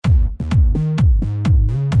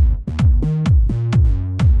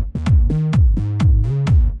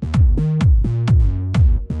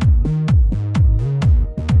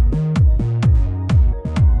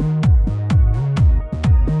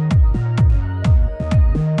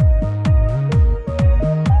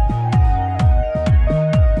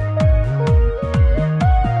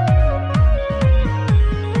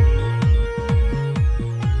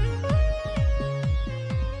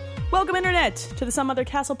internet to the Some Other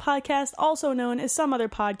Castle podcast, also known as Some Other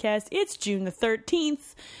Podcast. It's June the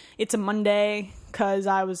 13th. It's a Monday, because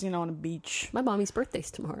I was, on a beach. My mommy's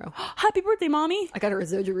birthday's tomorrow. Happy birthday, Mommy. I got her a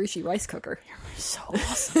Zojirushi rice cooker. So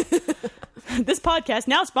awesome. This podcast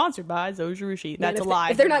now sponsored by Zojirushi. That's a lie.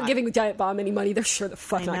 If they're not giving Giant Bomb any money, they're sure the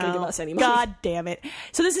fuck not going to give us any money. God damn it.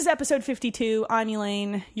 So this is episode 52. I'm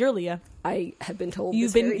Elaine. You're Leah. I have been told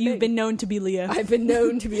you've been known to be Leah. I've been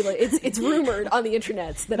known to be Leah. It's rumored on the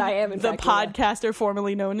internets that I am in fact the podcaster Leah.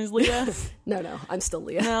 Formerly known as Leah. No, I'm still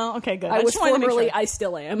Leah. No, okay, good. I was formerly. Sure. I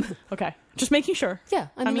still am. Okay, just making sure. Yeah,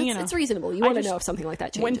 I mean it's reasonable. You want to know if something like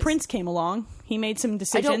that changes. When Prince came along, he made some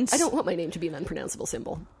decisions. I don't want my name to be an unpronounceable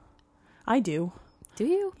symbol. I do. Do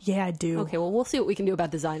you? Yeah, I do. Okay, well, we'll see what we can do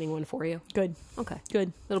about designing one for you. Good. Okay.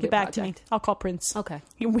 Good. It'll Get be back to me. I'll call Prince. Okay.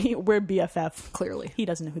 We're BFF. Clearly. He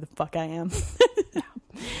doesn't know who the fuck I am.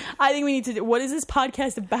 I think we need to do... What is this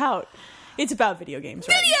podcast about? It's about video games,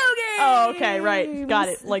 right? Video games! Oh, okay, right. Got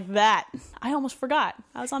it. Like that. I almost forgot.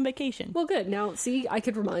 I was on vacation. Well, good. Now, see, I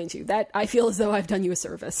could remind you. That I feel as though I've done you a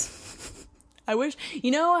service. I wish,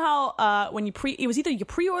 how when it was either you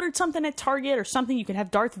pre-ordered something at Target or something, you could have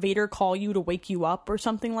Darth Vader call you to wake you up or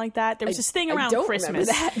something like that. There was this thing around Christmas.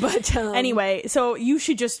 I don't remember that, but anyway, so you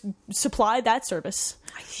should just supply that service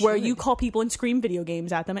where you call people and scream video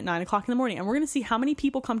games at them at 9 o'clock in the morning, and we're going to see how many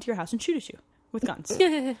people come to your house and shoot at you with guns.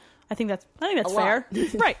 I think that's fair.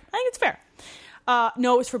 Right. I think it's fair.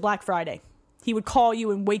 No, it was for Black Friday. He would call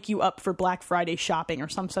you and wake you up for Black Friday shopping or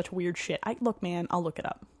some such weird shit. Look, man, I'll look it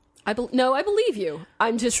up. I believe you.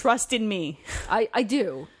 I'm just... Trust in me. I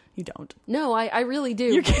do. You don't. No, I really do.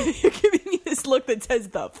 You're giving me this look that says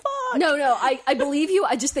the fuck. No, I believe you.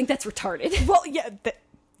 I just think that's retarded. Well, yeah,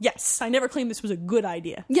 yes. I never claimed this was a good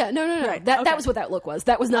idea. Yeah, no. Right, That was what that look was.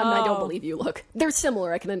 That was not an I don't believe you look. They're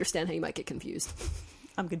similar. I can understand how you might get confused.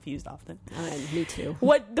 I'm confused often. Me too.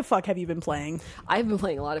 What the fuck have you been playing? I've been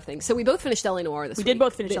playing a lot of things. So we both finished L.A. Noire this week. We did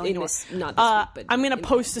both finish L.A. Noire. Not this week, but... I'm going to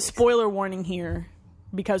post a spoiler warning here,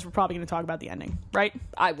 because we're probably going to talk about the ending, right?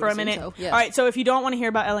 I would for a minute. So, yes. All right, so if you don't want to hear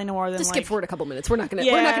about L.A. Noire, then just skip forward a couple minutes. We're not going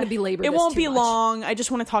to belabor this. It won't be much. long. I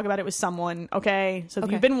just want to talk about it with someone, okay? So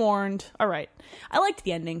if you've been warned, all right. I liked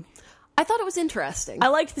the ending. I thought it was interesting. I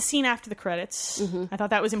liked the scene after the credits. Mm-hmm. I thought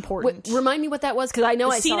that was important. Remind me what that was, because I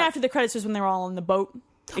know the scene after the credits was when they were all on the boat.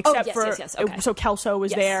 Except yes. Okay. So Kelso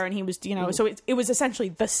was there, and he was, so it was essentially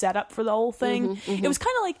the setup for the whole thing. It was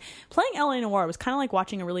kind of like playing L.A. Noire was kind of like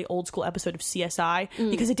watching a really old school episode of CSI,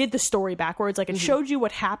 because it did the story backwards. Like, it showed you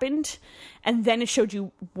what happened, and then it showed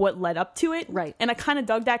you what led up to it. Right. And I kind of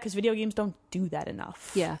dug that, because video games don't do that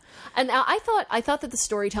enough. Yeah. And I thought that the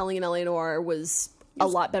storytelling in L.A. Noire was a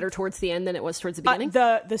lot better towards the end than it was towards the beginning.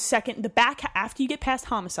 The back after you get past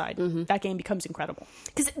Homicide, that game becomes incredible.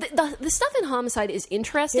 Because the stuff in Homicide is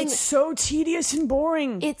interesting. It's so tedious and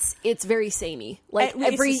boring. It's very samey. Like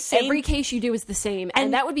every case you do is the same,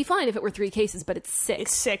 and that would be fine if it were 3 cases, but it's 6.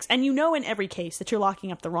 It's 6, and in every case that you're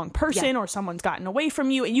locking up the wrong person or someone's gotten away from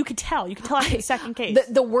you, and you could tell after the second case.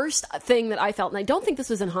 The worst thing that I felt, and I don't think this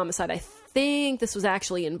was in Homicide. I think this was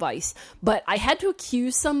actually in Vice, but I had to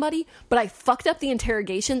accuse somebody, but I fucked up the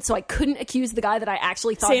interrogation, so I couldn't accuse the guy that I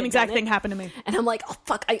actually thought same exact thing happened to me. And I'm like, oh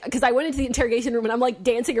fuck, because I went into the interrogation room and I'm like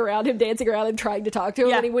dancing around him and trying to talk to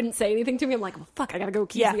him, and he wouldn't say anything to me. I'm like, well, fuck, I gotta go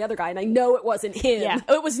accuse the other guy, and I know it wasn't him. Yeah,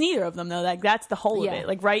 it was neither of them though. That's the whole of it.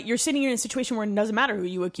 Like, right, you're sitting in a situation where it doesn't matter who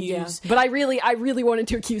you accuse. But I really wanted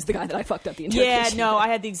to accuse the guy that I fucked up the interrogation. Yeah, no, I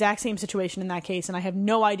had the exact same situation in that case, and I have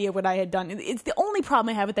no idea what I had done. It's the only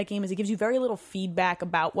problem I have with that game is it gives you very little feedback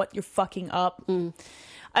about what you're fucking up.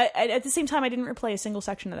 At the same time, I didn't replay a single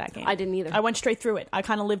section of that game. I didn't either. I went straight through it. I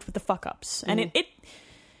kind of lived with the fuck ups, and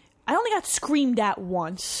I only got screamed at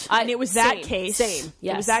once, and it was that case. Same,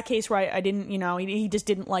 yes. It was that case where I didn't, he just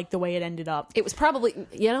didn't like the way it ended up. It was probably,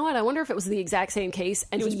 you know what? I wonder if it was the exact same case,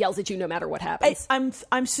 and he yells at you no matter what happens.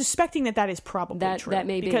 I'm suspecting that is probably true. That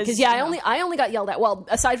may be because I only got yelled at. Well,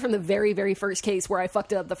 aside from the very very first case where I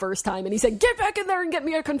fucked it up the first time, and he said, "Get back in there and get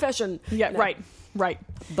me a confession." Yeah, right.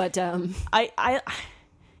 But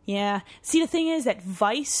yeah. See, the thing is that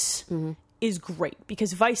Vice is great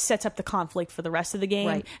because Vice sets up the conflict for the rest of the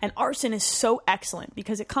game, and Arson is so excellent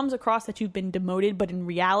because it comes across that you've been demoted, but in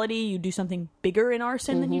reality, you do something bigger in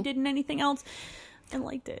Arson than you did in anything else. I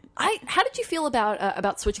liked it. How did you feel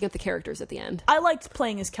about switching up the characters at the end? I liked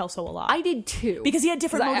playing as Kelso a lot. I did too, because he had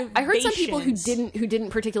different motivations. I heard some people who didn't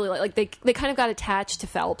particularly like they kind of got attached to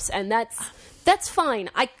Phelps, and that's fine.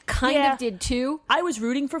 I kind Yeah. of did too. I was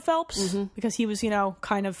rooting for Phelps because he was, he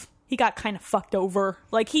got kind of fucked over.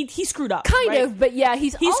 Like he screwed up. Kind right? of, but yeah,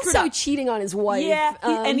 he's screwed also up. cheating on his wife. Yeah,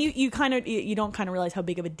 and you don't kind of realize how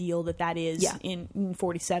big of a deal that is Yeah. in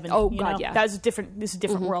 47. Oh, God, yeah. That was this is a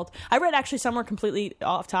different world. I read actually somewhere completely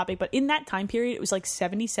off topic, but in that time period, it was like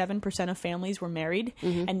 77% of families were married,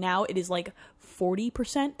 and now it is like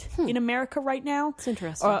 40% in America right now. It's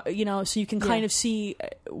interesting. So you can kind of see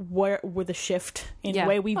where the shift in the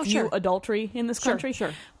way we view sure. adultery in this country.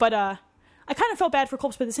 Sure. But I kind of felt bad for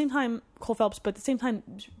Cole Phelps, but at the same time,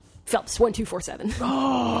 Phelps 1247.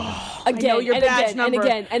 Oh, again, I know your and badge again, number. and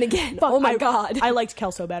again, and again. Fuck, Oh my God. I liked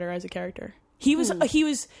Kelso better as a character. He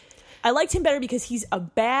was. I liked him better because he's a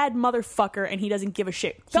bad motherfucker and he doesn't give a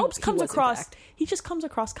shit. Phelps comes was, in across. fact. He just comes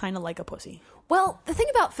across kind of like a pussy. Well, the thing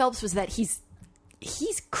about Phelps was that he's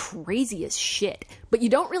crazy as shit, but you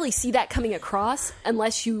don't really see that coming across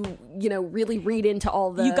unless you really read into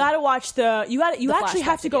all the. You got to watch you actually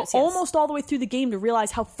have to go flashback videos, yes. almost all the way through the game to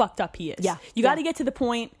realize how fucked up he is. Yeah. You got to get to the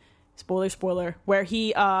point. Spoiler, where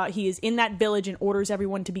he is in that village and orders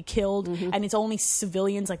everyone to be killed, and it's only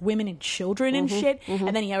civilians, like women and children and shit,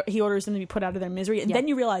 and then he orders them to be put out of their misery, and then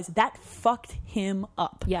you realize that fucked him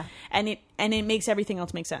up. Yeah. And it makes everything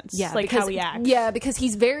else make sense. Yeah, like because, how he acts. Yeah, because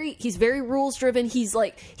he's very rules driven. He's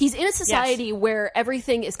in a society where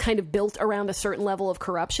everything is kind of built around a certain level of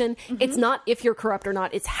corruption. It's not if you're corrupt or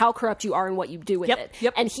not, it's how corrupt you are and what you do with it.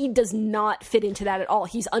 Yep. And he does not fit into that at all.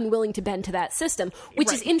 He's unwilling to bend to that system,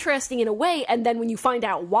 which is interesting in a way, and then when you find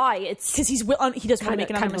out why, it's because he doesn't want to make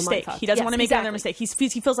another mistake. He doesn't want to make another mistake. He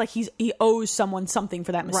feels like he owes someone something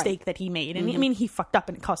for that mistake that he made. And I mean, he fucked up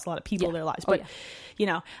and it cost a lot of people their lives. But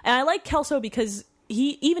and I like Kelso because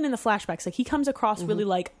he, even in the flashbacks, like he comes across really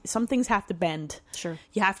like some things have to bend. Sure,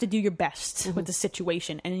 you have to do your best with the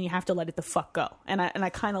situation, and then you have to let it the fuck go. And I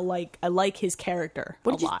kind of like his character a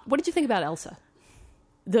lot. What did you think about Elsa?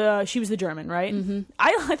 She was the German, right?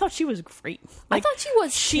 I thought she was great. I thought she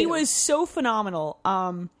was. She too. was so phenomenal.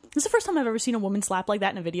 This is the first time I've ever seen a woman slap like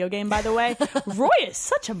that in a video game, by the way. Roy is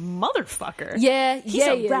such a motherfucker. Yeah, he's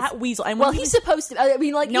a rat weasel. And he's supposed to. I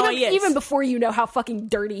mean, like, No, even before you know how fucking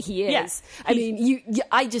dirty he is. Yes. I mean,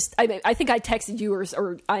 I think I texted you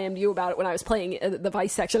or IM'd you about it when I was playing the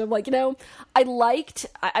Vice section. I'm like, I liked.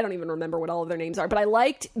 I don't even remember what all of their names are, but I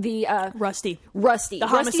liked the Rusty, the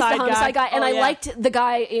homicide guy, and I liked the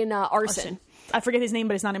guy in Arson. I forget his name,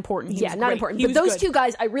 but it's not important. Not important. But those two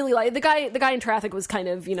guys, I really like. The guy in Traffic was kind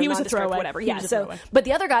of, he was a throwaway, whatever. He was a throwaway. But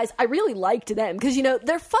the other guys, I really liked them because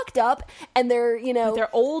they're fucked up and they're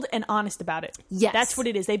they're old and honest about it. Yes, that's what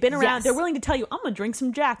it is. They've been around. Yes. They're willing to tell you, I'm gonna drink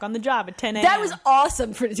some Jack on the job at 10 a.m. That was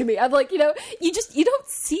awesome to me. I'm like, you don't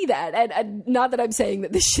see that, and not that I'm saying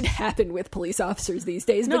that this should happen with police officers these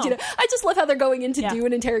days, but I just love how they're going in to do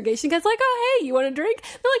an interrogation. Guys, like, oh hey, you want a drink?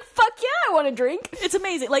 They're like, fuck yeah, I want a drink. It's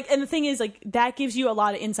amazing. Like, and the thing is, like, that gives you a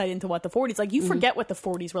lot of insight into what the 40s, like, you forget what the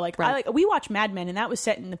 40s were like. Right. We watch Mad Men, and that was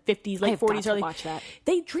set in the 50s, late 40s, early. Watch that.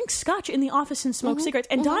 They drink scotch in the office and smoke cigarettes.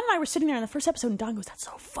 And Don and I were sitting there in the first episode, and Don goes, "That's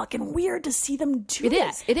so fucking weird to see them do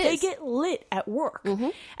that." It is. They get lit at work,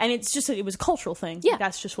 and it's just it was a cultural thing. Yeah, like,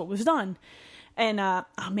 that's just what was done. And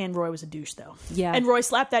oh man, Roy was a douche though. Yeah, and Roy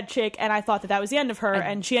slapped that chick, and I thought that was the end of her,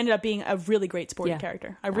 and she ended up being a really great sporting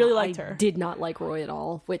character. I really liked her. Did not like Roy at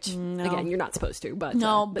all, which again, you're not supposed to, but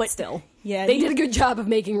but still, yeah, they did a good job of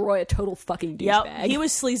making Roy a total fucking douchebag. Yep, he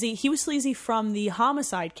was sleazy. He was sleazy from the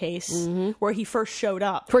homicide case where he first showed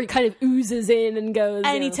up, where he kind of oozes in and goes,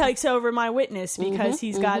 and he takes over my witness because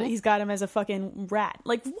he's got him as a fucking rat.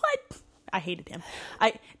 Like, what? I hated him.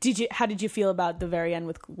 How did you feel about the very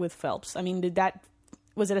end with Phelps? I mean,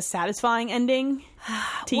 was it a satisfying ending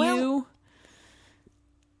to you?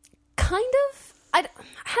 Kind of.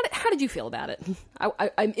 How did you feel about it?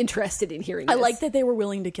 I'm interested in hearing this. I like that they were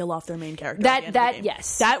willing to kill off their main character.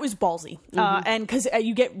 Yes. That was ballsy. And because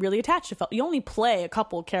you get really attached to Phelps. You only play a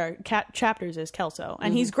couple chapters as Kelso,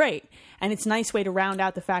 and he's great. And it's a nice way to round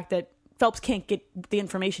out the fact that Phelps can't get the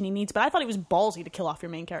information he needs. But I thought it was ballsy to kill off your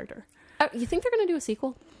main character. You think they're going to do a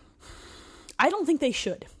sequel? I don't think they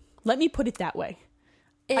should. Let me put it that way.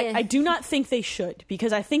 I do not think they should,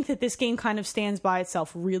 because I think that this game kind of stands by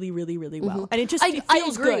itself really, really, really well. And it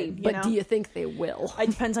feels good. But do you think they will?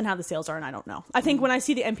 It depends on how the sales are, and I don't know. I think when I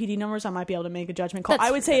see the NPD numbers, I might be able to make a judgment call.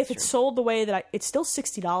 I would say if it's sold the way that it's still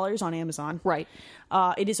 $60 on Amazon. Right.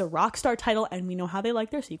 It is a Rockstar title, and we know how they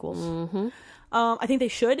like their sequels. I think they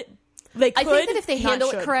should. They could. I think that if they handle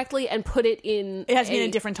it correctly and put it in... It has to be in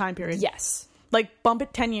a different time period. Yes. Like, bump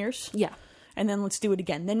it 10 years. Yeah. And then let's do it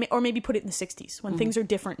again. Or maybe put it in the 60s when things are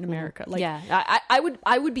different in America. Like, I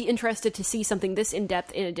would be interested to see something this in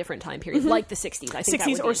depth in a different time period, like the 60s. I think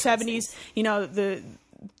 60s or 70s. You know,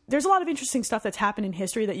 there's a lot of interesting stuff that's happened in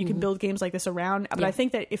history that you can build games like this around. But I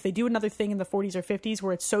think that if they do another thing in the 40s or 50s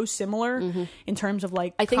where it's so similar in terms of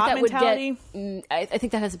like I think cop that would mentality, get. I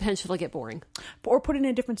think that has the potential to get boring. or put it in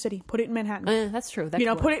a different city, put it in Manhattan. That's true. You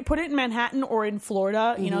know, put it in Manhattan or in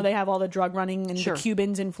Florida. You know, they have all the drug running and the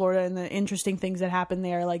Cubans in Florida and the interesting things that happen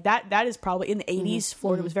there. Like that is probably in the 80s.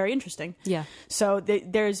 Florida was very interesting. Yeah. So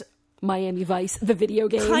there's Miami Vice, the video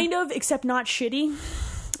game, kind of, except not shitty.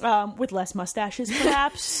 With less mustaches,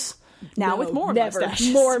 perhaps. Now with more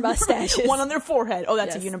mustaches. More mustaches. One on their forehead. Oh,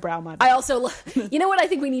 that's a unibrow, my bad. I also, you know what I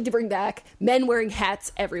think we need to bring back? Men wearing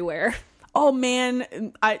hats everywhere. Oh,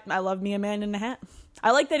 man. I love me a man in a hat. I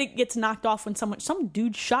like that it gets knocked off when some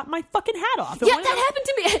dude shot my fucking hat off. Yeah, that happened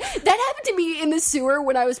to me. That happened to me in the sewer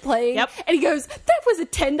when I was playing. Yep. And he goes, "That was a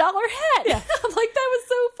 $10 hat." Yeah. I'm like, that was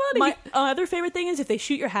so funny. My other favorite thing is if they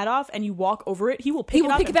shoot your hat off and you walk over it, he will pick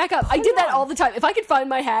it back up. I did that all the time. If I could find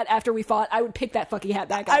my hat after we fought, I would pick that fucking hat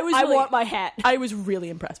back up. I want my hat. I was really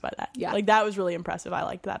impressed by that. Yeah. Like, that was really impressive. I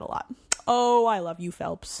liked that a lot. Oh, I love you,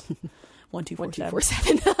 Phelps.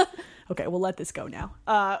 1247. Okay, we'll let this go now.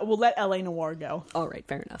 We'll let L.A. Noire go. All right,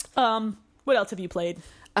 fair enough. What else have you played?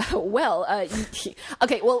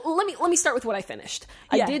 Okay. Well, let me start with what I finished.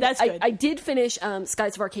 That's good. I did finish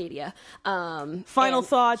Skies of Arcadia. Final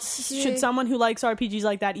thoughts. Should someone who likes RPGs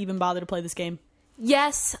like that even bother to play this game?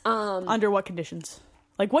 Yes. Under what conditions?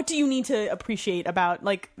 Like, what do you need to appreciate about,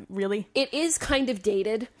 like, really? It is kind of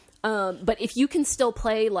dated. But if you can still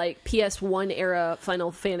play like PS1 era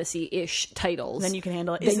Final Fantasy-ish titles, then you can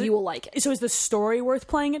handle it. Then you will like it. So is the story worth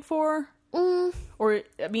playing it for? Or,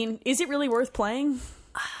 I mean, is it really worth playing?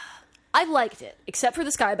 I liked it, except for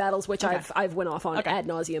the sky battles, which I've went off on ad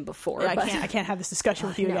nauseum before. Yeah, I can't have this discussion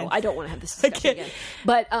with you again. I don't want to have this discussion again.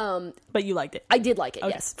 But you liked it. I did like it.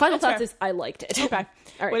 Okay. Yes. Final thoughts is I liked it. Okay.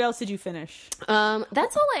 All right. What else did you finish?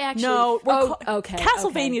 That's all I actually. No. Okay.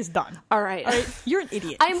 Castlevania's done. All right. You're an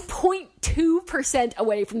idiot. I'm 0.2%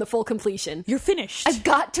 away from the full completion. You're finished. I've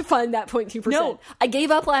got to find that 0.2%. No. I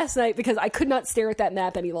gave up last night because I could not stare at that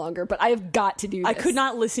map any longer. But I have got to do this. I could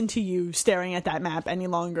not listen to you staring at that map any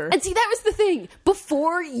longer. And see, that was the thing.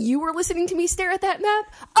 Before you were listening to me stare at that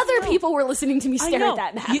map, other people were listening to me stare at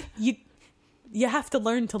that map. You have to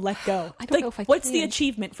learn to let go. I don't know if I what's can. the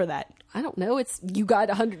achievement for that? I don't know. It's you got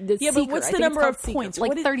 100. But what's the number of points?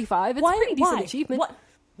 Like 35. It's a pretty decent achievement.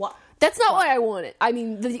 What? That's not why I want it. I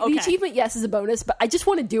mean, the achievement, yes, is a bonus, but I just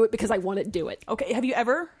want to do it because I want to do it. Okay. Have you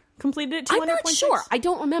ever completed it? I'm not sure. I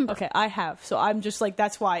don't remember. Okay, I have. So I'm just like,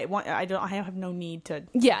 that's why I have no need to.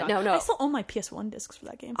 Yeah, no. I still own my PS1 discs for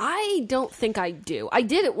that game. I don't think I do. I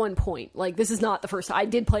did at one point. Like, this is not the first time. I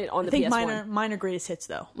did play it on the PS1. I think mine are greatest hits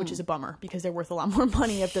though, which is a bummer because they're worth a lot more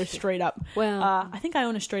money if they're straight up. Well, I think I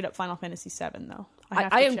own a straight up Final Fantasy VII though.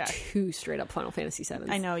 I own 2 straight up Final Fantasy VIIs.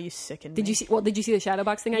 I know, you sickened me. Did you see the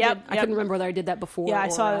Shadowbox thing I did? I couldn't remember whether I did that before. Yeah, I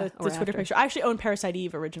saw the Twitter picture. I actually own Parasite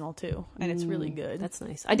Eve original too, and it's really good. That's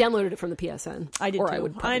nice. I downloaded it from the PSN. I did too. I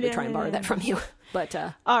would probably try and borrow that from you. But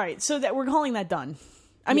all right, so that we're calling that done.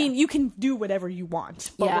 I mean, you can do whatever you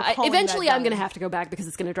want. But eventually I'm going to have to go back because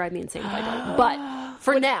it's going to drive me insane if I don't. But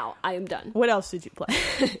for now, I am done. What else did you play?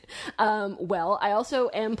 Well, I also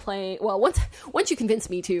am playing. Well, once you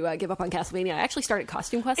convinced me to give up on Castlevania, I actually started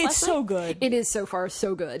Costume Quest. It's so good. It is so far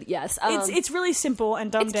so good. Yes, it's really simple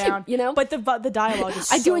and dumbed down. Cute, you know, but the dialogue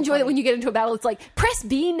is. I do enjoy that when you get into a battle. It's like press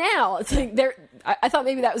B now. It's like there. I thought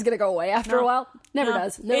maybe that was going to go away after a while. Never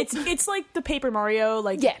does. Nope. It's like the Paper Mario,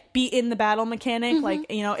 be in the battle mechanic,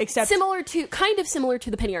 except kind of similar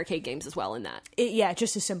to the Penny Arcade games as well in that.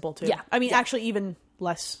 Just as simple too. Yeah, I mean, actually even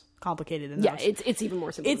less complicated than those. Yeah, it's even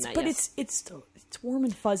more simple than that. But it's warm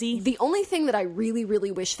and fuzzy. The only thing that I really,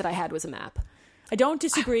 really wish that I had was a map. I don't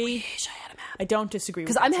disagree. I wish I had a map. I don't disagree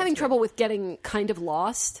because I'm having trouble with getting kind of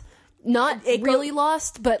lost. Not really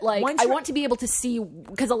lost, but like I want to be able to see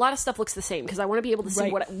because a lot of stuff looks the same because I want to be able to see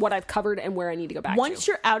what I've covered and where I need to go back. Once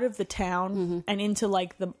you're out of the town and into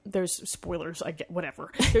like there's spoilers, I get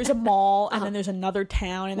whatever. There's a mall and then there's another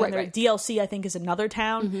town and then DLC I think is another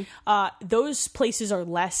town. Those places are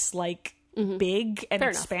less like big and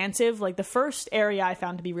expansive. Like the first area I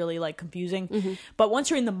found to be really like confusing, but once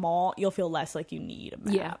you're in the mall, you'll feel less like you need a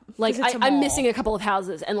map. Yeah, like I'm missing a couple of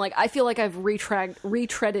houses, and like I feel like I've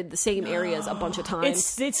retreaded the same areas a bunch of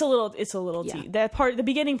times. It's a little that part. The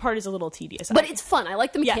beginning part is a little tedious, but it's fun. I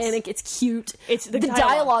like the mechanic. Yes. It's cute. It's the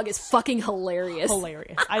dialogue is fucking hilarious.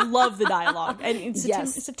 I love the dialogue, and it's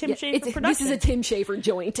a Tim Schafer production. This is a Tim Schafer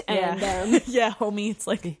joint, and homie, it's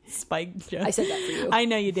like Spike joke. I said that for you. I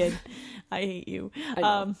know you did. I hate you. I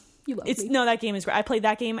know. You love me. No, that game is great. I played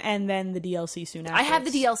that game and then the DLC soon after. I have the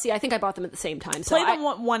DLC. I think I bought them at the same time. So play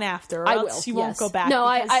them one after. Or else you won't go back. No,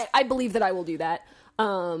 I believe that I will do that.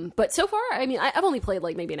 But so far, I mean, I've only played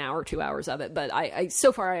like maybe an hour or 2 hours of it, but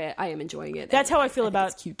so far I am enjoying it. That's how I feel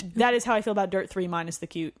about cute. That is how I feel about Dirt 3 minus the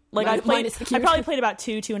cute. Like I probably played about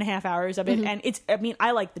 2.5 hours of it, and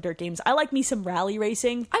I like the Dirt games. I like me some rally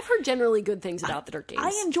racing. I've heard generally good things about the Dirt games.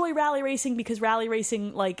 I enjoy rally racing because rally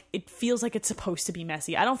racing, like, it feels like it's supposed to be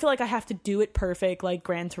messy. I don't feel like I have to do it perfect like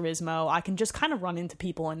Gran Turismo. I can just kind of run into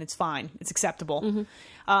people and it's fine. It's acceptable.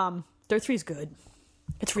 Dirt 3 is good.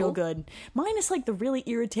 It's real good. Minus, like, the really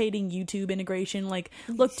irritating YouTube integration. Like,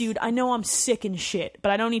 look, dude, I know I'm sick and shit,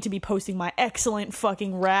 but I don't need to be posting my excellent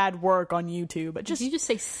fucking rad work on YouTube. But Did you just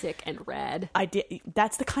say sick and rad? I did.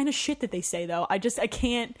 That's the kind of shit that they say, though. I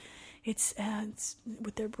can't. It's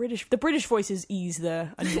with their the British voices ease the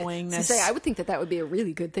annoyingness. I would think that would be a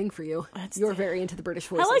really good thing for you. You're very into the British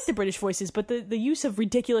voices. I like the British voices, but the use of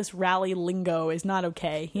ridiculous rally lingo is not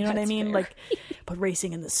okay. You know what I mean? Fair. Like, but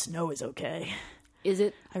racing in the snow is okay. Is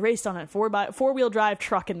it? I raced on a four-wheel drive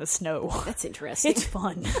truck in the snow. That's interesting. It's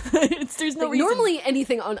fun. There's no reason. Normally,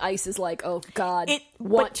 anything on ice is like, oh god,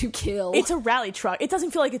 want to kill. It's a rally truck. It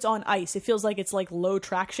doesn't feel like it's on ice. It feels like it's like low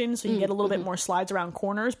traction, so you get a little bit more slides around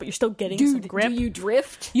corners, but you're still getting some grip. Do you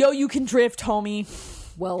drift? Yo, you can drift, homie.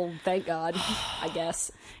 Well, thank God, I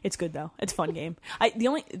guess. It's good though. It's a fun game.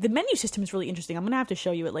 The menu system is really interesting. I'm gonna have to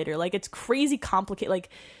show you it later. Like, it's crazy complicated.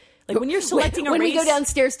 Like when you're selecting a race, when we go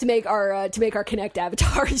downstairs to make our Kinect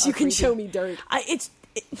avatars, you can show me Dirt. It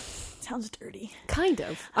sounds dirty. Kind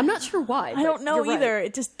of. I'm not sure why. I don't know either. Right.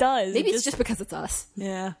 It just does. Maybe it's just because it's us.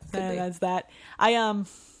 Yeah, that's that.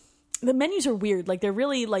 The menus are weird. Like, they're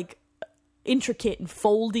really like intricate and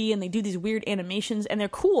foldy, and they do these weird animations, and they're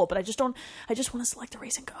cool. But I just want to select a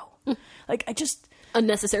race and go. Like,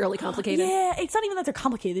 unnecessarily complicated. Yeah, it's not even that they're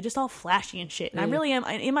complicated. They're just all flashy and shit. And I really am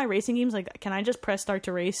in my racing games. Like, can I just press start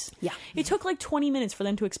to race? Yeah. It took like 20 minutes for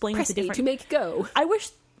them to explain press the different. A to make go. I wish.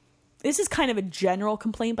 This is kind of a general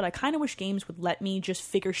complaint, but I kind of wish games would let me just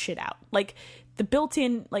figure shit out. Like, the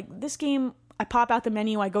built-in, like, this game, I pop out the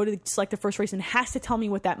menu, I go to select the first race, and it has to tell me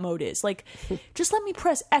what that mode is. Like, just let me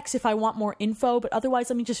press X if I want more info, but otherwise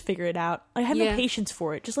let me just figure it out. I have no patience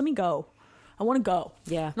for it. Just let me go. I want to go.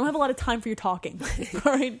 Yeah. I don't have a lot of time for your talking.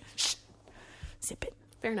 All right? Shh. Zip it.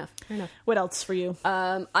 Fair enough. What else for you?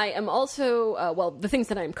 I am also, the things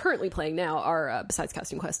that I'm currently playing now are, besides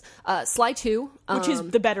Costume Quest, Sly 2. Which is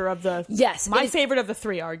the better of the... Yes. My favorite of the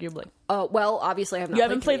three, arguably. Well, obviously I have not You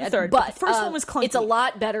haven't played the third, but the first one was clunky. It's a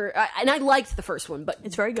lot better, and I liked the first one, but...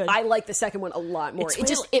 It's very good. I like the second one a lot more.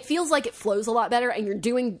 It feels like it flows a lot better, and you're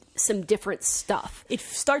doing some different stuff. It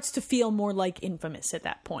starts to feel more like Infamous at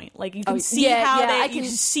that point. Like, you can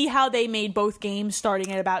see how they made both games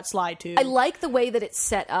starting at about Sly 2. I like the way that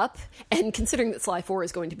it's set up, and considering that Sly 4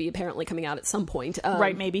 is going to be apparently coming out at some point.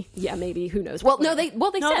 Right, maybe. Yeah, maybe. Who knows? Well, they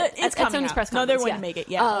said it's at Sony's press conference. No, they're going to make it,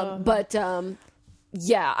 yeah.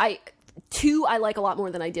 Two I like a lot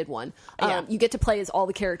more than I did one. You get to play as all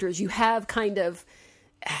the characters. You have kind of...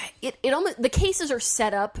 It almost, the cases are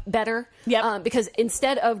set up better, because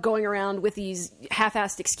instead of going around with these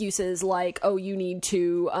half-assed excuses like, oh, you need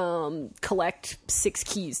to collect 6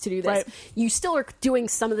 keys to do this, you still are doing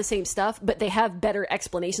some of the same stuff, but they have better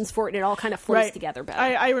explanations for it, and it all kind of flows together better.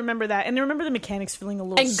 I remember that, and I remember the mechanics feeling a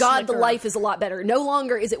little. And God, the life is a lot better. No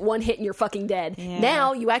longer is it one hit and you're fucking dead. Yeah.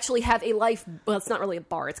 Now you actually have a life. Well, it's not really a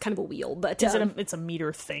bar; it's kind of a wheel, but it's a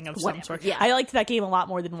meter thing of some sort. Yeah. I liked that game a lot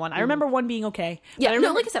more than one. I remember one being okay. Yeah,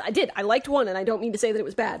 like I said, I did. I liked one, and I don't mean to say that it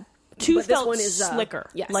was bad. 2 felt slicker,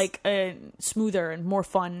 like smoother and more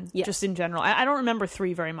fun, just in general. I don't remember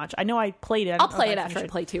 3 very much. I know I played it. I'll play it after I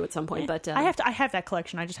play 2 at some point, but I have that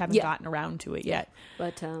collection. I just haven't gotten around to it yet.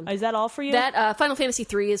 But is that all for you? That Final Fantasy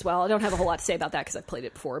 3 as well. I don't have a whole lot to say about that because I've played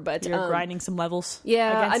it before. But you're grinding some levels.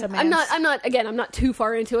 Yeah, I'm not too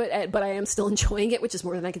far into it, but I am still enjoying it, which is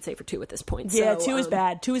more than I can say for 2 at this point. Yeah, so, 2 is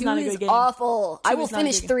bad. 2 is not a good game. Awful. I will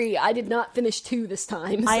finish 3. I did not finish 2 this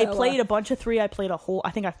time. I played a bunch of 3. I played a whole. I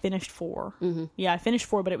think I finished 4. Mm-hmm. Yeah, I finished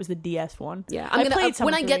 4, but it was the DS one. Yeah,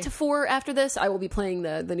 when I get to 4 after this, I will be playing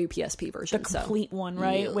the new PSP version, the complete one,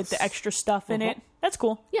 right, yes, with the extra stuff in it. That's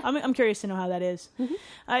cool. Yeah, I'm curious to know how that is.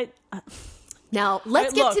 Mm-hmm. Now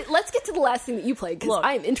let's get to the last thing that you played, because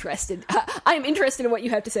I am interested. I am interested in what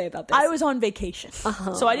you have to say about this. I was on vacation,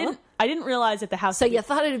 so I didn't realize at the house. So you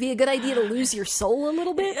thought it would be a good idea to lose your soul a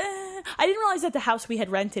little bit? I didn't realize that the house we had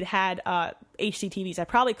rented had HD TVs. I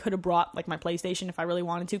probably could have brought like my PlayStation if I really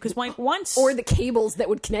wanted to, because once or the cables that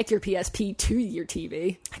would connect your PSP to your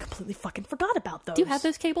TV. I completely fucking forgot about those. Do you have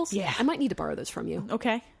those cables? Yeah, I might need to borrow those from you.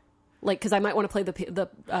 Okay. Like, because I might want to play the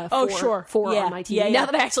 4 on my TV. Now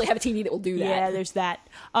that I actually have a TV that will do that. Yeah, there's that.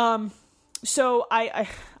 So I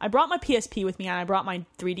brought my PSP with me, and I brought my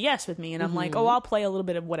 3DS with me, and I'm like, oh, I'll play a little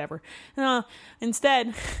bit of whatever.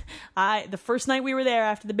 Instead, the first night we were there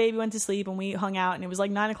after the baby went to sleep and we hung out, and it was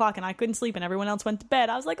like 9 o'clock and I couldn't sleep and everyone else went to bed.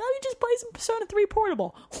 I was like, let me just play some Persona 3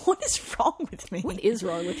 Portable. What is wrong with me? What is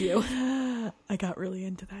wrong with you? I got really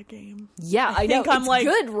into that game. Yeah, I know. I'm like,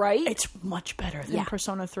 good, right? It's much better than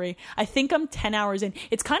Persona 3. I think I'm 10 hours in.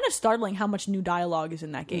 It's kind of startling how much new dialogue is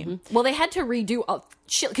in that game. Well, they had to redo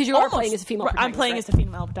because you are playing as a female protagonist. I'm playing as a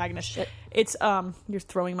female protagonist. Shit. It's you're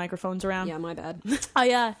throwing microphones around. Yeah, my bad.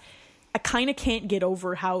 I kind of can't get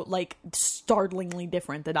over how like startlingly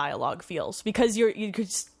different the dialogue feels, because you could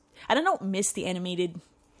just, I don't miss the animated,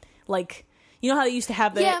 like, you know how they used to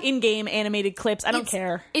have the in-game animated clips. I don't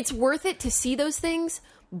care. It's worth it to see those things,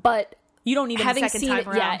 but you don't need them a second time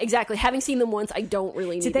around. Yeah, exactly. Having seen them once, I don't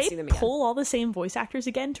really need to see them again. Did they pull all the same voice actors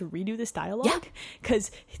again to redo this dialogue? Yeah.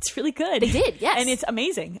 Because it's really good. They did, yes. And it's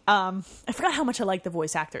amazing. I forgot how much I like the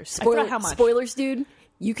voice actors. I forgot how much. Spoilers, dude.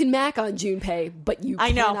 You can mac on Junpei, but you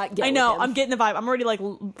cannot get with him. I'm getting the vibe. I'm already like,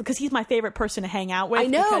 because he's my favorite person to hang out with. I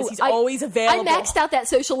know. Because he's always available. I maxed out that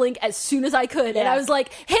social link as soon as I could, and I was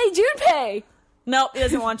like, hey, Junpei! No, he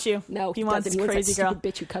doesn't want you. No, he wants this crazy girl.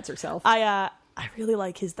 Stupid bitch who cuts herself. I really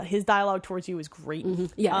like his dialogue towards you is great. Mm-hmm.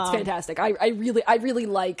 Yeah, it's fantastic. I really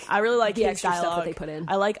like the extra dialogue stuff that they put in.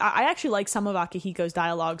 I actually like some of Akihiko's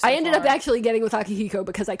dialogue. I ended up actually getting with Akihiko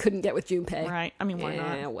because I couldn't get with Junpei. Right. I mean, why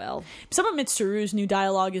not? Yeah, well. Some of Mitsuru's new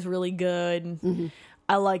dialogue is really good. Mm-hmm.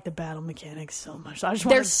 I like the battle mechanics so much.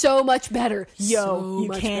 They're so much better. You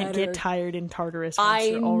can't get tired in Tartarus. I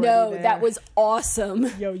know. That was awesome.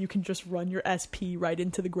 You can just run your SP right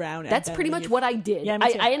into the ground. That's pretty much what I did. Yeah,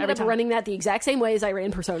 I ended up running that the exact same way as I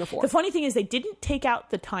ran Persona 4. The funny thing is they didn't take out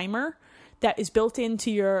the timer that is built into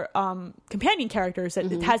your companion characters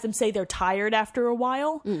that it has them say they're tired after a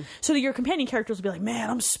while. So that your companion characters will be like, man,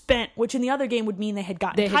 I'm spent, which in the other game would mean they had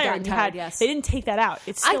gotten tired. Yes. They didn't take that out.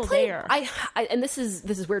 It's still there. And this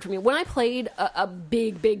is weird for me. When I played a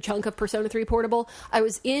big chunk of Persona 3 Portable, I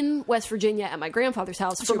was in West Virginia at my grandfather's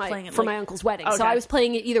house for my uncle's wedding. Okay. So I was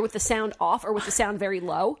playing it either with the sound off or with the sound very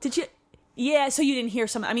low. Did you... Yeah, so you didn't hear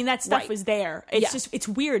some... I mean, that stuff was there. It's just... It's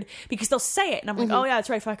weird because they'll say it, and I'm like, oh, yeah, that's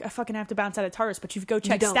right. I fucking have to bounce out of Tartarus, but you go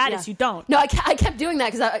check status, you don't. No, I kept doing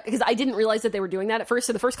that because I didn't realize that they were doing that at first.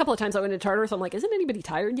 So the first couple of times I went to Tartarus, I'm like, isn't anybody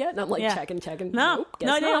tired yet? And I'm like, checking. No, they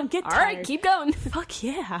don't get tired. All right, keep going. Fuck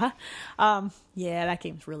yeah. Yeah, that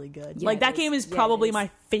game's really good. Yeah, that game is probably my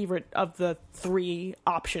favorite of the 3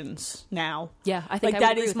 options now. Yeah, I think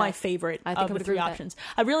that is my favorite of the 3 options.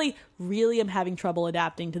 I really, really am having trouble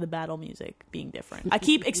adapting to the battle music being different. I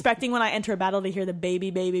keep expecting when I enter a battle to hear the baby,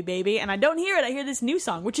 baby, baby, and I don't hear it. I hear this new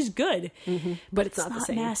song, which is good. But it's not the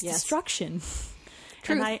same. Mass destruction.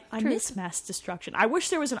 Truth. And I miss mass destruction. I wish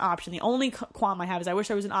there was an option. The only qualm I have is I wish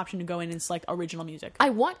there was an option to go in and select original music. I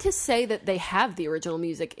want to say that they have the original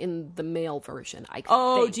music in the male version.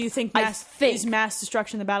 Do you think is mass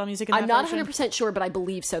destruction the battle music in that version? I'm not 100% sure, but I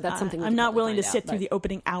believe so. That's something I'm not willing to sit through the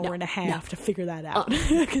opening hour and a half to figure that out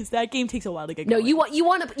because that game takes a while to get going. No, you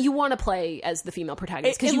want to play as the female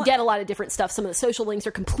protagonist because you get a lot of different stuff. Some of the social links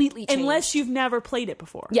are completely changed. Unless you've never played it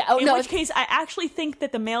before. Yeah. In which case, I actually think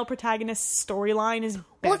that the male protagonist's storyline is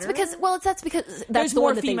better. That's because that's the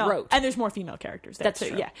one that they wrote. And there's more female characters there. That's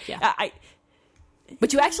true. Yeah.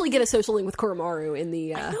 But you actually get a social link with Koromaru in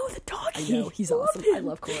the... I know, the dog. I know, he's awesome. I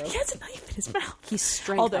love Koro. He has a knife in his mouth. He's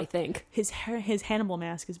strength, I think. His Hannibal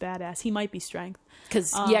mask is badass. He might be strength.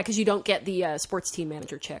 Because you don't get the sports team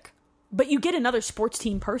manager chick. But you get another sports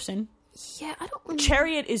team person. Yeah, I don't remember.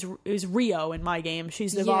 Chariot is Rio in my game.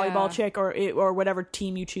 She's the volleyball chick or whatever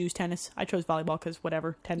team you choose. Tennis. I chose volleyball because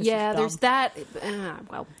whatever. Tennis is dumb. There's that.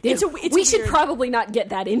 We should probably not get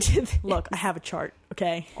that into this. Look, I have a chart.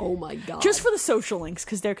 Okay. Oh my god. Just for the social links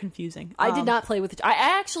because they're confusing. I did not play with it.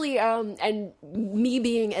 I actually and me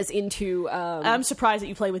being as into I'm surprised that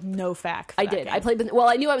you played with no FAQ. I did. Game. I played with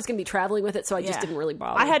I knew I was going to be traveling with it, so I just didn't really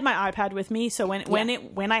bother. I had my iPad with me, so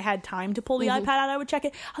when I had time to pull the iPad out, I would check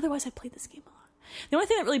it. Otherwise, I played this game a lot. The only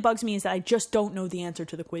thing that really bugs me is that I just don't know the answer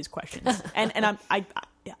to the quiz questions, and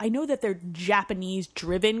I know that they're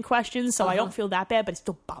Japanese-driven questions, so I don't feel that bad, but it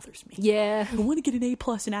still bothers me. Yeah. I want to get an A+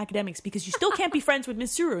 in academics because you still can't be friends with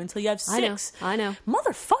Mitsuru until you have 6. I know.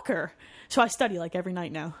 Motherfucker. So I study like every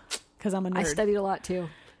night now because I'm a nerd. I studied a lot too.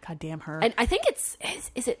 God damn her. And I think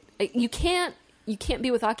you can't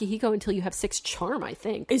be with Akihiko until you have 6 charm, I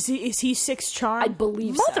think. Is he 6 charm? I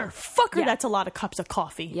believe Motherfucker, that's a lot of cups of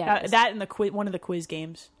coffee. Yeah. That and one of the quiz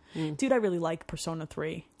games. Dude, I really like Persona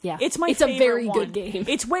 3. Yeah. It's a very good game.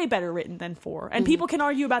 It's way better written than 4. And people can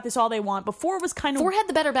argue about this all they want, but 4 was kind of... 4 had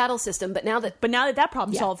the better battle system, but now that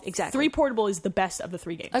problem's solved, exactly. 3 Portable is the best of the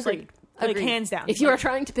 3 games. Agreed. Like, hands down. If you are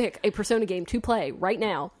trying to pick a Persona game to play right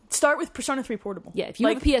now, start with Persona 3 Portable. Yeah, if you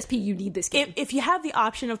have a PSP, you need this game. If you have the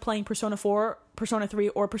option of playing Persona 4, Persona 3,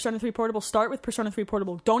 or Persona 3 Portable, start with Persona 3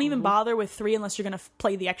 Portable. Don't even bother with 3 unless you're going to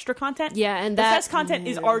play the extra content. Yeah, and the best content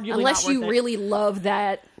is arguably unless not worth you really love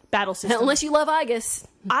that battle system. Unless you love Aegis.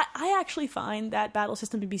 I actually find that battle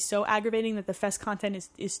system to be so aggravating that the Fest content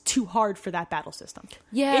is too hard for that battle system.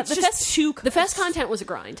 Yeah, it's just too... The Fest content was a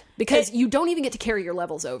grind because you don't even get to carry your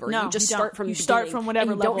levels over. No, you just start from whatever and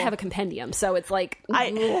you level. don't have a compendium, so it's like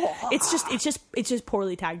it's just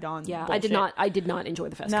poorly tagged on. Yeah, bullshit. I did not enjoy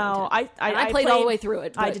the Fest content. I played all the way through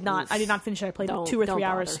it. I did not finish it. I played 2 or 3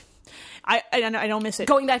 hours. I don't miss it.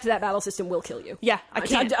 Going back to that battle system will kill you. Yeah, I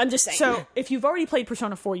can't. I'm just saying. So if you've already played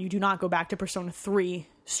Persona 4, you do not go back to Persona 3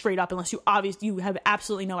 straight up unless you have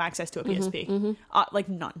absolutely no access to a PSP, like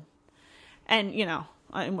none. And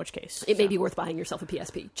in which case it may be worth buying yourself a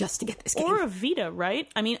PSP just to get this game or a Vita, right?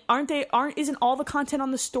 I mean, isn't all the content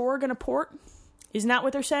on the store going to port? Isn't that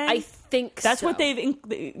what they're saying? I think that's so. what they've.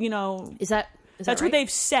 Is that? That's right? what they've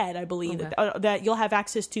said, I believe, okay. That you'll have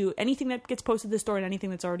access to anything that gets posted to the store and anything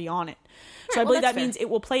that's already on it. So I believe that means it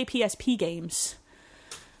will play PSP games,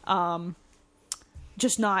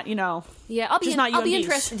 just not, Yeah, I'll be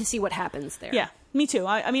interested to see what happens there. Yeah, me too.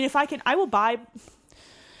 I mean, if I can, I will buy.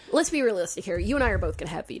 Let's be realistic here. You and I are both going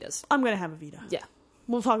to have Vitas. I'm going to have a Vita. Yeah.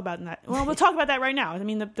 We'll talk about that. Well, we'll talk about that right now. I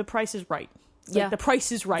mean, the price is right. Yeah, the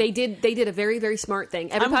price is right. They did a very, very smart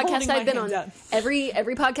thing. Every podcast I've been on, every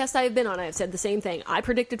podcast I have been on, I have said the same thing. I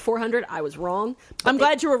predicted 400. I was wrong. I'm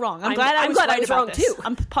glad you were wrong. I'm glad I was wrong too.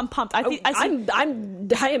 I'm pumped. I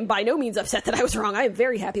am by no means upset that I was wrong. I am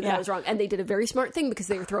very happy that I was wrong. And they did a very smart thing because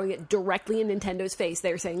they were throwing it directly in Nintendo's face.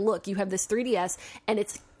 They were saying, "Look, you have this 3DS, and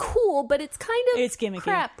it's cool, but it's kind of gimmicky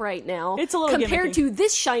crap right now. It's a little compared gimmicky. to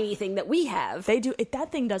this shiny thing that we have. They do it.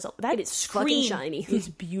 That thing does that. It is fucking shiny. It's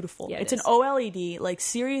beautiful. Yeah, it's an OLED, like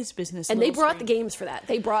serious business. And they brought the games for that.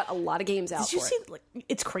 They brought a lot of games out. Did you see? Like,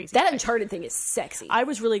 it's crazy. That Uncharted thing is sexy. I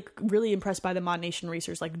was really, really impressed by the Mod Nation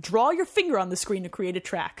research. Like, draw your finger on the screen to create a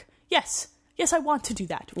track. Yes, I want to do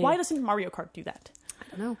that. Yeah. Why doesn't Mario Kart do that? I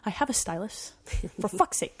don't know. I have a stylus. For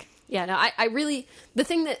fuck's sake. Yeah, no, I really the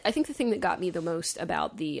thing that got me the most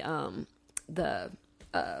about the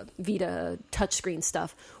Vita touchscreen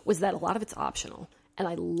stuff was that a lot of it's optional, and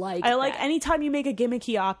I like anytime you make a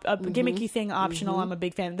gimmicky thing optional. I'm a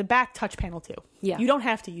big fan. The back touch panel too. Yeah, you don't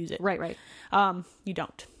have to use it. Right. You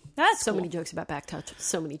don't. That's so many jokes about back touch.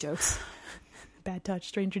 So many jokes. Bad touch,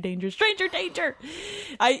 stranger danger, stranger danger.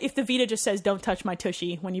 If the Vita just says "Don't touch my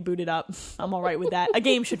tushy" when you boot it up, I'm all right with that. A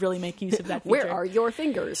game should really make use of that feature. Where are your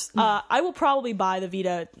fingers? I will probably buy the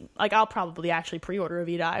Vita. Like, I'll probably actually pre-order a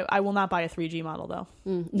Vita. I will not buy a 3G model though.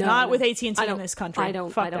 Not with AT&T in this country. I don't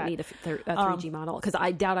need a 3G model because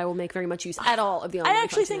I doubt I will make very much use at all of the online. I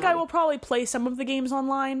actually think I will probably play some of the games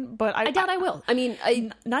online, but I doubt I will. I mean,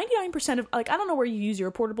 99% of I don't know where you use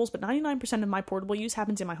your portables, but 99% of my portable use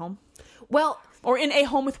happens in my home. Well. Or in a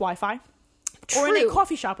home with Wi-Fi. True. Or in a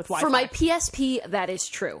coffee shop with Wi-Fi. For my PSP, that is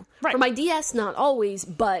true. Right. For my DS, not always,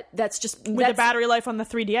 but that's just... With the battery life on the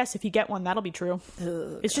 3DS, if you get one, that'll be true.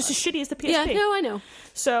 It's just as shitty as the PSP. Yeah, no, I know.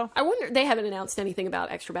 So I wonder... They haven't announced anything about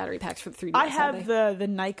extra battery packs for the 3DS, I have the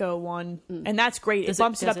Nyko one, and that's great. It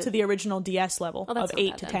bumps it up to the original DS level of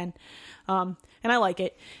 8 to 10. And I like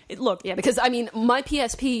it. Look... Yeah, because, I mean, my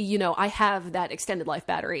PSP, I have that extended life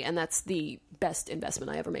battery, and that's the best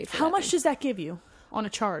investment I ever made for How much does that give you on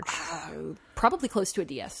a charge? Probably close to a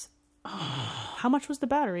DS. How much was the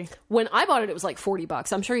battery? When I bought it was like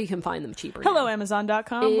 $40. I'm sure you can find them cheaper. Hello, now.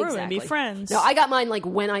 Amazon.com. Exactly. We're going to be friends. No, I got mine like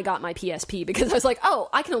when I got my PSP because I was like, oh,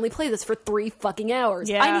 I can only play this for 3 fucking hours.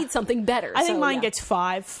 Yeah. I need something better. I think mine gets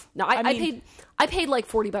 5. No, I paid like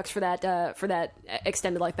 $40 for that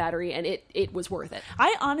extended life battery, and it was worth it.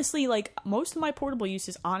 I honestly most of my portable use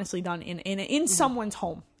is honestly done in someone's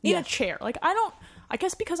home in a chair. I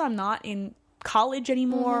guess because I'm not in college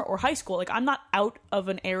anymore or high school, I'm not out of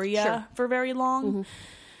an area for very long.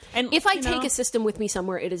 And if I take a system with me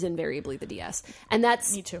somewhere, it is invariably the DS, and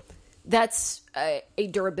that's me too. That's a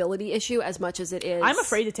durability issue as much as it is. I'm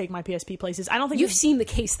afraid to take my PSP places. I don't think you've seen the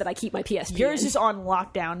case that I keep my PSP. Yours in. is on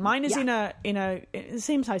lockdown. Mine is in the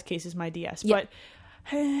same size case as my DS,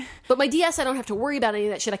 But my DS, I don't have to worry about any of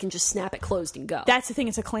that shit. I can just snap it closed and go. That's the thing.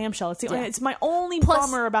 It's a clamshell. It's my only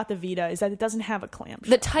bummer about the Vita is that it doesn't have a clamshell.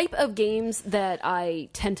 The type of games that I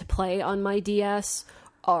tend to play on my DS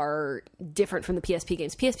are different from the PSP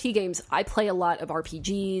games. PSP games, I play a lot of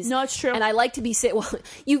RPGs. No, it's true. And I like to be well,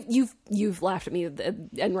 you've laughed at me,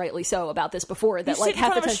 and rightly so, about this before. That you sit in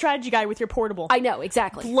front of a strategy guide with your portable. I know,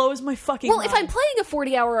 exactly. Blows my fucking mind. If I'm playing a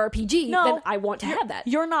 40-hour RPG, then I want to have that.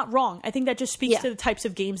 You're not wrong. I think that just speaks to the types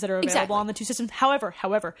of games that are available on the two systems.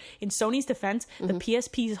 However, in Sony's defense, the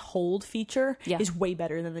PSP's hold feature is way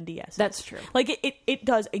better than the DS. That's true. Like, it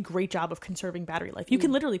does a great job of conserving battery life. You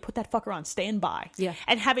can literally put that fucker on standby. Yeah.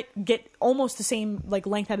 And have it get almost the same like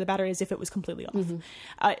length out of the battery as if it was completely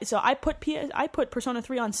off. So I put Persona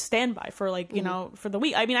 3 on standby for for the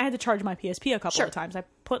week. I mean, I had to charge my PSP a couple of times. I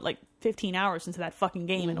put like 15 hours into that fucking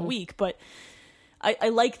game in a week, but I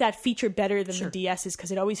like that feature better than the DS's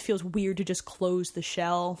because it always feels weird to just close the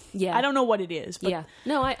shell. Yeah, I don't know what it is, but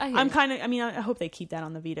no, I'm kind of. I mean, I hope they keep that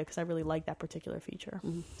on the Vita because I really like that particular feature.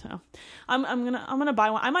 So I'm gonna buy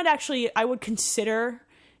one. I would consider,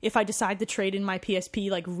 if I decide to trade in my PSP,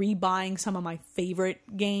 like rebuying some of my favorite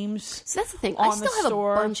games. So that's the thing. I still have a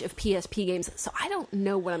bunch of PSP games, so I don't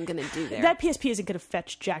know what I'm going to do there. That PSP isn't going to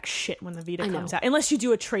fetch jack shit when the Vita comes out, unless you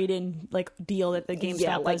do a trade-in like deal that the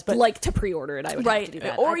GameStop does. But like to pre-order it, I would have to do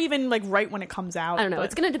that. Or even like right when it comes out. I don't know.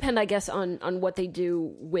 It's going to depend, I guess, on what they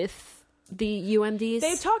do with the UMDs.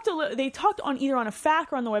 They talked on either on a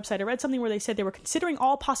FAQ or on the website. I read something where they said they were considering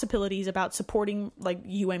all possibilities about supporting like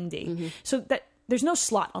UMD. So that. There's no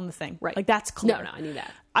slot on the thing. Right. Like, that's clear. No, I knew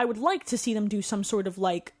that. I would like to see them do some sort of,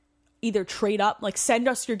 like, either trade up, like, send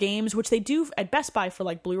us your games, which they do at Best Buy for,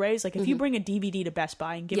 like, Blu-rays. Like, if you bring a DVD to Best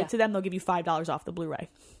Buy and give it to them, they'll give you $5 off the Blu-ray.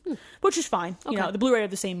 Which is fine. Okay. You know, the Blu-ray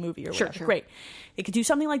of the same movie or whatever. Sure. Great. They could do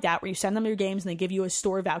something like that where you send them your games and they give you a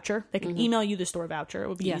store voucher. They can email you the store voucher. It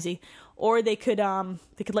would be easy. Or they could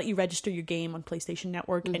let you register your game on PlayStation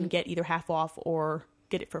Network and get either half off or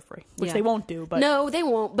get it for free, which they won't do. But no, they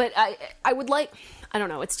won't. But I would like. I don't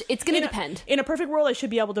know. It's going to depend. In a perfect world, I should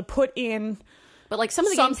be able to put in. But like some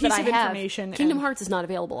of the games that I have, information Kingdom Hearts is not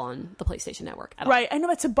available on the PlayStation Network at all. Right, I know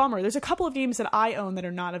that's a bummer. There's a couple of games that I own that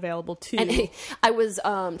are not available too. And I was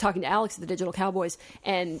talking to Alex at the Digital Cowboys,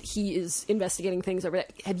 and he is investigating things over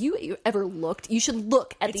that. Have you ever looked? You should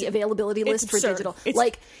look at the availability list for digital.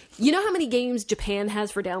 Like, you know how many games Japan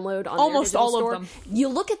has for download on almost their digital all store? of them. You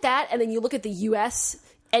look at that, and then you look at the US,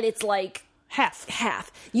 and it's like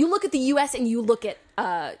half. You look at the US and you look at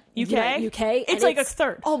UK. It's like a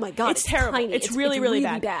third. Oh my god, it's terrible. Tiny. It's really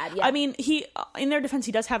bad. Yeah. I mean, he in their defense,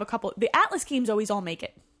 he does have a couple. The Atlas games always all make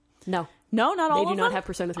it. No, not all of them. They do not have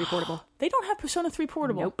Persona 3 Portable. They don't have Persona 3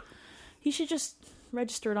 Portable. Nope. He should just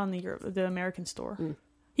register it on the American store.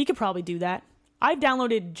 He could probably do that. I've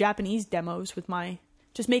downloaded Japanese demos with my.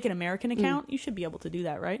 Just make an American account. You should be able to do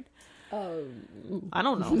that, right? I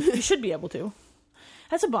don't know. You should be able to.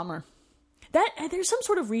 That's a bummer. There's some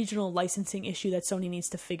sort of regional licensing issue that Sony needs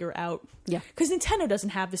to figure out. Yeah. Because Nintendo doesn't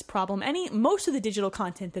have this problem. Most of the digital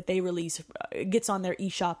content that they release gets on their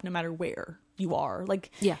eShop no matter where you are.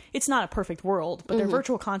 Like, it's not a perfect world, but their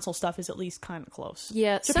virtual console stuff is at least kind of close.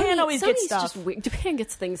 Yeah. Japan always gets stuff. Just weird. Japan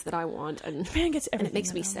gets things that I want. And Japan gets everything. And it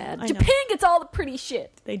makes me sad. I Japan gets all the pretty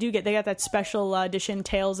shit. They got that special edition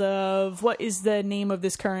Tales of, what is the name of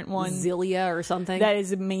this current one? Xillia or something. That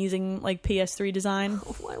is amazing, like PS3 design.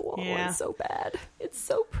 Oh, I want one so bad. It's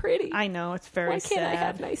so pretty. I know, it's very sad. Why can't I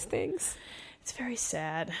have nice things? It's very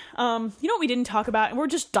sad. You know what we didn't talk about? And we're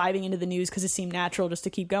just diving into the news because it seemed natural just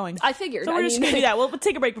to keep going. I figured. So we're just going to do that. We'll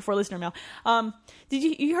take a break before listener mail.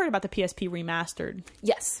 Did you heard about the PSP remastered?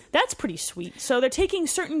 Yes. That's pretty sweet. So they're taking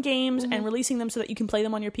certain games and releasing them so that you can play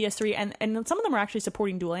them on your PS3, and some of them are actually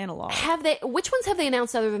supporting dual analog. Have they? Which ones have they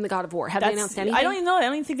announced other than the God of War? Have they announced anything? I don't even know. I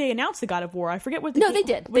don't even think they announced the God of War. I forget what. They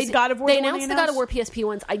did. Was God of War? They announced the God of War PSP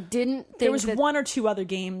ones. I didn't think there was one or two other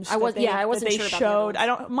games. I wasn't sure about showed. I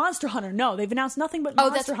don't. Monster Hunter. No, they've announced nothing but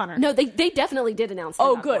Monster Hunter. No, they definitely did announce. The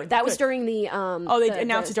God of War. That was during the. They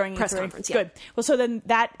announced it during press E3. conference. Yeah. Good. Well, so then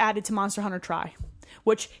that added to Monster Hunter Tri,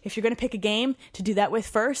 which if you're going to pick a game to do that with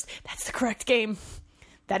first, that's the correct game.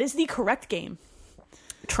 That is the correct game.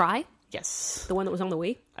 Tri? Yes. The one that was on the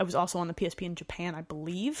Wii? I was also on the PSP in Japan, I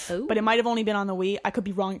believe. Ooh. But it might have only been on the Wii. I could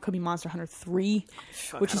be wrong. It could be Monster Hunter 3,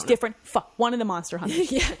 which is different. One of the Monster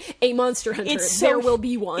Hunters. Yeah, a Monster Hunter. There will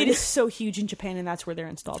be one. It is so huge in Japan, and that's where their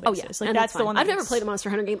install base is. Like, and that's the one. I've never played a Monster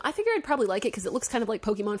Hunter game. I figure I'd probably like it because it looks kind of like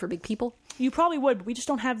Pokemon for big people. You probably would. We just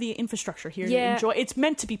don't have the infrastructure here to enjoy. It's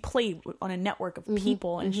meant to be played on a network of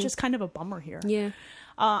people, and it's just kind of a bummer here. Yeah.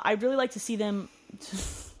 I'd really like to see them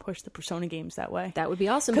push the Persona games that way. That would be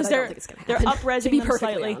awesome, but I don't think it's going to happen. They're up-resing them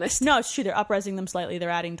slightly. Honest. No, it's true. They're up-resing them slightly. They're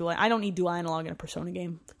adding dual. I don't need dual analog in a Persona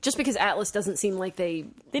game. Just because Atlas doesn't seem like they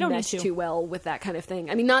don't mesh need to. too well with that kind of thing.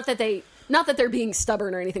 I mean, not that they're being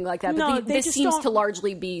stubborn or anything like that. No, but this seems don't... to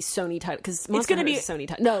largely be Sony title because Monster Hunter is Sony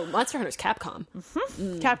title. No, Monster Hunter is Capcom.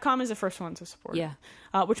 Mm-hmm. Capcom is the first one to support. Yeah,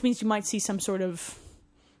 which means you might see some sort of,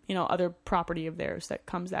 other property of theirs that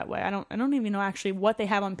comes that way. I don't even know actually what they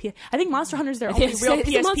have on PS. I think Monster Hunter's their only real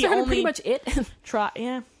PSP Monster Hunter only. Pretty much it.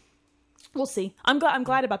 Yeah, we'll see. I'm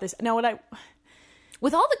glad about this. Now,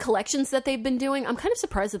 with all the collections that they've been doing, I'm kind of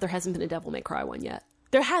surprised that there hasn't been a Devil May Cry one yet.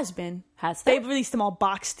 There has been. Has there? They've released them all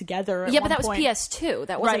boxed together. Yeah, but that was PS2.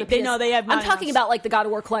 That wasn't right. a PS... They have. I'm talking about like the God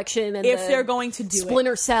of War collection and if they're going to do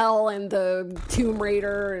Splinter Cell and the Tomb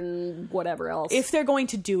Raider and whatever else. If they're going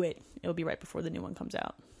to do it, it'll be right before the new one comes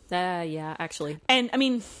out. Yeah, actually. And I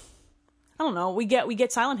mean, I don't know. We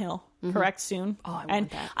get Silent Hill correct soon. Oh, I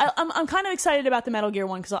want that. I'm kind of excited about the Metal Gear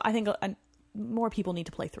one because I think more people need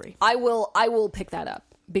to play 3. I will pick that up.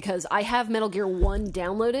 Because I have Metal Gear 1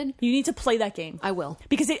 downloaded. You need to play that game. I will.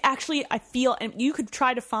 Because it actually, I feel, and you could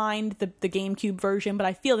try to find the GameCube version, but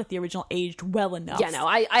I feel that the original aged well enough. Yeah, no,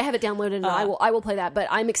 I have it downloaded and I will play that. But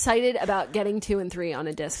I'm excited about getting 2 and 3 on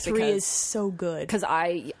a disc. 3 is so good. Because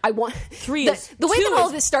I want... 3 is... The way that all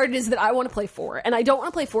of this started is that I want to play 4. And I don't want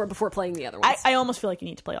to play 4 before playing the other ones. I almost feel like you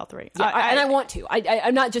need to play all 3. Yeah, and I want to.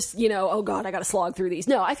 I'm not just, oh God, I got to slog through these.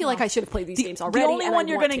 No, I feel like I should have played these games already. The only one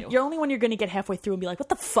you're going to get halfway through and be like, what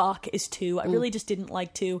the fuck is 2? I really just didn't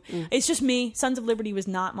like 2. It's just me. Sons of Liberty was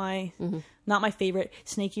not my favorite.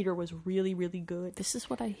 Snake Eater was really, really good. This is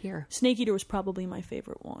what I hear. Snake Eater was probably my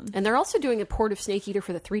favorite one. And they're also doing a port of Snake Eater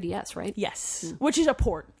for the 3DS, right? Yes. Which is a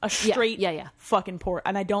port. A straight yeah. fucking port.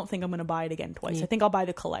 And I don't think I'm going to buy it again twice. I think I'll buy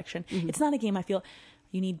the collection. It's not a game I feel...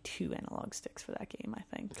 You need 2 analog sticks for that game,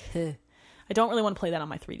 I think. I don't really want to play that on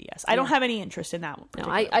my 3DS. I don't have any interest in that one. No,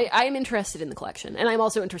 I am interested in the collection. And I'm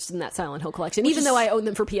also interested in that Silent Hill collection. Even though I own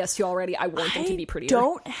them for PS2 already, I want them to be prettier. I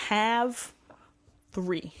don't have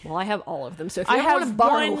 3. Well, I have all of them. So if I you have want to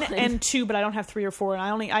borrow 1 and 2, but I don't have 3 or 4. And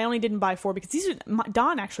I only didn't buy 4 because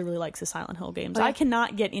Don actually really likes the Silent Hill games. I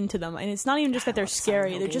cannot get into them, and it's not even just that they're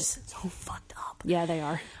scary; they're just so fucked up. Yeah, they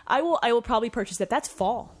are. I will probably purchase that. That's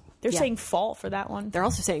fall. They're saying fall for that one. They're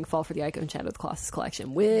also saying fall for the Ico and Shadow of the Colossus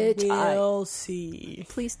collection, which we'll see.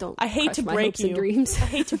 Please don't. I hate to break you. Dreams. I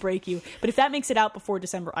hate to break you, but if that makes it out before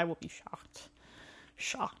December, I will be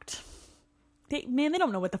shocked. They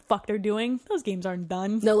don't know what the fuck they're doing. Those games aren't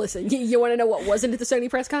done. No, listen. You want to know what wasn't at the Sony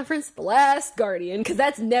press conference? The Last Guardian, because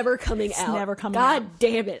that's never coming out. Never coming out. God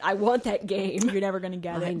damn it! I want that game. You're never gonna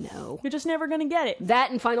get it. I know. You're just never gonna get it.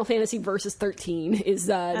 That and Final Fantasy Versus 13 is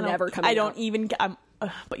never coming out. I don't even.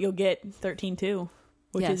 But you'll get 13 too,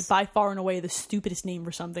 which is by far and away the stupidest name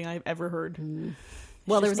for something I've ever heard.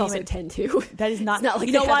 Well, there was also 10 too. That is not. It's not like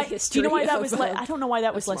you know why? Do you know why that was? I don't know why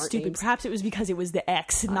that was less stupid. Names. Perhaps it was because it was the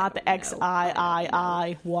X, not the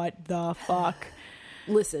XII. What the fuck?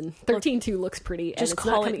 Listen, 13.2 looks pretty, and it's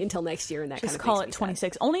not coming until next year, and that kind of just call it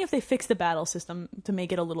 26. Only if they fix the battle system to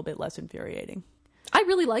make it a little bit less infuriating. I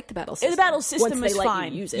really like the battle system. The battle system once is they fine.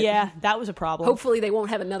 Let you use it. Yeah, that was a problem. Hopefully they won't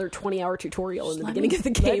have another 20-hour tutorial in the beginning of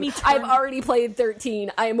the game. I've already played 13.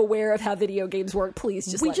 I am aware of how video games work. Please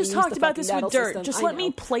just let me use talked the about this with Dirt. System. Just let me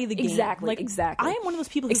play the game. Exactly. I am one of those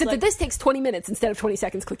people who's Except that this takes 20 minutes instead of 20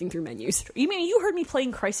 seconds clicking through menus. You mean you heard me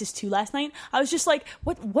playing Crysis 2 last night? I was just like,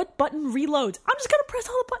 what button reloads? I'm just going to press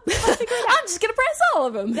all the buttons. I'll figure it out. I'm just going to press all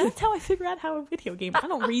of them. That's how I figure out how a video game. I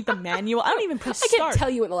don't read the manual. I don't even press start. I can't tell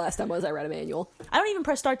you when the last time was I read a manual. I don't even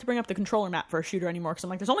press start to bring up the controller map for a shooter anymore because I'm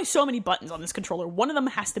like, there's only so many buttons on this controller. One of them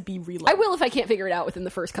has to be reload. I will if I can't figure it out within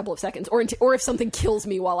the first couple of seconds, or if something kills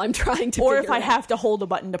me while I'm trying to. Or if I have to hold a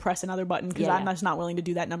button to press another button because I'm just not willing to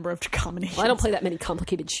do that number of combinations. Well, I don't play that many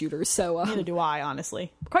complicated shooters, so neither do I.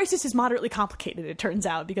 Honestly, Crysis is moderately complicated. It turns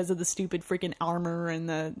out because of the stupid freaking armor and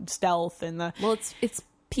the stealth and the. Well, it's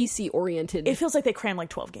PC oriented. It feels like they crammed like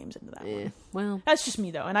 12 games into that one. Well, that's just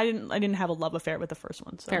me though, and I didn't have a love affair with the first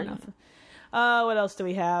one. So fair enough. What else do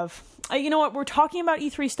we have? You know what? We're talking about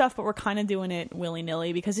E3 stuff, but we're kind of doing it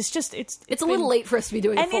willy-nilly because it's a little late for us to be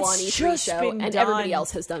doing a full-on E3 show, and everybody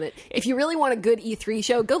else has done it. If you really want a good E3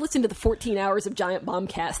 show, go listen to the 14 hours of Giant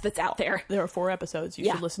Bombcast that's out there. There are 4 episodes.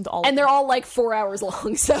 You should listen to all and they're all like 4 hours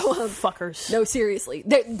long, so... fuckers. No, seriously.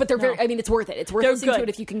 But they're very... I mean, it's worth it. It's worth listening to it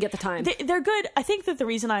if you can get the time. They're good. I think that the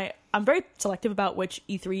reason I'm very selective about which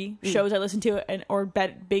E3 shows I listen to or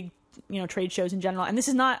big... trade shows in general. And this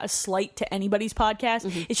is not a slight to anybody's podcast.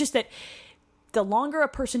 Mm-hmm. It's just that the longer a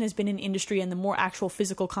person has been in industry and the more actual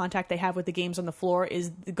physical contact they have with the games on the floor is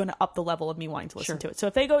going to up the level of me wanting to listen to it. So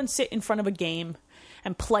if they go and sit in front of a game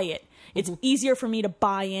and play it, It's easier for me to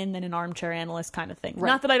buy in than an armchair analyst kind of thing. Right.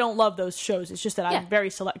 Not that I don't love those shows. It's just that I'm very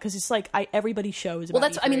select because it's like everybody's shows. About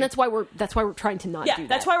that's why we're trying to not do that.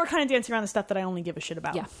 That's why we're kind of dancing around the stuff that I only give a shit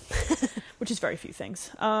about. Yeah, which is very few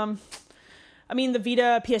things. I mean, the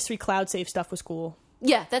Vita PS3 cloud save stuff was cool.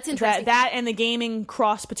 Yeah, that's interesting. That and the gaming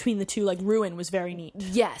cross between the two, like Ruin, was very neat.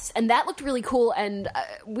 Yes, and that looked really cool. And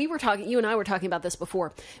you and I were talking about this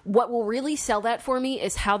before. What will really sell that for me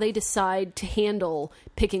is how they decide to handle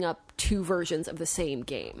picking up two versions of the same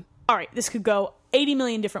game. All right, this could go 80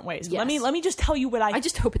 million different ways. Yes. Let me just tell you what I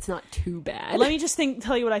just hope it's not too bad. Let me just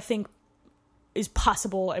tell you what I think is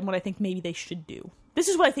possible and what I think maybe they should do. This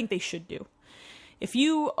is what I think they should do. If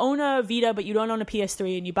you own a Vita but you don't own a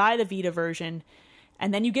PS3 and you buy the Vita version,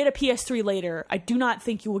 and then you get a PS3 later, I do not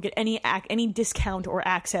think you will get any discount or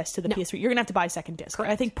access to the PS3. You're going to have to buy a second disc.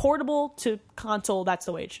 Correct. I think portable to console, that's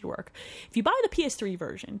the way it should work. If you buy the PS3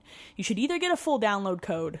 version, you should either get a full download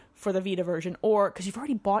code for the Vita version, or because you've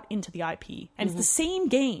already bought into the IP, and it's the same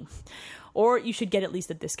game, or you should get at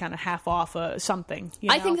least a discount, a half off, something.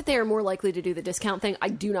 I think that they are more likely to do the discount thing. I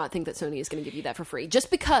do not think that Sony is going to give you that for free,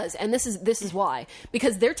 just because. And this is why,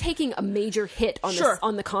 because they're taking a major hit on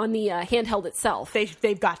the handheld itself.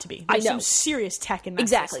 They've got to be. There's some serious tech in that.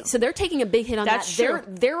 Exactly. System. So they're taking a big hit on that. True.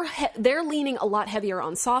 They're leaning a lot heavier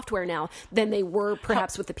on software now than they were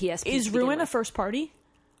perhaps with the PSP. Is Ruin a first party?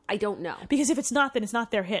 I don't know, because if it's not, then it's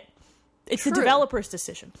not their hit. It's the developer's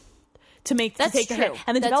decision to take the hit,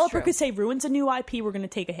 and the developer could say, "Ruin's a new IP. We're going to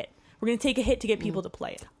take a hit. We're going to take a hit to get people to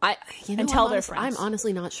play it." And tell their friends. I'm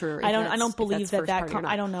honestly not sure. I don't believe that.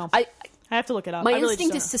 I don't know. I have to look it up. My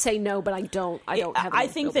instinct is to say no, but I don't have. I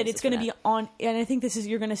think that it's going to be on, and I think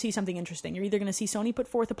you're going to see something interesting. You're either going to see Sony put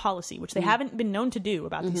forth a policy, which they haven't been known to do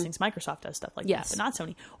about these things. Microsoft does stuff like that, but not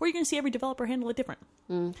Sony. Or you're going to see every developer handle it different.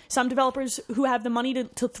 Some developers who have the money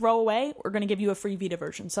to throw away are going to give you a free Vita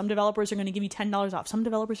version. Some developers are going to give you $10 off. Some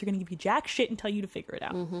developers are going to give you jack shit and tell you to figure it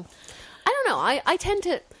out. I don't know. I tend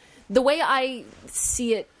to, the way I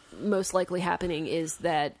see it most likely happening is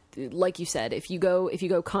that, like you said, if you go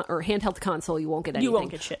or handheld to console, you won't get anything. You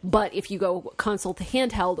won't get shit. But if you go console to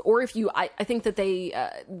handheld, or if you, I think that the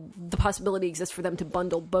possibility exists for them to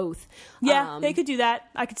bundle both. Yeah, they could do that.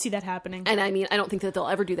 I could see that happening. And I mean, I don't think that they'll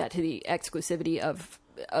ever do that to the exclusivity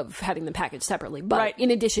of having them packaged separately. But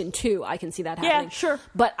in addition to, I can see that happening. Yeah, sure.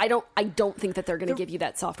 But I don't think that they're going to give you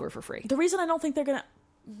that software for free. The reason I don't think they're going to...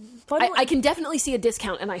 I can definitely see a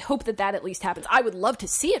discount, and I hope that at least happens. I would love to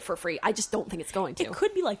see it for free. I just don't think it's going to. It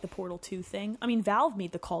could be like the Portal 2 thing. I mean, Valve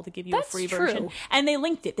made the call to give you a free version. And they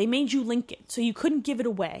linked it. They made you link it. So you couldn't give it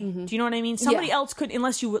away. Do you know what I mean? Somebody else could,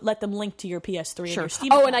 unless you let them link to your PS3 and your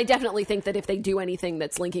Steam account. And I definitely think that if they do anything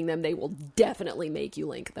that's linking them, they will definitely make you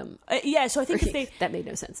link them. So I think if they... that made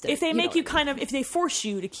no sense to me. If they make you if they force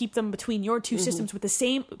you to keep them between your two systems with the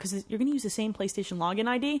same... Because you're going to use the same PlayStation login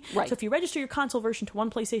ID. Right. So if you register your console version to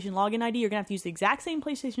one PlayStation login ID, you're going to have to use the exact same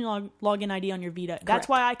PlayStation login ID on your Vita. Correct. That's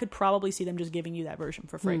why I could probably see them just giving you that version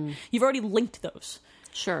for free. You've already linked those.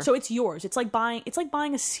 Sure. So it's yours. It's like buying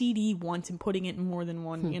a CD once and putting it in more than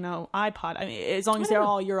one, iPod. I mean, as long as they're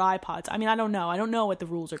all your iPods. I mean, I don't know. I don't know what the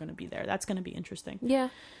rules are going to be there. That's going to be interesting. Yeah.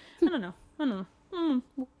 I don't know.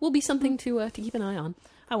 Will be something to keep an eye on.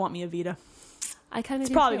 I want me a Vita. It's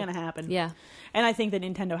probably going to happen. Yeah. And I think that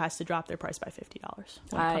Nintendo has to drop their price by $50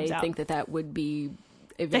 when it comes out. I think that would be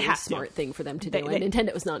a very smart thing for them to do. And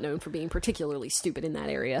Nintendo is not known for being particularly stupid in that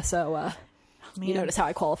area. So, you notice how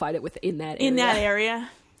I qualified it with in that area. In that area.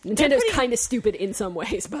 Nintendo's kind of stupid in some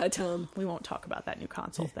ways, but we won't talk about that new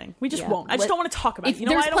console thing. We just won't. I just don't want to talk about it. You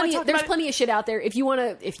know why I don't want to talk about it? There's plenty of shit out there. If you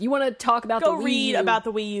want to talk about the Wii U. Go read about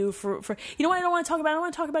the Wii U for you know what I don't want to talk about? I don't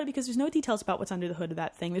want to talk about it because there's no details about what's under the hood of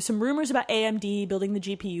that thing. There's some rumors about AMD building the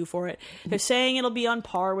GPU for it. They're saying it'll be on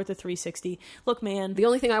par with the 360. Look, man. The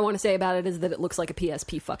only thing I want to say about it is that it looks like a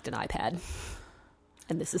PSP fucked an iPad.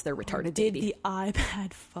 And this is their retarded baby. Did the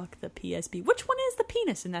iPad fuck the PSP? Which one is the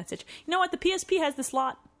penis in that situation? You know what? The PSP has the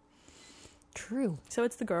slot. True. So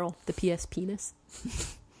it's the girl. The PS penis.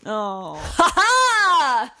 Oh. Ha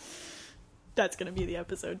ha! That's going to be the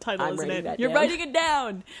episode title, isn't it? You're writing it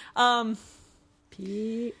down.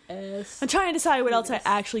 PS. I'm trying to decide what else I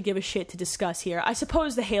actually give a shit to discuss here. I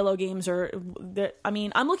suppose the Halo games are...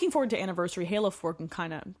 I'm looking forward to Anniversary. Halo 4 can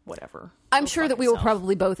kind of... whatever. I'm sure that we will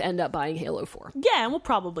probably both end up buying Halo 4. Yeah, and we'll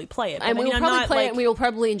probably play it. And we will probably play it, and we will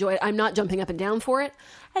probably enjoy it. I'm not jumping up and down for it.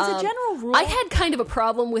 As a general rule, I had kind of a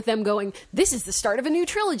problem with them going, this is the start of a new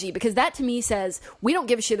trilogy, because that to me says, we don't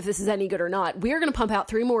give a shit if this is any good or not. We are going to pump out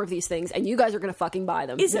 3 more of these things, and you guys are going to fucking buy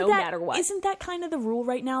them, matter what. Isn't that kind of the rule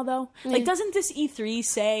right now, though? Like, doesn't this E3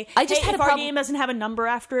 say, if our game doesn't have a number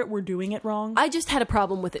after it, we're doing it wrong? I just had a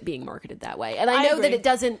problem with it being marketed that way. And I know that it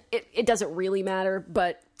doesn't really matter,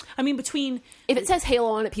 but... I mean, between... If it says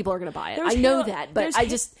Halo on it, people are going to buy it. I know that, but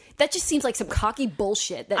that just seems like some cocky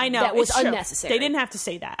bullshit that was unnecessary. They didn't have to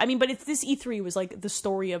say that. I mean, but this E3 was like the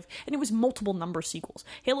story of... And it was multiple number sequels.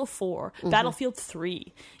 Halo 4, Battlefield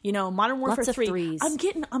 3, Modern Warfare 3.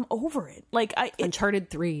 I'm over it. Like, Uncharted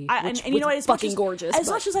 3, which and you know what? It's fucking gorgeous. As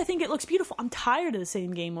much as I think it looks beautiful, I'm tired of the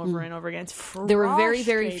same game over and over again. It's frustrating. There were very,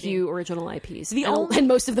 very few original IPs. And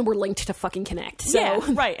most of them were linked to fucking Kinect. So. Yeah,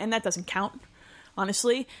 right. And that doesn't count.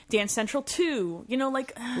 Honestly, Dance Central 2,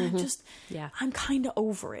 I'm kind of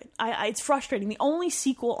over it. It's frustrating. The only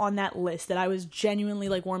sequel on that list that I was genuinely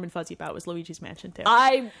warm and fuzzy about was Luigi's Mansion 2.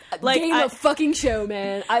 Game of fucking show,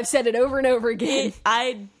 man. I've said it over and over again.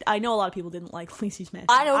 I know a lot of people didn't like Luigi's Mansion.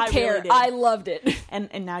 I don't care. Really I loved it.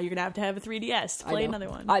 And now you're gonna have a 3DS to play another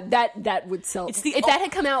one. That would sell. If that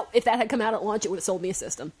had come out at launch, it would have sold me a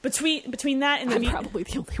system. Between that and I'm probably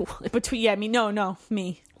the only one.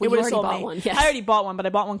 Me. Well, it would have sold me. One, yes. I already bought one, but I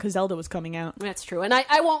bought one because Zelda was coming out. That's true, and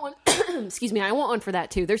I want one. Excuse me, I want one for that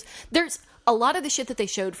too. There's a lot of the shit that they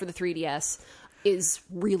showed for the 3DS is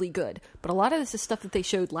really good, but a lot of this is stuff that they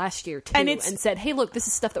showed last year too, and said, "Hey, look, this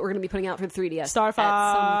is stuff that we're going to be putting out for the 3DS." Star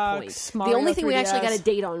Fox, Mario the only thing 3DS. We actually got a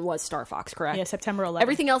date on was Star Fox, correct? Yeah, September 11th.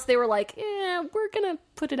 Everything else, they were like, "Yeah, we're going to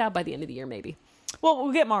put it out by the end of the year, maybe." Well,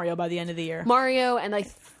 we'll get Mario by the end of the year. Mario, and I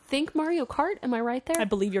think Mario Kart. Am I right there? I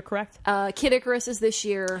believe you're correct. Kid Icarus is this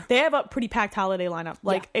year. They have a pretty packed holiday lineup.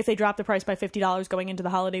 If they drop the price by $50 going into the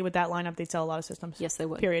holiday with that lineup, they'd sell a lot of systems. Yes, they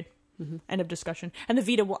would. Period. End of discussion. And the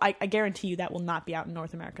Vita will, I guarantee you, that will not be out in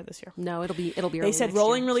North America this year. No, it'll be. They said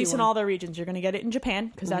rolling release in all their regions. You're going to get it in Japan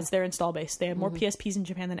because that's their install base. They have more PSPs in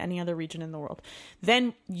Japan than any other region in the world.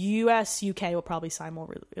 Then US, UK will probably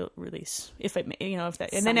simul release if it, if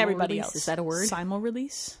that, and then everybody else. Is that a word? Simul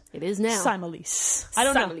release. It is now. Simulese. I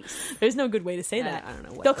don't know. There's no good way to say that. I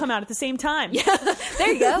don't know. They'll come out at the same time. Yeah,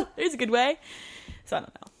 there you go. There's a good way. So I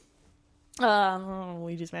don't know.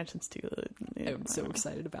 Luigi's Mansion's too. I'm so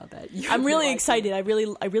excited about that. I'm really excited. I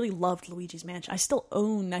really loved Luigi's Mansion. I still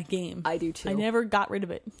own that game. I do too. I never got rid of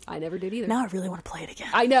it. I never did either. Now I really want to play it again.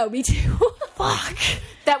 I know, me too. Fuck.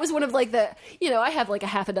 That was one of I have a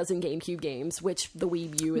half a dozen GameCube games, which the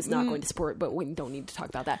Wii U is not going to support, but we don't need to talk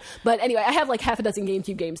about that. But anyway, I have half a dozen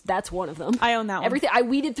GameCube games. That's one of them. I own that one. Everything. I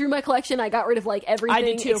weeded through my collection. I got rid of everything I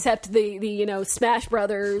did too. except the Smash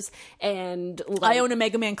Brothers and I own a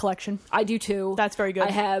Mega Man collection. I do too. That's very good.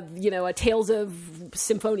 I have, a Tales of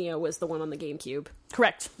Symphonia was the one on the GameCube.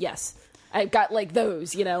 Correct. Yes. I've got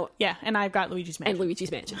those, Yeah, and I've got Luigi's Mansion. And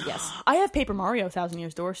Luigi's Mansion, yes. I have Paper Mario 1000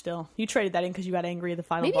 Years Door still. You traded that in because you got angry at the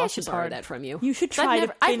final boss. Maybe I should borrow that from you. You should try to finish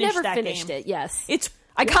that game. I've never finished it, yes.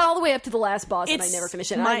 I got all the way up to the last boss and I never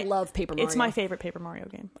finished it. And I love Paper Mario. It's my favorite Paper Mario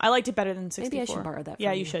game. I liked it better than 64. Maybe I should borrow that from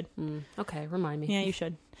you. You should. Okay, remind me. Yeah, you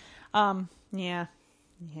should. Yeah.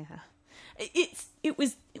 It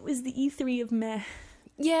was the E3 of meh.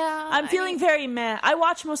 Yeah. I'm feeling very meh. I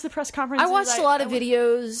watched most of the press conferences. I watched a lot of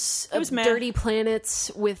videos of dirty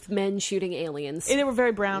planets with men shooting aliens. And they were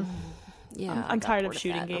very brown. Yeah, I'm tired of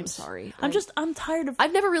shooting games. I'm sorry. I'm tired of...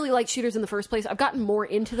 I've never really liked shooters in the first place. I've gotten more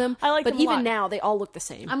into them. I like them a lot. But even now, they all look the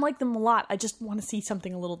same. I like them a lot. I just want to see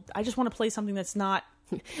something I just want to play something that's not...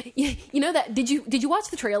 that did you watch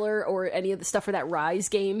the trailer or any of the stuff for that Rise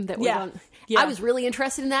game that was on? Yeah. I was really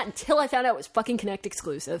interested in that until I found out it was fucking Kinect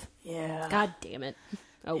exclusive. Yeah. God damn it.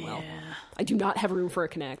 Oh well. Yeah. I do not have room for a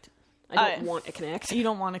Kinect. I don't want a Kinect. You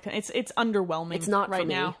don't want a Kinect. It's underwhelming. It's not right for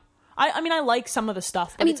me. now. I mean, I like some of the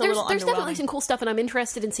stuff. But there's definitely some cool stuff, and I'm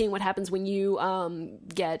interested in seeing what happens when you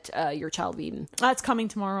get your Child of Eden. That's coming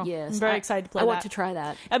tomorrow. Yes, I'm very excited to play that. I want to try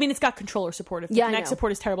that. I mean, it's got controller support. If the Kinect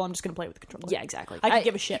support is terrible, I'm just going to play with the controller. Yeah, exactly. I can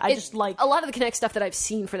give a shit. I just like... A lot of the Kinect stuff that I've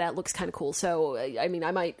seen for that looks kind of cool, so, I mean,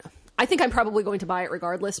 I think I'm probably going to buy it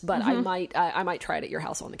regardless, but I might try it at your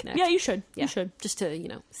house on the Kinect. Yeah, you should. Yeah, you should. Just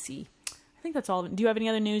to, see. I think that's all of it. Do you have any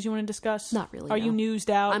other news you want to discuss? Not really. Are you newsed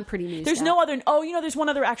out? I'm pretty newsed There's out. no other... Oh, there's one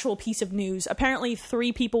other actual piece of news. Apparently,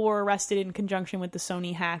 3 people were arrested in conjunction with the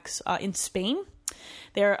Sony hacks in Spain.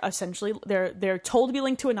 They're essentially they're told to be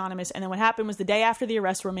linked to Anonymous, and then what happened was the day after the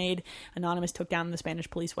arrests were made, Anonymous took down the Spanish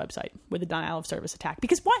police website with a denial of service attack.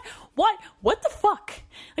 Because what the fuck?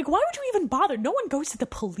 Like, why would you even bother? No one goes to the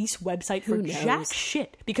police website for jack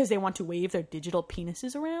shit because they want to wave their digital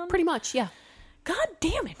penises around. Pretty much, yeah. God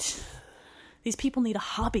damn it! These people need a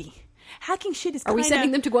hobby. Hacking shit is Are we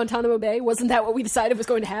sending them to Guantanamo Bay? Wasn't that what we decided was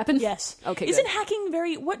going to happen? Yes. Okay, Isn't hacking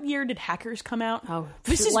very... What year did Hackers come out? Oh,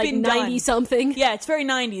 this has like been 90-something? Yeah, it's very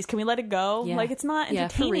 90s. Can we let it go? Yeah. Like, it's not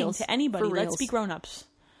entertaining to anybody. Let's be grown-ups.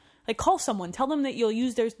 Like, call someone. Tell them that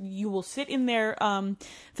you will sit in their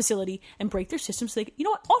facility and break their system so they... You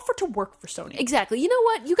know what? Offer to work for Sony. Exactly. You know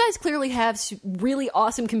what? You guys clearly have really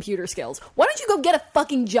awesome computer skills. Why don't you go get a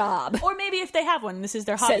fucking job? Or maybe if they have one, this is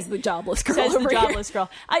their hobby. Says the jobless girl. Says the jobless girl.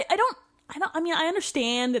 I mean, I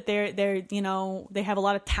understand that they're you know, they have a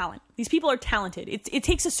lot of talent. These people are talented. It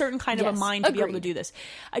takes a certain kind of a mind to be able to do this.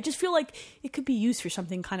 I just feel like it could be used for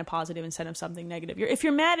something kind of positive instead of something negative. If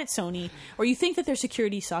you're mad at Sony or you think that their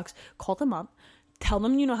security sucks, call them up. Tell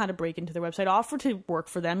them you know how to break into their website. Offer to work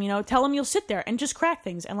for them. You know, tell them you'll sit there and just crack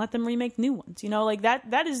things and let them remake new ones. You know, like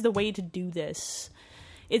that is the way to do this.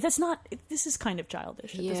 This is kind of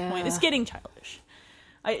childish at this point. It's getting childish.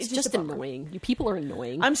 It's just annoying. You people are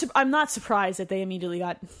annoying. I'm not surprised that they immediately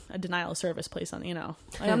got a denial of service placed on, you know.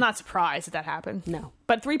 Like, I'm not surprised that happened. No.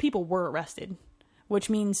 But 3 people were arrested,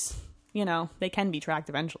 which means, you know, they can be tracked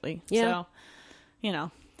eventually. Yeah. So, you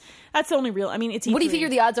know, that's the only real... I mean, it's... What do you figure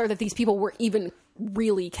the odds are that these people were even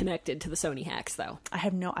really connected to the Sony hacks, though? I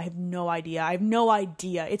have no idea. I have no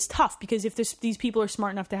idea. It's tough because if these people are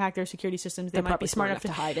smart enough to hack their security systems, they might be smart enough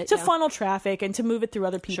to hide it, to funnel traffic and to move it through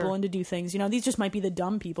other people and to do things. You know, these just might be the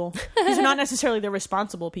dumb people. These are not necessarily the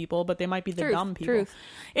responsible people, but they might be the dumb people.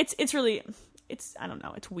 It's really... I don't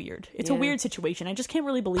know. It's weird. It's a weird situation. I just can't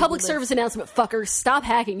really believe Public service announcement, fuckers. Stop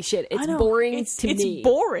hacking shit. It's boring to me. It's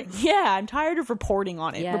boring. Yeah, I'm tired of reporting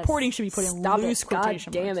on it. Yes. Reporting should be put in loose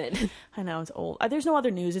quotation marks. God damn it. I know, it's old. There's no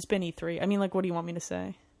other news. It's been E3. I mean, like, what do you want me to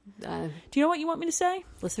say? Do you know what you want me to say?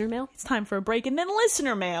 Listener mail? It's time for a break and then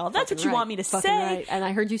listener mail. That's what you want me to say. Right. And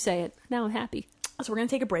I heard you say it. Now I'm happy. So we're going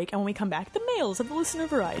to take a break, and when we come back, the mails of the listener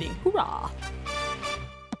variety. Hoorah!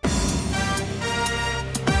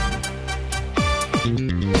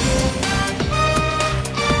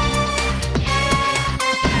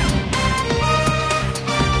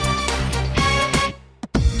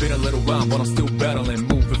 Been a little while, but I'm still battling.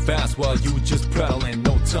 Moving fast while you just prattling.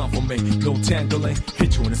 No time for me, no tangling.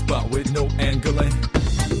 Hit you in the spot with no angling.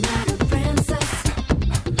 I'm not a princess.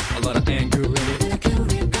 A lot of anger in it. And I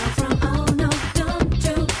couldn't go from, oh no, don't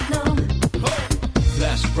you know?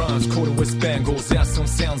 Flash rhymes, coated with spangles. Add some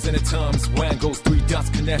sounds in the times. Wangles, 3 dots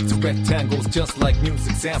connect to rectangles. Just like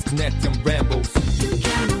music sounds connect them rambles. You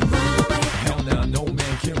can't run away. Hell nah, no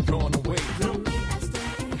man can run away. From me, I stay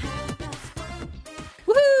and have best fun.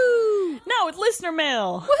 Woohoo! No, it's listener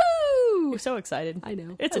mail. Woohoo! We're so excited. I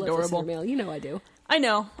know. It's I love adorable. listener mail. You know I do. I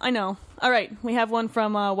know. All right, we have one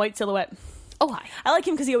from White Silhouette. Oh, hi. I like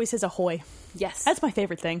him because he always says ahoy. Yes. That's my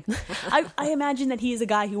favorite thing. I imagine that he is a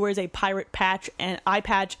guy who wears a pirate patch and eye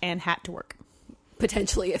patch and hat to work.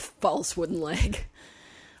 Potentially a false wooden leg.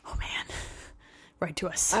 Oh, man. Write to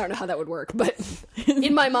us. I don't know how that would work, but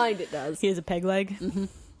in my mind it does. He has a peg leg. Mm-hmm.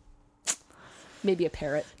 Maybe a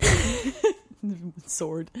parrot.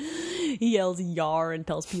 Sword. He yells yar and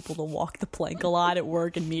tells people to walk the plank a lot at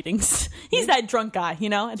work and meetings. He's that drunk guy, you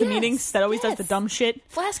know, at the meetings that always does the dumb shit.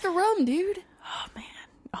 Flask of rum, dude.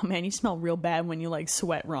 Oh man, you smell real bad when you like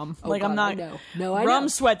sweat rum. Oh, like, God, I'm not. I know. No, I rum know.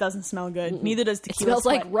 sweat doesn't smell good. Mm-mm. Neither does tequila. It smells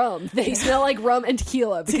sweat. like rum. They smell like rum and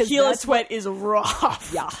tequila. Because tequila sweat is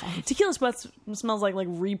rough. Yeah, tequila sweat smells like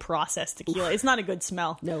reprocessed tequila. It's not a good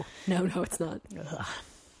smell. No, it's not. Ugh.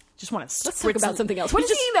 Just want to. Let's talk about something else. What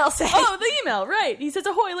does the email say? Oh, the email, right? He says,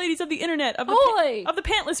 "Ahoy, ladies of the internet, of the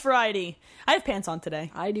pantless variety." I have pants on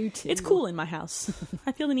today. I do too. It's cool in my house.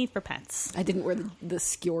 I feel the need for pants. I didn't wear the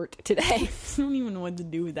skirt today. I don't even know what to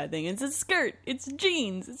do with that thing. It's a skirt. It's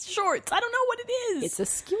jeans. It's shorts. I don't know what it is. It's a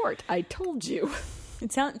skirt. I told you.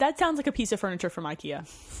 That sounds like a piece of furniture from IKEA.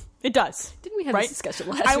 It does. Didn't we have this discussion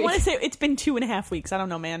last week? I want to say it's been 2.5 weeks. I don't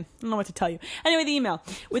know, man. I don't know what to tell you. Anyway, the email.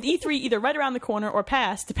 With E3 either right around the corner or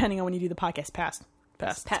past, depending on when you do the podcast. Past.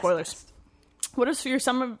 Spoilers. What are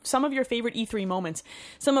some of your favorite E3 moments?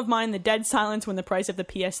 Some of mine, the dead silence when the price of the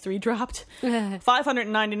PS3 dropped.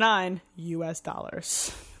 $599 US.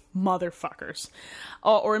 Motherfuckers.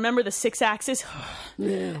 Or remember the 6-axis?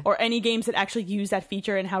 Or any games that actually use that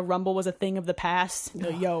feature and how Rumble was a thing of the past.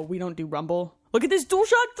 Yo, we don't do Rumble. Look at this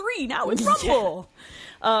DualShock 3. Now it's Rumble.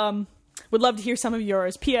 Would love to hear some of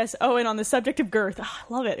yours. P.S. Oh, and on the subject of girth, I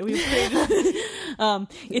love it. We've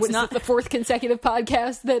it's not the fourth consecutive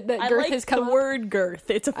podcast that I girth like has come the up? word girth.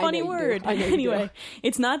 It's a funny know you do. word. I know you Anyway, do.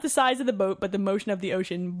 it's not the size of the boat, but the motion of the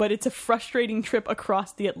ocean. But it's a frustrating trip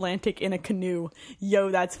across the Atlantic in a canoe. Yo,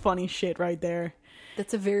 that's funny shit right there.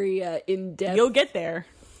 That's a very in-depth. You'll get there,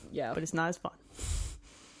 Yeah. but it's not as fun. ...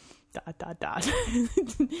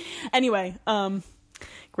 Anyway,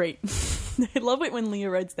 great. I love it when Leah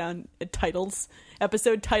writes down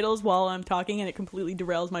episode titles while I'm talking, and it completely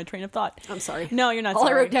derails my train of thought. I'm sorry. No, you're not All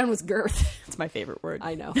sorry. I wrote down was girth. It's my favorite word.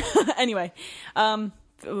 I know. Anyway,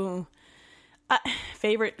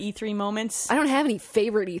 favorite E3 moments. I don't have any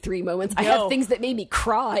favorite E3 moments. I Yo. have things that made me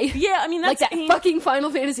cry. Yeah, I mean, Like that's that fucking Final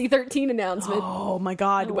Fantasy 13 announcement. Oh my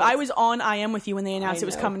god. I was on I Am With You when they announced it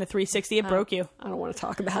was know. coming to 360. It broke you. I don't want to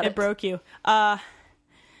talk about It it. broke you.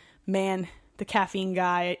 Man, the caffeine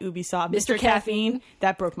guy at Ubisoft, Mr. Caffeine.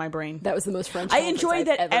 that broke my brain. That was the most French I conference enjoyed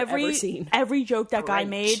I've that ever seen. every joke that guy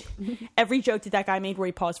made, French. every joke that guy made where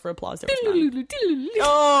he paused for applause, there was none.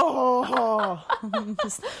 Oh.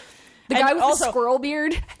 The guy with also, the squirrel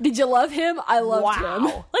beard. Did you love him? I loved him.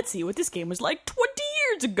 wow. Let's see what this game was like 20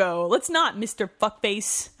 years ago. Let's not, Mr.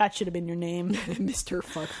 Fuckface. That should have been your name. Mr.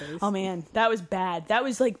 Fuckface. Oh man, that was bad. That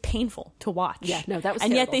was like painful to watch. Yeah, no, that was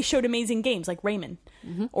And yet terrible. they showed amazing games like Rayman,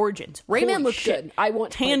 Origins. Rayman Holy looked shit. good. I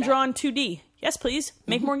want to play hand that. drawn 2D. Yes, please.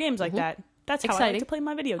 Make more games like that. That's how I like Exciting. to play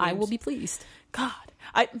my video games. I will be pleased. God,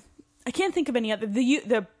 I can't think of any other.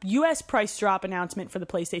 The U.S. price drop announcement for the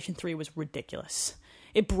PlayStation 3 was ridiculous.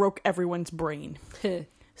 It broke everyone's brain.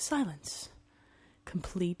 Silence.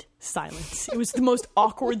 Complete silence. It was the most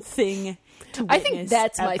awkward thing to witness. I think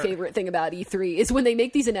that's my ever. favorite thing about E3 is when they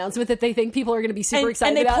make these announcements that they think people are going to be super excited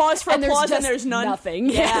and they about. pause for applause just and there's none. Nothing.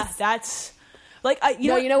 Yeah, Yes. that's like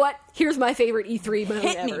You know what? Here's my favorite E3 moment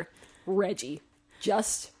Hit me. ever. Reggie.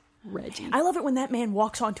 Just Reggie. I love it when that man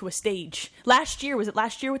walks onto a stage. Was it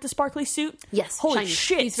last year with the sparkly suit? Yes, Holy shiny.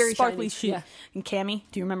 shit, He's very sparkly shiny, suit. yeah. And Cammy,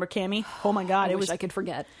 do you remember Cammy? Oh my god, I it wish was. I could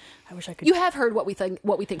forget. I wish I could. You have heard what we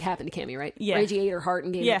think happened to Cammy, right? Yeah. Reggie ate her heart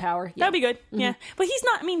and gained yeah, her power. that'd be good. Yeah, but he's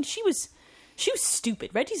not. I mean, she was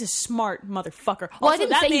stupid. Reggie's a smart motherfucker. Well, Also, I didn't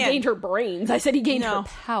that say man, he gained her brains. I said he gained No. her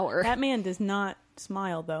power. That man does not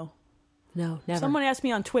smile though. No, never. Someone asked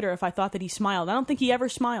me on Twitter if I thought that he smiled. I don't think he ever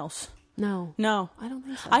smiles. No. No, I don't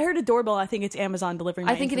think so. I heard a doorbell. I think it's Amazon delivering.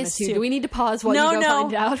 My I think it is Infamous too. Do we need to pause while you go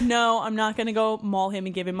find out? No, I'm not going to go maul him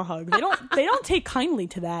and give him a hug. They don't take kindly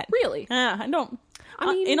to that. Really? I don't.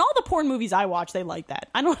 I mean- in all the porn movies I watch, they like that.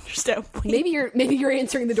 I don't understand. Maybe you're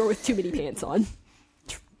answering the door with too many pants on.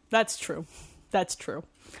 That's true. That's true.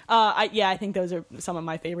 I think those are some of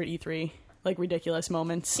my favorite E3 like ridiculous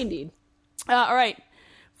moments. Indeed. All right,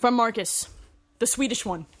 from Marcus, the Swedish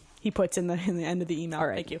one. He puts in the end of the email. All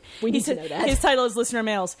right. Thank you. We He need to said- know that. His title is Listener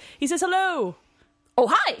Mails. He says, hello. Oh,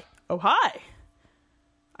 hi. Oh, hi.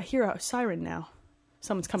 I hear a siren now.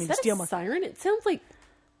 Someone's coming Is to that steal a my... siren? It sounds like...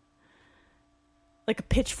 Like a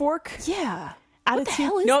pitchfork? Yeah. Attitude. What the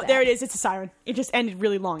hell is No, that? there it is. It's a siren. It just ended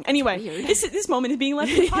really long. Anyway, Weird. this moment is being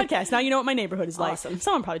left in the podcast. Now you know what my neighborhood is like. Awesome.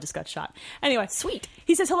 Someone probably just got shot. Anyway. Sweet.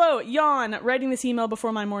 He says, hello, yawn, writing this email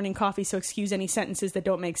before my morning coffee, so excuse any sentences that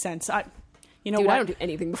don't make sense. You know Dude, what? I don't do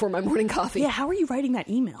anything before my morning coffee. Yeah, how are you writing that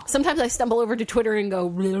email? Sometimes I stumble over to Twitter and go...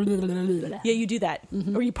 Yeah, you do that.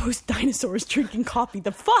 Mm-hmm. Or you post dinosaurs drinking coffee.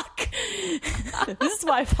 The fuck? This is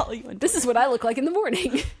why I follow you on This is what I look like in the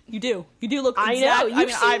morning. You do. You do look I exact- know.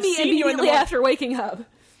 You've I've seen me you in the immediately morning. after waking up.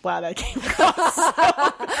 Wow, that came across.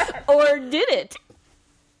 Or did it?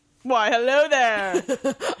 Why, hello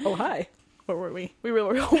there. Oh, hi. Where were we? We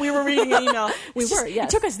were reading an email. We It's were,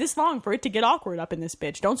 yes. It took us this long for it to get awkward up in this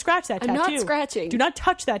bitch. Don't scratch that I'm tattoo. not scratching. Do not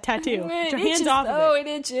touch that tattoo. Get your hands itches, off though. of it.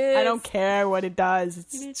 It itches. I don't care what it does.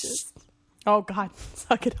 It's itches. Oh, God.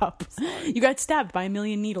 Suck it up. You got stabbed by a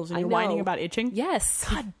million needles and I you're know. whining about itching? Yes.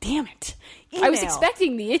 God damn it. I was Email.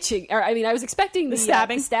 expecting the itching. Or, I mean, I was expecting the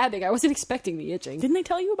stabbing? the stabbing. I wasn't expecting the itching. Didn't they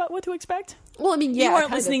tell you about what to expect? Well, I mean, yeah. You weren't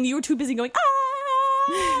kind of. listening. You were too busy going,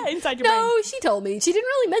 ah, inside your brain. No, she told me. She didn't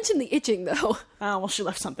really mention the itching, though. Oh, well, she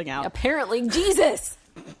left something out. Apparently, Jesus.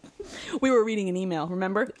 We were reading an email,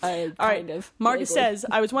 remember? Kind All right. of. Marcus Vaguely. says,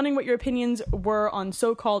 I was wondering what your opinions were on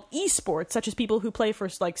so-called esports, such as people who play for,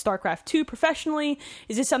 like, StarCraft 2 professionally.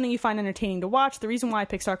 Is this something you find entertaining to watch? The reason why I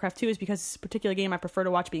picked StarCraft 2 is because it's a particular game I prefer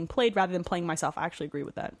to watch being played rather than playing myself. I actually agree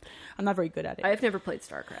with that. I'm not very good at it. I've never played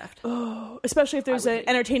StarCraft. Especially if there's I would an hate it.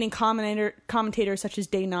 entertaining commentator such as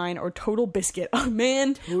Day 9 or Total Biscuit. Oh,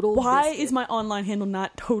 man. Total why Biscuit. is my online handle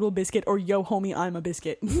not Total Biscuit or Yo Homie, I'm a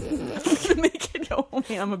Biscuit? Make it Yo,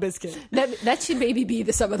 homie, I'm a biscuit. That should maybe be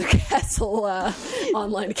the Some Other Castle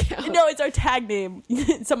online account. No, it's our tag name.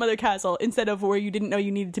 Some Other Castle, instead of where you didn't know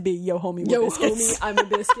you needed to be. Yo, homie, we're Yo, biscuits. homie, I'm a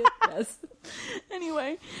biscuit. Yes.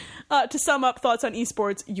 Anyway, to sum up thoughts on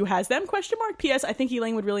esports, you has them? ? P.S. I think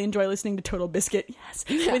Elaine would really enjoy listening to Total Biscuit. Yes,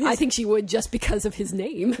 I think she would just because of his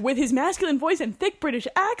name. with his masculine voice and thick British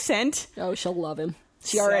accent. Oh, she'll love him.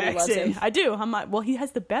 She already loves him. I do. Well, he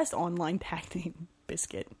has the best online tag name,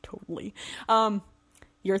 Biscuit. Totally.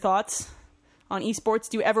 Your thoughts on esports?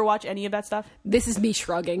 Do you ever watch any of that stuff? This is me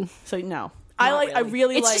shrugging. So no. Not I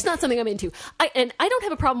really it's like. just not something I'm into. I don't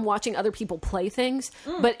have a problem watching other people play things,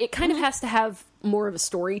 but it kind of has to have more of a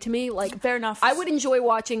story to me. Like, Fair enough. I would enjoy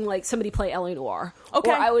watching like somebody play LA Noire.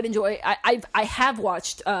 Okay. Or I would enjoy. I have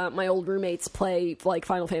watched my old roommates play like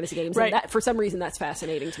Final Fantasy games. Right. And that, for some reason, that's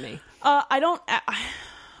fascinating to me. I don't.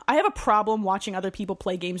 I have a problem watching other people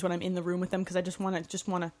play games when I'm in the room with them because I just want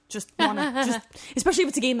to, especially if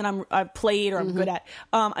it's a game that I've played or I'm good at.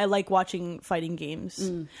 I like watching fighting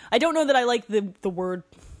games. I don't know that I like the word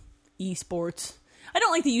esports. I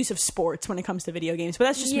don't like the use of sports when it comes to video games, but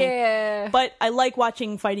that's just me. But I like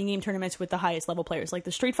watching fighting game tournaments with the highest level players, like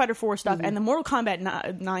the Street Fighter 4 stuff and the Mortal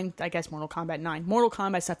Kombat 9. I guess Mortal Kombat 9. Mortal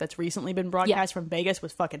Kombat stuff that's recently been broadcast from Vegas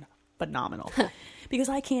was fucking phenomenal. Because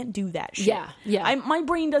I can't do that shit. Yeah. My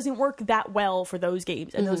brain doesn't work that well for those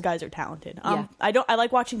games, and those guys are talented. I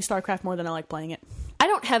like watching StarCraft more than I like playing it. I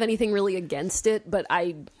don't have anything really against it, but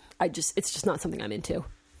it's just not something I'm into.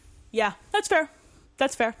 Yeah, that's fair.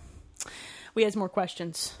 That's fair. We has more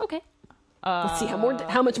questions. Okay. Let's see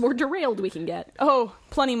how much more derailed we can get. Oh,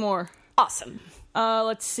 plenty more. Awesome.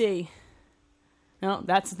 Let's see. No,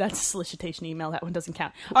 that's a solicitation email. That one doesn't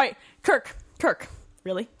count. All right, Kirk.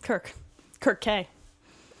 Really? Kirk K.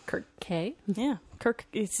 Kirk K? Yeah, Kirk.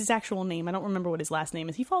 It's his actual name. I don't remember what his last name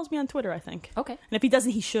is. He follows me on Twitter, I think. Okay. And if he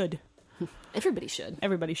doesn't, he should. Everybody should.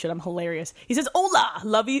 Everybody should. I'm hilarious. He says, "Hola,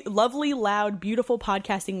 lovely, loud, beautiful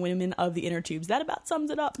podcasting women of the inner tubes." That about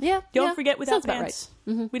sums it up. Yeah. Don't forget without Sounds about pants.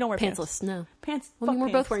 We don't wear pants. Pantsless, no. Pants. Well, I mean, fuck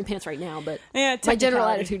we're pants. both wearing pants right now, but Yeah, my general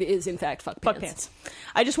technicality. attitude is, in fact, fuck Fuck pants. pants.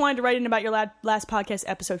 I just wanted to write in about your last podcast,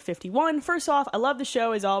 episode 51. First off, I love the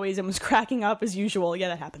show as always and was cracking up as usual. Yeah,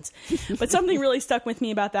 that happens. But something really stuck with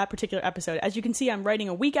me about that particular episode. As you can see, I'm writing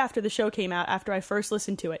a week after the show came out, after I first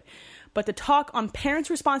listened to it. But the talk on parents'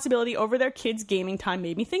 responsibility over their kids' gaming time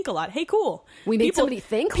made me think a lot. Hey, cool. We made somebody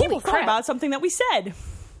think? People Holy thought crap. about something that we said.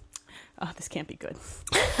 Oh, this can't be good.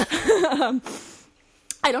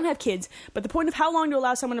 I don't have kids, but the point of how long to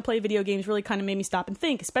allow someone to play video games really kind of made me stop and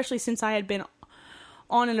think, especially since I had been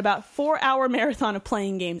on an about 4-hour marathon of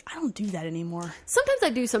playing games. I don't do that anymore. Sometimes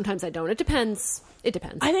I do, sometimes I don't. It depends. It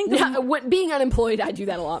depends. I think being unemployed, I do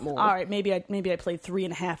that a lot more. All right, maybe I played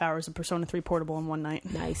 3.5 hours of Persona 3 Portable in one night.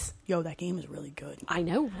 Nice. Yo, that game is really good. I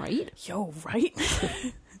know, right? Yo, right?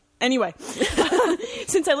 Anyway,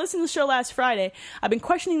 since I listened to the show last Friday, I've been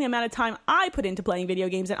questioning the amount of time I put into playing video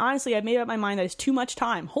games, and honestly, I've made up my mind that it's too much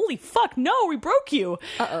time. Holy fuck, no, we broke you.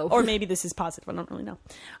 Uh-oh. Or maybe this is positive, I don't really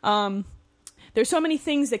know. There's so many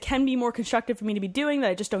things that can be more constructive for me to be doing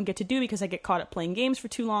that I just don't get to do because I get caught up playing games for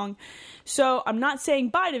too long. So I'm not saying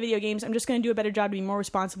bye to video games. I'm just going to do a better job to be more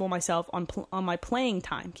responsible myself on my playing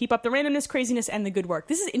time. Keep up the randomness, craziness, and the good work.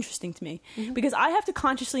 This is interesting to me because I have to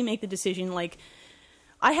consciously make the decision. Like,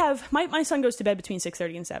 I have my son goes to bed between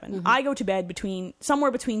 6:30 and 7. I go to bed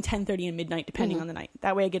somewhere between 10:30 and midnight, depending on the night.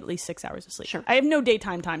 That way, I get at least 6 hours of sleep. Sure. I have no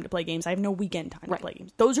daytime time to play games. I have no weekend time to play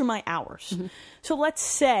games. Those are my hours. So let's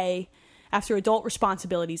say, after adult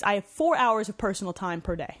responsibilities, I have 4 hours of personal time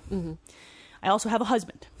per day. I also have a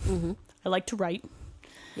husband. I like to write.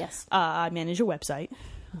 Yes. I manage a website.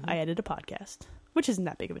 I edit a podcast, which isn't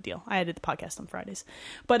that big of a deal. I edit the podcast on Fridays.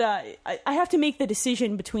 But I have to make the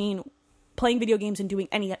decision between playing video games and doing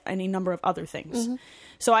any number of other things.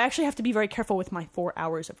 So I actually have to be very careful with my 4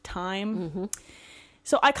 hours of time.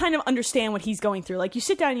 So I kind of understand what he's going through. Like, you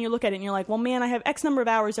sit down and you look at it and you're like, well, man, I have X number of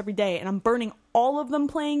hours every day and I'm burning all of them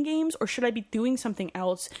playing games, or should I be doing something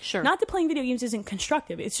else? Sure. Not that playing video games isn't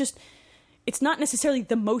constructive. It's just, it's not necessarily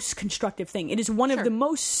the most constructive thing. It is one of the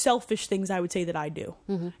most selfish things I would say that I do.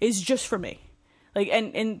 Is just for me. Like,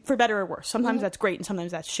 and for better or worse. Sometimes that's great and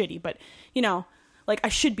sometimes that's shitty. But, you know, like, I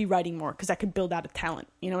should be writing more because I could build out a talent.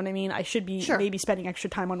 You know what I mean? I should be maybe spending extra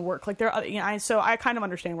time on work. Like, there are, so I kind of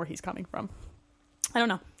understand where he's coming from. I don't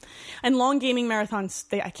know. And long gaming marathons,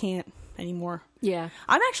 I can't anymore. Yeah.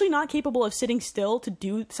 I'm actually not capable of sitting still to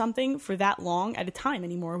do something for that long at a time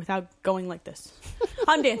anymore without going like this.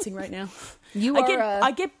 I'm dancing right now.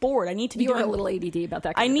 I get bored. I need to be You are doing a little ADD about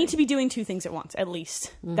that kind I of need thing. to be doing 2 things at once, at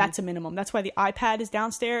least. That's a minimum. That's why the iPad is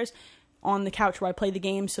downstairs on the couch where I play the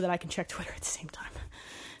game so that I can check Twitter at the same time.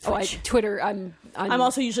 Twitter. I'm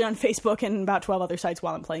also usually on Facebook and about 12 other sites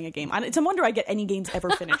while I'm playing a game. It's a wonder I get any games ever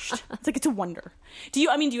finished. It's a wonder. Do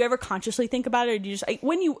you ever consciously think about it, or do you just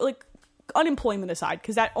when you unemployment aside,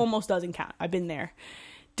 because that almost doesn't count. I've been there.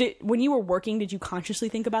 When you were working, did you consciously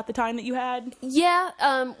think about the time that you had? Yeah,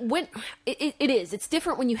 when it is. It's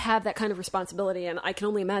different when you have that kind of responsibility, and I can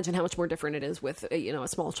only imagine how much more different it is with a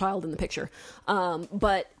small child in the picture.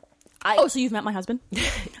 But so you've met my husband?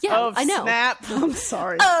 Yeah, I know. Snap! I'm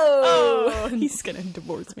sorry. Oh, he's gonna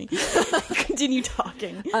divorce me. Continue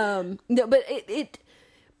talking. No, but it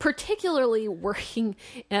particularly working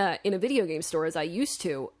in a video game store as I used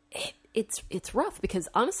to. It's rough because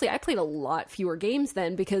honestly, I played a lot fewer games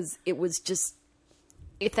then because it was just,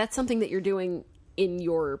 if that's something that you're doing in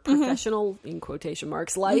your professional, in quotation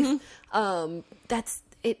marks, life, that's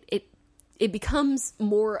it. It becomes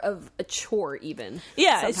more of a chore even.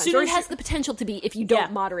 Yeah. Or it has the potential to be if you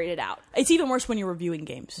don't moderate it out. It's even worse when you're reviewing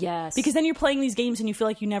games. Yes. Because then you're playing these games and you feel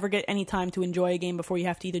like you never get any time to enjoy a game before you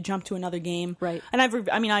have to either jump to another game. Right. And I've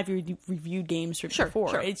reviewed games before.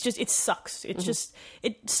 Sure. It's just, it sucks. It's just,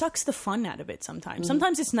 it sucks the fun out of it sometimes.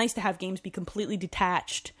 Sometimes it's nice to have games be completely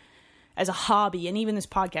detached as a hobby, and even this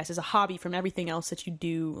podcast is a hobby from everything else that you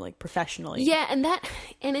do professionally. Yeah, not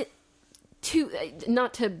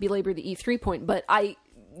to belabor the E3 point, but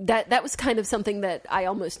that was kind of something that I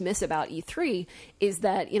almost miss about E3 is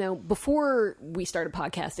that, before we started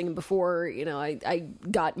podcasting and before, I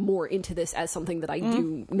got more into this as something that I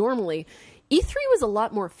do normally, E3 was a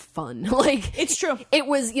lot more fun. It's true. It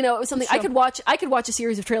was, it was something I could watch a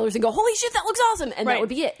series of trailers and go, holy shit, that looks awesome. And that would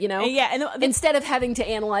be it, Yeah. And instead of having to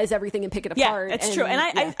analyze everything and pick it apart. Yeah, that's true.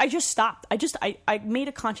 And I just stopped. I made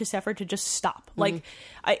a conscious effort to just stop.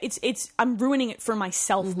 I'm ruining it for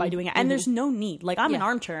myself by doing it. And there's no need. I'm an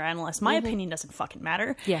armchair analyst. My opinion doesn't fucking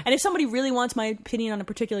matter. Yeah. And if somebody really wants my opinion on a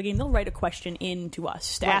particular game, they'll write a question in to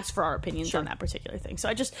us to ask for our opinions on that particular thing.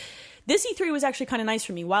 So this E3 was actually kind of nice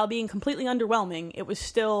for me. While being completely underwhelming, it was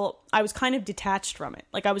still, I was kind of detached from it.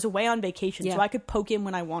 I was away on vacation, so I could poke in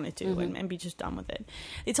when I wanted to and be just done with it.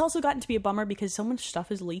 It's also gotten to be a bummer because so much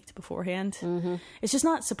stuff is leaked beforehand. It's just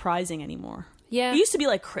not surprising anymore. Yeah. It used to be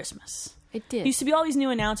like Christmas. It did. It used to be all these new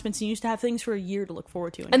announcements, and you used to have things for a year to look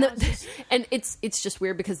forward to. And it's just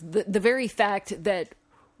weird because the very fact that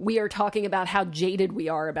we are talking about how jaded we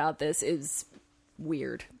are about this is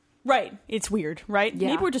weird. Right. It's weird, right? Yeah.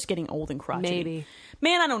 Maybe we're just getting old and crotchety. Maybe.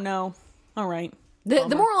 Man, I don't know. All right.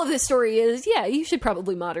 The moral of this story is, you should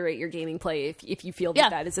probably moderate your gaming play if you feel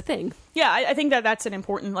that is a thing. Yeah, I think that's an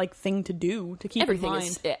important thing to do, to keep in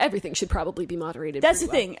mind. Everything should probably be moderated. That's the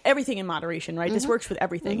thing. Everything in moderation, right? This works with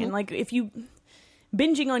everything. And if you...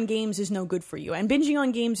 Binging on games is no good for you. And binging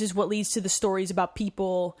on games is what leads to the stories about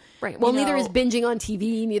people. Right. Well, neither is binging on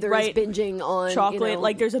TV, neither is binging on...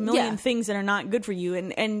 chocolate. There's a million things that are not good for you.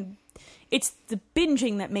 And it's the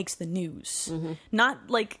binging that makes the news. Not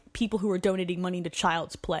people who are donating money to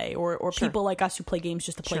Child's Play or people like us who play games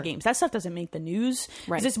just to play games. That stuff doesn't make the news.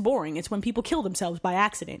 Because it's boring. It's when people kill themselves by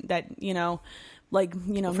accident that,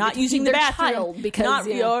 not using the bathroom because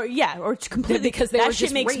or completely because they that were shit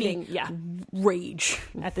just makes raiding. me rage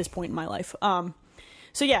at this point in my life.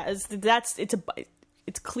 It's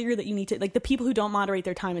clear that you need to the people who don't moderate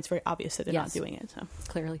their time. It's very obvious that they're not doing it. So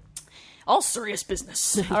clearly, all serious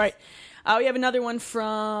business. All right, we have another one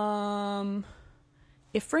from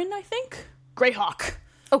Ifrin, I think. Greyhawk.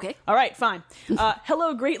 Okay. All right, fine.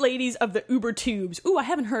 Hello, great ladies of the Uber Tubes. Ooh, I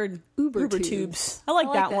haven't heard Uber Tubes. I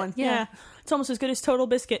like that one. Yeah. It's almost as good as Total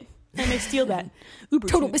Biscuit. I may steal that.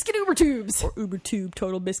 Total Biscuit Uber Tubes. Or Uber Tube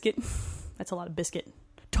Total Biscuit. That's a lot of biscuit.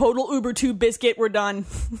 Total Uber Tube Biscuit. We're done.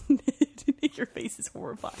 Your face is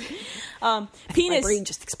horrified. Penis. My brain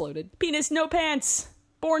just exploded. Penis, no pants.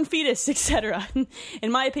 Born fetus, etc.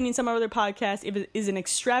 In my opinion, some other podcast is an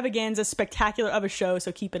extravaganza spectacular of a show,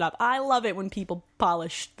 so keep it up. I love it when people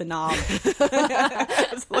polish the knob.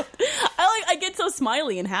 I get so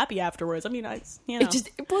smiley and happy afterwards. I mean,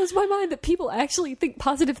 it blows my mind that people actually think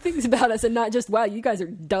positive things about us and not just, wow, you guys are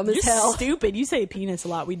dumb as hell. Stupid. You say penis a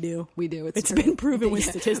lot. We do. We do. It's been proven with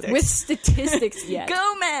statistics. With statistics, yes.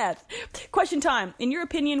 Go math. Question time. In your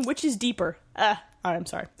opinion, which is deeper? All right, I'm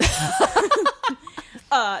sorry.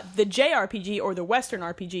 The JRPG or the Western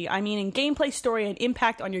RPG. I mean, in gameplay, story, and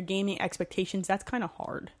impact on your gaming expectations, that's kind of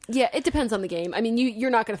hard. Yeah, it depends on the game. I mean,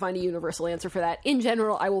 you're not going to find a universal answer for that. In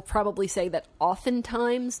general, I will probably say that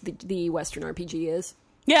oftentimes the Western RPG is.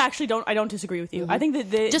 Yeah, actually, I don't disagree with you. I think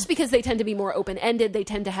that just because they tend to be more open-ended, they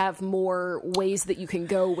tend to have more ways that you can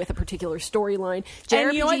go with a particular storyline.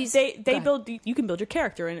 And you know what? They build. You can build your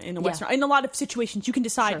character in a Western. In a lot of situations, you can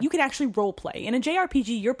decide. You can actually role play. In a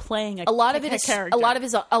JRPG, you're playing a lot of it is character. A lot of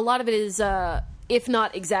it is if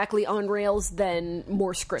not exactly on rails, then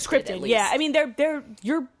more scripted. At least. Yeah. I mean,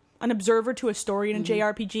 you're an observer to a story in a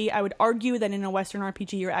JRPG. I would argue that in a Western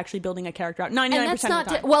RPG, you're actually building a character out 99% and that's not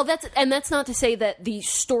of the time. that's not to say that the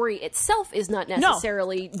story itself is not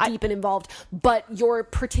necessarily deep and involved, but your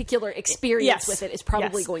particular experience with it is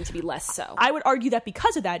probably going to be less so. I would argue that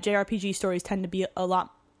because of that, JRPG stories tend to be a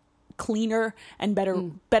lot cleaner and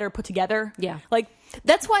better put together. Yeah. Like,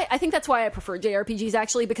 that's why I prefer JRPGs,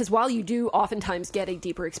 actually, because while you do oftentimes get a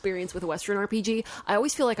deeper experience with a Western RPG, I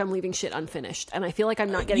always feel like I'm leaving shit unfinished, and I feel like I'm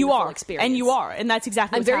not getting the full experience. And that's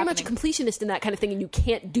exactly what's I'm very much a completionist in that kind of thing, and you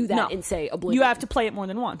can't do that in, say, Oblivion. You have to play it more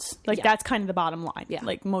than once. Like, that's kind of the bottom line. Yeah.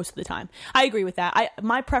 Like, most of the time. I agree with that.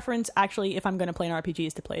 My preference, actually, if I'm going to play an RPG,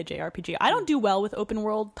 is to play a JRPG. I don't do well with open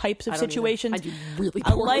world types of situations. I do really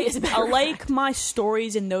poorly. I like my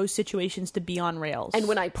stories in those situations to be on rails. And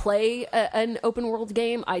when I play an open world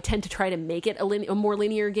game, I tend to try to make it a more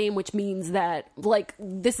linear game, which means that, like,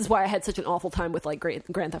 this is why I had such an awful time with, like,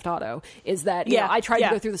 Grand Theft Auto, is that you know, I tried to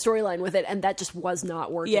go through the storyline with it, and that just was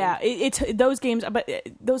not working. Yeah, it's those games, but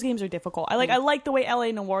those games are difficult. I like the way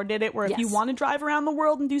LA Noire did it, where if you want to drive around the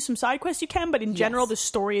world and do some side quests, you can, but in general, the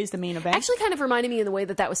story is the main event. Actually, kind of reminded me in the way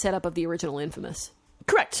that was set up of the original Infamous.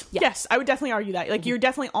 Correct. Yeah. Yes, I would definitely argue that. Like, you're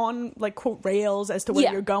definitely on, like, quote, rails as to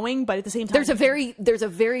where you're going, but at the same time, there's a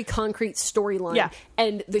very concrete storyline. Yeah.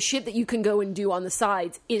 And the shit that you can go and do on the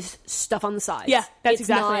sides is stuff on the sides. Yeah, that's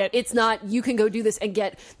exactly it. It's not, you can go do this and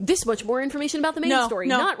get this much more information about the main story.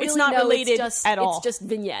 Not really, it's not related at all. It's just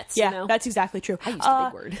vignettes. Yeah, you know? that's exactly true. I used a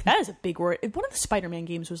big word. That is a big word. One of the Spider-Man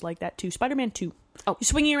games was like that, too. Spider-Man 2. Oh, you're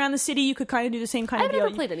swinging around the city. You could kind of do the same kind of deal. I've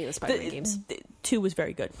never played any of the Spider-Man games. 2 was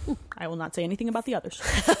very good. I will not say anything about the others.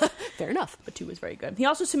 Fair enough. But 2 was very good. He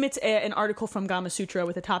also submits an article from Gama Sutra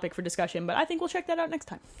with a topic for discussion, but I think we'll check that out next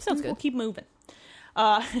time. Sounds good. We'll keep moving.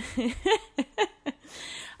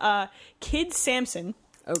 Kid Samson,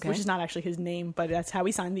 which is not actually his name, but that's how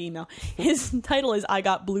he signed the email. His title is "I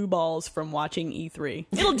got blue balls from watching E3."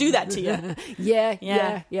 It'll do that to you.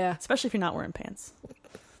 Yeah. Especially if you're not wearing pants.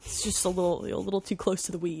 It's just a little too close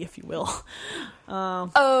to the Wii, if you will.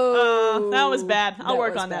 That was bad. I'll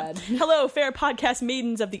work on that. Hello, fair podcast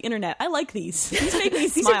maidens of the internet. I like these. These make me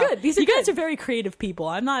smile. These are good. You guys are very creative people.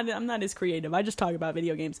 I'm not as creative. I just talk about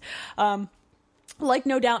video games. Like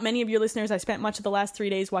no doubt many of your listeners, I spent much of the last 3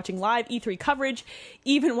 days watching live E3 coverage,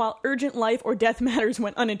 even while urgent life or death matters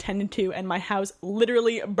went unattended to, and my house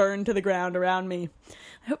literally burned to the ground around me.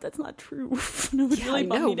 I hope that's not true. I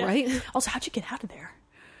know, right? Also, how'd you get out of there?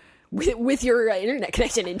 With your internet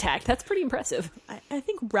connection intact. That's pretty impressive. I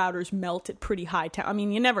think routers melt at pretty high I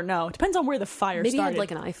mean, you never know. It depends on where the fire Maybe started. you had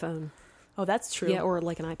like an iPhone. Oh, that's true. Yeah, or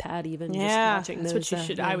like an iPad even. Yeah, just watching that's those, what you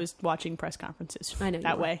should. I was watching press conferences. I know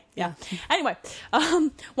that way. Yeah. Anyway,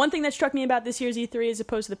 one thing that struck me about this year's E3 as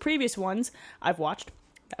opposed to the previous ones I've watched,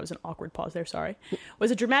 that was an awkward pause there, sorry,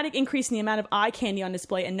 was a dramatic increase in the amount of eye candy on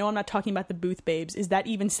display. And no, I'm not talking about the booth babes. Is that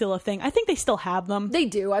even still a thing? I think they still have them. They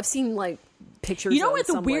do. I've seen like pictures. You know on what?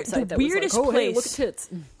 The weirdest place. Hey, look at tits.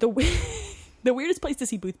 The weirdest place to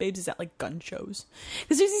see booth babes is at, like, gun shows.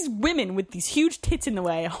 Because there's these women with these huge tits in the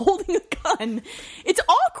way holding a gun. It's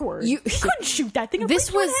awkward. You couldn't shoot that thing.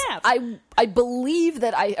 This was, I believe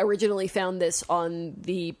that I originally found this on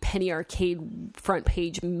the Penny Arcade front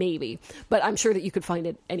page, maybe. But I'm sure that you could find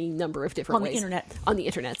it any number of different ways. On the internet. On the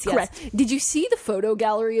internet, yes. Correct. Did you see the photo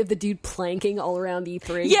gallery of the dude planking all around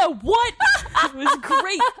E3? Yeah, what? It was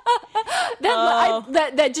great.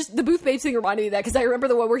 That just, the booth babes thing reminded me of that, because I remember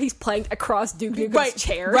the one where he's planked across Duke Nukem's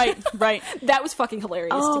chair. Right. That was fucking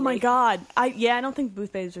hilarious. Oh my god. I don't think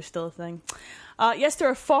booth babes are still a thing. Yes, there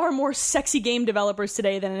are far more sexy game developers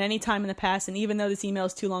today than at any time in the past, and even though this email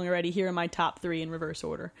is too long already, here are my top 3 in reverse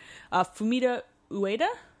order. Fumita Ueda?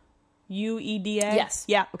 U-E-D-A? Yes.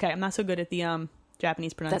 Yeah, okay, I'm not so good at the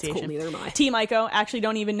Japanese pronunciation. That's cool, neither am I. Team Ico, actually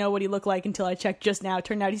don't even know what he looked like until I checked just now.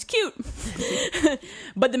 Turned out he's cute.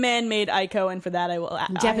 But the man made Ico, and for that I will...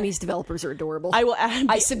 Japanese developers are adorable. I will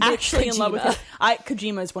I submit actually Kojima. in love with him.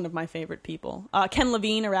 Kojima is one of my favorite people. Ken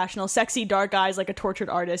Levine, irrational, sexy, dark eyes like a tortured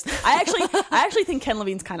artist. I actually think Ken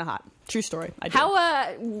Levine's kind of hot. True story. I do.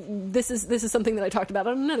 How this is something that I talked about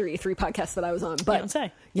on another E3 podcast that I was on. But you don't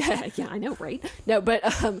say. Yeah, I know, right? No, but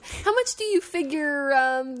how much do you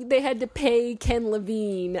figure they had to pay Ken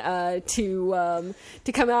Levine to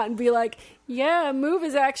come out and be like, yeah, Move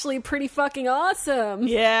is actually pretty fucking awesome.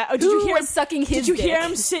 Yeah. Oh, did you hear him sucking his Did you hear dick?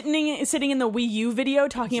 him sitting in the Wii U video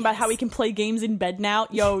talking about how he can play games in bed now?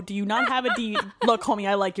 Yo, do you not have a Look, homie,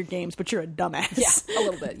 I like your games, but you're a dumbass. Yeah, a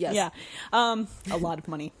little bit, yes. Yeah. A lot of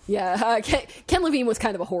money. Yeah, Ken Levine was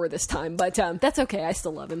kind of a whore this time, but that's okay. I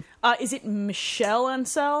still love him. Is it Michelle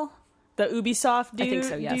Ancel? The Ubisoft dude. I think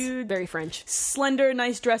so, yes. Dude. Very French. Slender,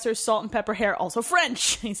 nice dresser, salt and pepper hair, also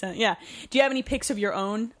French. He said, yeah. Do you have any pics of your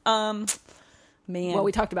own? Man. Well,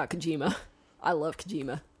 we talked about Kojima. I love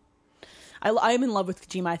Kojima. I am in love with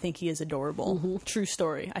Kojima. I think he is adorable. True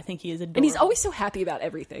story. I think he is adorable. And he's always so happy about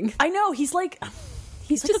everything. I know. He's like...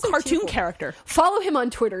 He's like just a so cartoon cheerful. character. Follow him on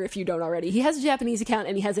Twitter if you don't already. He has a Japanese account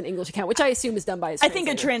and he has an English account, which I assume is done by his I think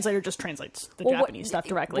a translator. translator just translates the Japanese stuff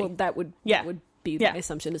directly. Well, that would be Yeah. my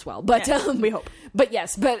assumption as well. But we hope. But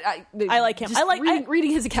yes, but I like him. just I like-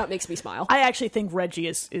 reading his account makes me smile. I actually think Reggie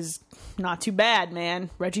is not too bad, man.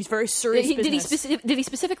 Reggie's very serious business. Did he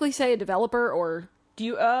specifically say a developer or? Do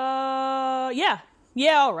you?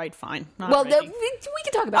 Yeah. All right, fine. Not Well, Reggie. we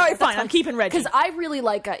can talk about. All right, that. That's fine. I'm keeping Reggie because I really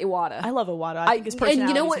like Iwata. I love Iwata. I think his personality and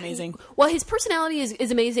you know what? is amazing. Well, his personality is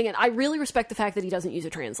amazing, and I really respect the fact that he doesn't use a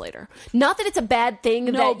translator. Not that it's a bad thing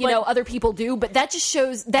that but other people do, but that just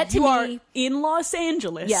shows that to You are me. in Los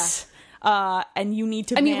Angeles. Yeah. And you need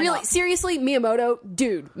to. I mean, man really, up. seriously, Miyamoto,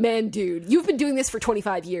 dude, you've been doing this for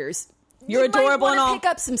 25 years. You're adorable might and all. wanna pick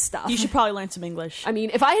up some stuff. You should probably learn some English. I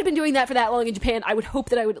mean, if I had been doing that for that long in Japan, I would hope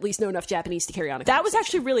that I would at least know enough Japanese to carry on a That was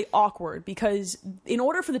conversation. actually really awkward because in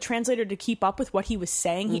order for the translator to keep up with what he was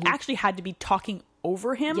saying, he actually had to be talking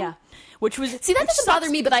over him. Yeah. Which was See, that which doesn't bother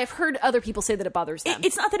me, but I've heard other people say that it bothers them.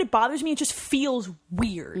 It's not that it bothers me; it just feels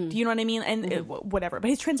weird. Do you know what I mean? And whatever.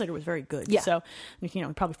 But his translator was very good. Yeah. So he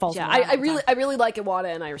probably falls. Yeah, around I all the really, time. I really like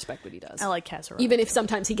Iwata, and I respect what he does. I like Kasura. even if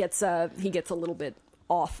sometimes he gets a little bit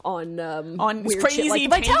off on weird crazy shit, like the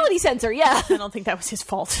tangent. vitality sensor. Yeah, I don't think that was his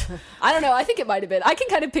fault. I don't know. I think it might have been. I can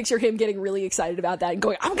kind of picture him getting really excited about that and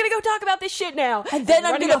going, "I'm going to go talk about this shit now," And then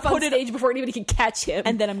I'm running gonna off on put it- stage before anybody can catch him.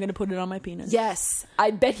 And then I'm going to put it on my penis. yes,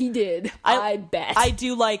 I bet he did. I bet. I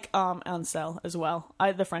do like Ansel as well.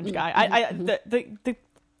 The French guy.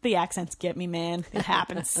 The accents get me, man. It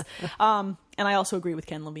happens. And I also agree with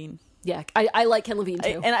Ken Levine. Yeah, I like Ken Levine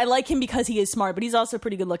too. And I like him because he is smart, but he's also a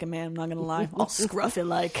pretty good looking man, I'm not gonna lie. All scruffy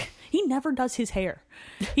like. He never does his hair.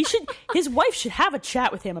 His wife should have a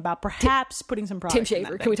chat with him about perhaps putting some product Tim in that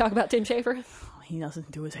Schafer. thing. Can we talk about Tim Schafer? He doesn't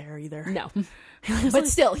do his hair either. No, but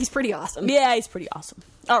still, he's pretty awesome. Yeah, he's pretty awesome.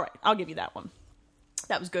 All right, I'll give you that one.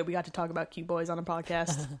 That was good. We got to talk about cute boys on a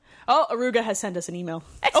podcast. Oh, Aruga has sent us an email.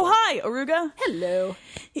 Excellent. Oh, hi, Aruga. Hello.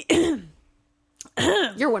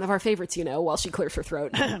 You're one of our favorites, while she clears her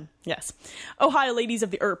throat. Yes. Oh, hi, ladies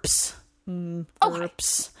of the ERPs.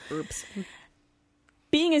 ERPs. Oops.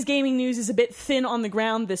 Being as gaming news is a bit thin on the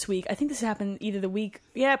ground this week, I think this happened either the week...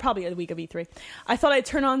 Yeah, probably the week of E3. I thought I'd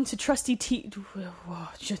turn on to trusty Did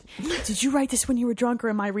you write this when you were drunk, or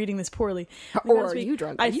am I reading this poorly? Or are you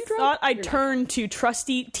drunk? Are I you drunk? thought I'd You're not turn to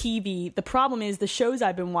trusty TV. The problem is the shows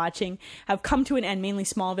I've been watching have come to an end, mainly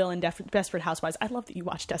Smallville and Desperate Housewives. I love that you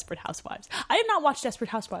watch Desperate Housewives. I have not watched Desperate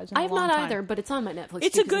Housewives in I a have long not time. either, but it's on my Netflix.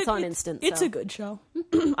 It's too, a 'cause good. It's on Instant. It's so. a good show.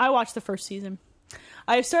 I watched the first season.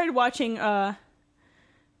 I started watching.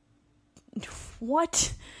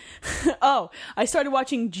 What? Oh, I started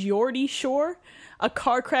watching Geordie Shore, a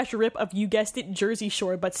car crash rip of, you guessed it, Jersey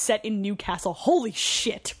Shore, but set in Newcastle. Holy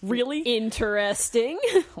shit! Really? Interesting.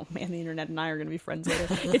 Oh man, the internet and I are going to be friends later.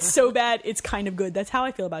 It's so bad, it's kind of good. That's how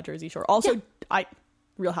I feel about Jersey Shore. Also,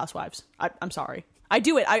 Real Housewives. I'm sorry. I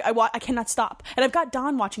do it. I cannot stop. And I've got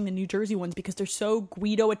Don watching the New Jersey ones because they're so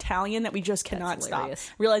Guido Italian that we just cannot stop. hilarious.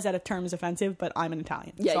 Realize that a term is offensive, but I'm an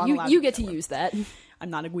Italian. Yeah, so I'm allowed you to get use to that use that. word. I'm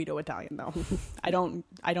not a Guido Italian though. I don't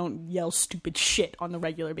yell stupid shit on the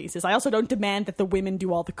regular basis. I also don't demand that the women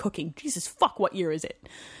do all the cooking. Jesus fuck, what year is it?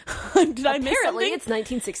 Did I miss Apparently, something? it's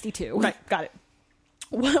 1962. Right, got it.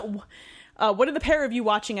 What are the pair of you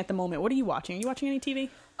watching at the moment? What are you watching? Are you watching any TV?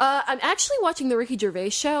 I'm actually watching the Ricky Gervais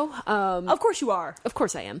show. Of course you are. Of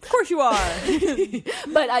course I am. Of course you are.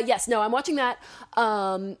 But yes, no, I'm watching that.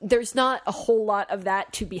 There's not a whole lot of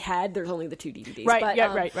that to be had. There's only the 2 DVDs. Right, But,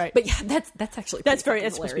 yeah, right. But yeah, that's actually That's pretty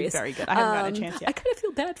that's fucking supposed to be hilarious. very good. I haven't gotten a chance yet. I kind of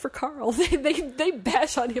feel bad for Carl. They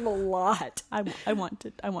bash on him a lot. I want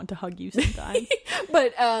to hug you sometime.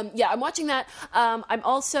 But yeah, I'm watching that.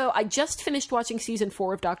 I just finished watching season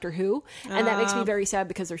 4 of Doctor Who, and that makes me very sad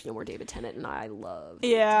because there's no more David Tennant, and I love.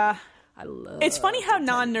 Yeah. I love. It's funny how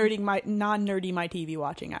non-nerdy my TV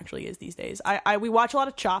watching actually is these days. We watch a lot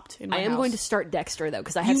of Chopped in my I am house. going to start Dexter though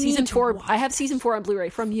because I have You season need to 4. watch I have season 4 on Blu-ray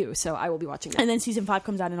from you, so I will be watching that. And then season 5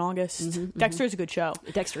 comes out in August. Dexter is a good show.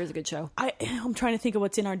 Dexter is a good show. I'm trying to think of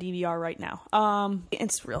what's in our DVR right now.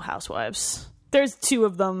 It's Real Housewives. There's 2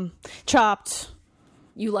 of them. Chopped.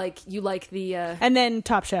 You like the And then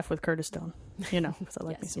Top Chef with Curtis Stone. You know, because I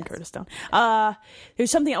like me some yes. Curtis Stone.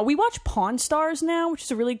 There's something we watch Pawn Stars now, which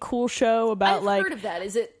is a really cool show about I've heard of that.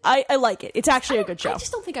 Is it? I like it. It's actually a good show. I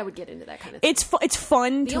just don't think I would get into that kind of thing. It's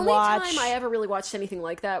fun The to only watch. time I ever really watched anything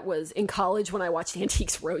like that was in college when I watched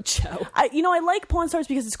Antiques Roadshow. I like Pawn Stars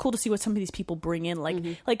because it's cool to see what some of these people bring in,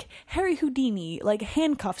 like Harry Houdini, like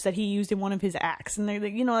handcuffs that he used in one of his acts, and they're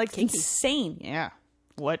like insane. Yeah,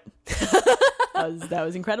 what? That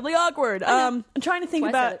was incredibly awkward. I'm trying to think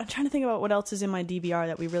about what else is in my DVR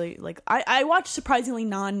that we really like. I watch surprisingly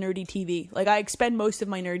non-nerdy TV. Like I expend most of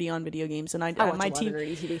my nerdy on video games, and I watch my a lot of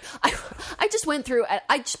nerdy TV. I just went through.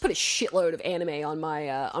 I just put a shitload of anime on my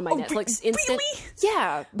Netflix Instant. Really?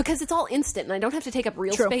 Yeah, because it's all instant, and I don't have to take up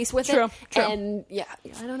real space with it. True. And yeah,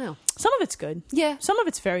 I don't know. Some of it's good. Yeah. Some of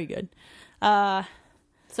it's very good.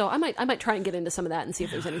 So I might try and get into some of that and see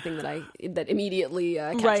if there's anything that immediately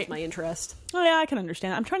catches Right. my interest. Oh yeah, I can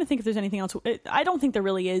understand. I'm trying to think if there's anything else. I don't think there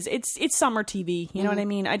really is. It's summer TV. You know what I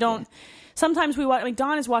mean? I don't. Sometimes we watch. Like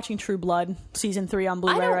Dawn is watching True Blood season 3 on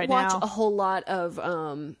Blu-ray right now. I don't watch a whole lot of.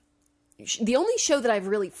 The only show that I've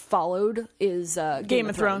really followed is Game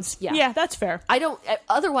of Thrones. Yeah, that's fair. I don't.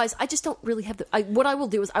 Otherwise, I just don't really have the. What I will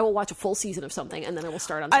do is I will watch a full season of something and then I will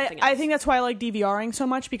start on something else. I think that's why I like DVRing so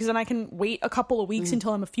much, because then I can wait a couple of weeks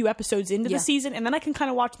until I'm a few episodes into the season, and then I can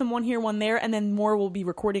kind of watch them one here, one there, and then more will be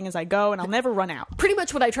recording as I go, and I'll never run out. Pretty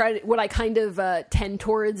much what I kind of tend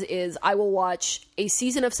towards is I will watch a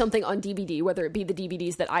season of something on DVD, whether it be the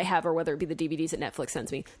DVDs that I have or whether it be the DVDs that Netflix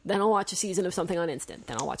sends me. Then I'll watch a season of something on Instant.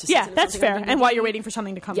 Then I'll watch a season of that's something fair. on DVD. And while you're waiting for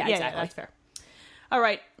something to come, Yeah, exactly. that's fair. All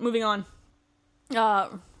right, moving on.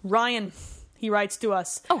 Ryan, he writes to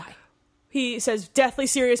us. Oh, hi. He says, "Deathly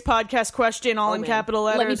serious podcast question, all in man. capital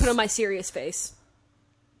letters." Let me put on my serious face.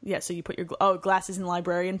 Yeah, so you put your glasses in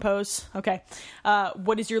librarian pose. Okay.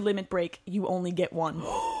 What is your limit break? You only get one.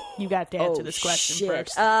 You got to answer this question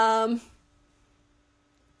first.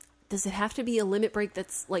 Does it have to be a limit break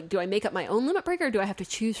that's like, do I make up my own limit break or do I have to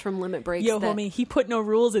choose from limit breaks? Yo, homie, he put no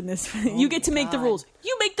rules in this. You get to make the rules.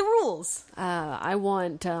 You make the rules. I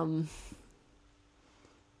want, oh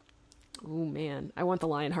man, I want the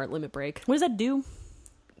Lionheart limit break. What does that do?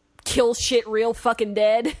 Kill shit real fucking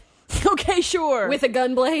dead Okay, sure. with a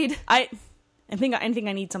gun blade. I think I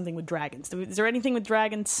need something with dragons. Is there anything with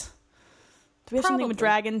dragons? Do we have something with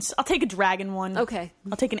Probably. dragons? I'll take a dragon one. Okay.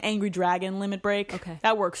 I'll take an angry dragon limit break. Okay.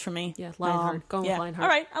 That works for me. Yeah, Lionheart. Going with Lionheart. All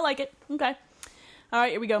right, I like it. Okay. All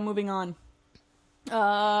right, here we go. Moving on.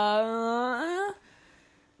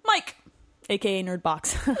 Mike, a.k.a.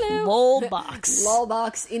 Nerdbox. Lolbox.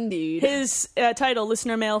 Lolbox, indeed. His title,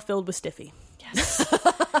 listener mail filled with stiffy. Yes.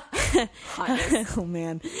 Oh,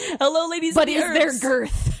 man. Hello, ladies But of the is there Earths.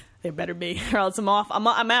 girth? There better be, or else I'm off. I'm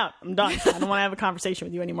out. I'm done. I don't want to have a conversation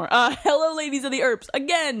with you anymore. Hello, ladies of the Earps.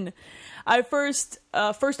 Again, I first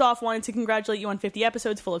off wanted to congratulate you on 50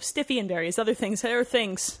 episodes full of stiffy and various other things. There are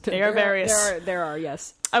things. They are various. There are,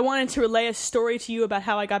 yes. I wanted to relay a story to you about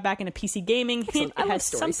how I got back into PC gaming. Hint, I it love has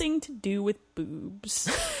stories. something to do with boobs.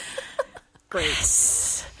 Great.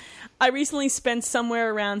 Yes. I recently spent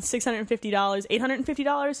somewhere around $650,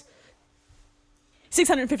 $850?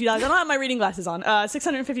 $650. I don't have my reading glasses on.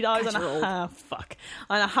 $650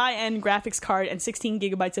 on a high-end graphics card and 16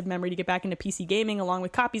 gigabytes of memory to get back into PC gaming, along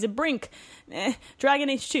with copies of Brink, Dragon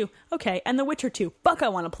Age 2, okay, and The Witcher 2. Fuck, I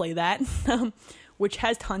want to play that. Which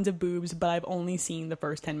has tons of boobs, but I've only seen the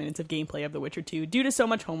first 10 minutes of gameplay of The Witcher 2 due to so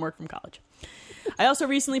much homework from college. I also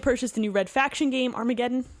recently purchased the new Red Faction game,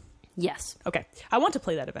 Armageddon. Yes. Okay, I want to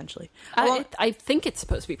play that eventually. I think it's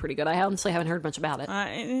supposed to be pretty good. I honestly haven't heard much about it.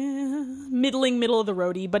 Middle of the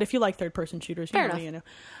roadie, but if you like third-person shooters, Fair you enough.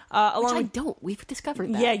 know. Which I don't. We've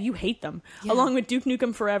discovered that. Yeah, you hate them. Yeah. Along with Duke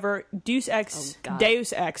Nukem Forever, Deus Ex, God.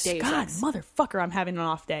 Deus Ex. Deus God, Ex. motherfucker, I'm having an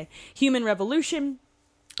off day. Human Revolution.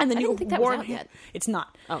 And the I new didn't think that was out yet. It's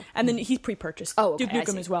not. Oh. And then he's pre-purchased. Oh, okay, Duke I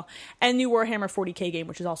Nukem see. as well. And new Warhammer 40k game,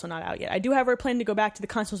 which is also not out yet. I do have a plan to go back to the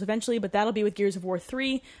consoles eventually, but that'll be with Gears of War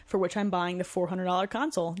 3, for which I'm buying the $400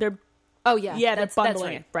 console. They're Oh, yeah. they're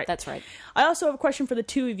bundling it. Right. That's right. I also have a question for the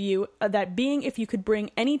two of you, that being if you could bring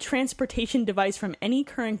any transportation device from any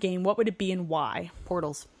current game, what would it be and why?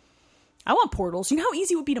 Portals. I want portals. You know how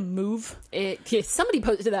easy it would be to move? Somebody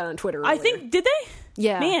posted that on Twitter I earlier. think, did they?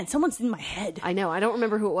 Yeah. Man, someone's in my head. I know. I don't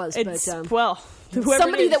remember who it was, It's, but well, whoever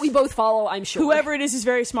somebody it is, that we both follow, I'm sure. whoever it is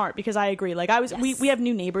very smart, because I agree. Like, Yes. we have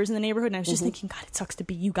new neighbors in the neighborhood, and I was just thinking, God, it sucks to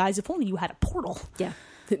be you guys. If only you had a portal. Yeah.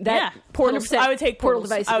 Yeah, portals. 100% I would take portal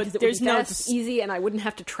portals. device because it there's would be no fast, easy, and I wouldn't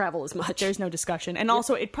have to travel as much. There's no discussion. And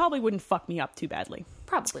also, it probably wouldn't fuck me up too badly.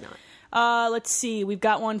 Probably not. Let's see. We've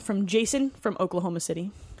got one from Jason from Oklahoma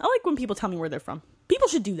City. I like when people tell me where they're from. People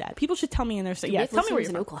should do that. People should tell me in their state. Yeah, tell me where you're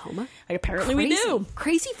in from. Oklahoma. Like, apparently Crazy. we do.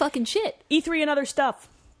 Crazy fucking shit. E3 and other stuff.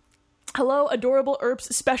 Hello, adorable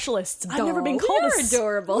ERPs specialists. I've never been We called are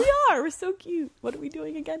adorable. We are. We're so cute. What are we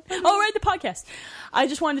doing again? Oh, right, the podcast. I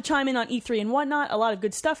just wanted to chime in on E3 and whatnot. A lot of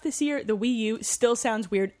good stuff this year. The Wii U still sounds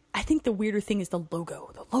weird. I think the weirder thing is the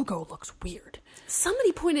logo. The logo looks weird.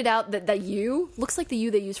 Somebody pointed out that U looks like the U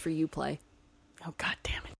they use for Uplay. Oh, god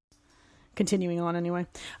damn it. Continuing on anyway.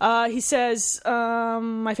 He says,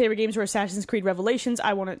 my favorite games were Assassin's Creed Revelations.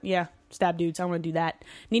 I want to, stab dudes. I want to do that.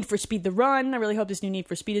 Need for Speed The Run. I really hope this new Need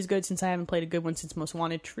for Speed is good since I haven't played a good one since Most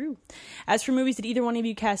Wanted. True. As for movies, did either one of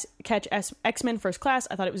you catch X-Men First Class?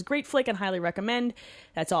 I thought it was a great flick and highly recommend.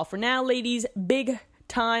 That's all for now, ladies. Big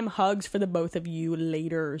time hugs for the both of you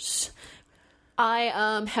laters.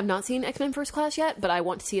 I have not seen X-Men First Class yet, but I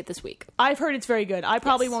want to see it this week. I've heard it's very good. I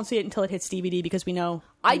probably won't see it until it hits DVD because we know.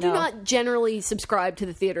 I do not generally subscribe to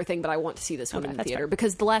the theater thing, but I want to see this one in the theater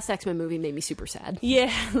because the last X-Men movie made me super sad.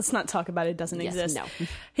 Yeah, let's not talk about it. It doesn't exist. No.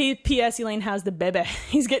 Hey, P.S. Elaine, how's the bebe?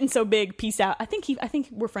 He's getting so big. Peace out. I think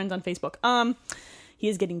we're friends on Facebook. He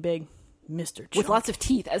is getting big. Mr. Chunk. With lots of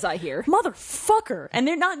teeth, as I hear. Motherfucker. And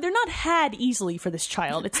they're not had easily for this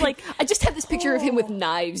child. It's like I just have this picture of him with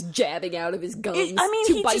knives jabbing out of his gums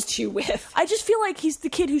to bite you with. I just feel like he's the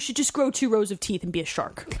kid who should just grow 2 rows of teeth and be a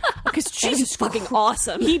shark. Because Jesus, fucking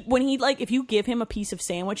awesome. If you give him a piece of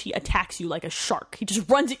sandwich, he attacks you like a shark. He just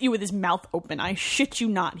runs at you with his mouth open. I shit you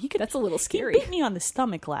not. That's a little scary. He bit me on the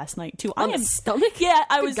stomach last night too. On the stomach? Yeah,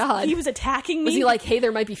 God. He was attacking me. Was he like, hey,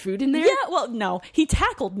 there might be food in there? Yeah, well, no. He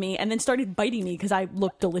tackled me and then started biting me because I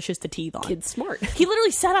looked delicious to teeth on. Kid's smart. He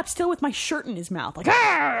literally sat up still with my shirt in his mouth. Like,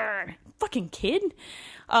 argh! Fucking kid.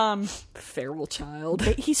 Feral child.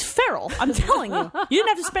 He's feral. I'm telling you. You didn't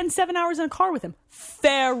have to spend 7 hours in a car with him.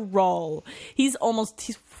 Feral. He's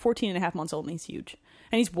 14 and a half months old and he's huge.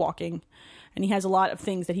 And he's walking. And he has a lot of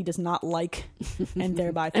things that he does not like. And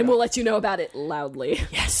thereby and we'll let you know about it loudly.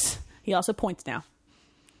 Yes. He also points now.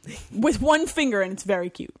 With one finger, and it's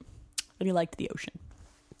very cute. And he liked the ocean.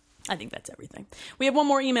 I think that's everything. We have one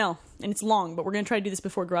more email, and it's long, but we're going to try to do this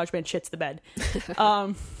before GarageBand shits the bed.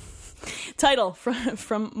 Title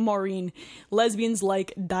from Maureen. Lesbians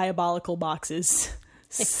like diabolical boxes.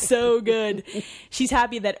 So good. She's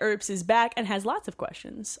happy that ERPS is back and has lots of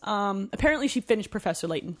questions. Apparently she finished Professor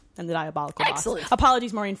Layton and the diabolical box. Excellent.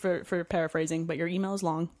 Apologies, Maureen, for paraphrasing, but your email is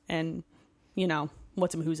long, and,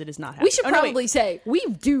 What's and Who's It is not happening. We should probably say we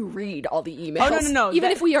do read all the emails. Oh, no.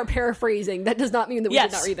 Even if we are paraphrasing, that does not mean that we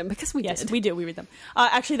did not read them because we did. Yes, we do. We read them.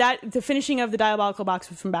 Actually, the finishing of the diabolical box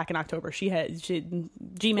was from back in October.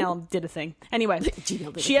 Gmail did a thing. Anyway,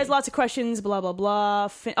 she has lots of questions. Blah blah blah.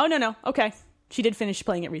 No. Okay, she did finish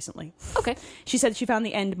playing it recently. Okay. She said she found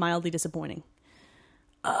the end mildly disappointing.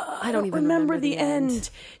 I don't even remember the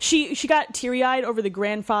end. She got teary-eyed over the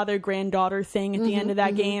grandfather-granddaughter thing at the end of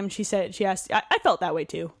that game. She asked, I felt that way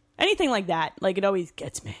too. Anything like that, like it always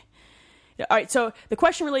gets me. All right, so the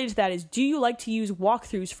question related to that is, do you like to use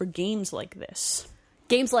walkthroughs for games like this?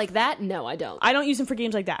 Games like that? No, I don't. I don't use them for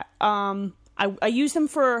games like that. I use them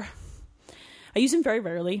very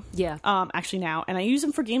rarely. Yeah. Actually now, and I use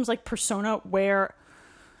them for games like Persona where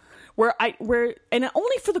and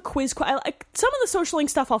only for the quiz. Some of the social link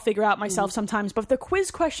stuff I'll figure out myself sometimes, but the quiz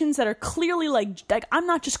questions that are clearly like I'm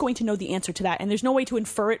not just going to know the answer to that, and there's no way to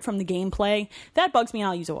infer it from the gameplay. That bugs me, and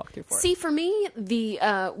I'll use a walkthrough for it. See, for me,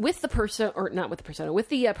 with the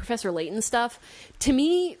Professor Layton stuff, to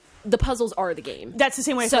me, the puzzles are the game. That's the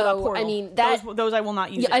same way I feel about Portal. I mean, those I will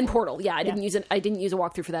not use. Yeah, and Portal. Yeah, I didn't use it. I didn't use a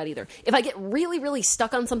walkthrough for that either. If I get really, really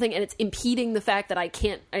stuck on something and it's impeding the fact that I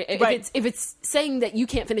can't, if it's saying that you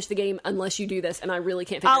can't finish the game unless you do this, and I really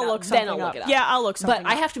can't figure it out, then I'll look it up. Yeah, I'll look something up.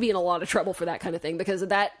 But I have to be in a lot of trouble for that kind of thing because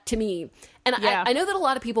that, to me, and I know that a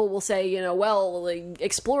lot of people will say,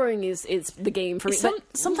 exploring is the game for me.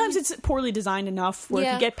 Sometimes it's poorly designed enough where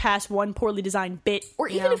if you get past one poorly designed bit, or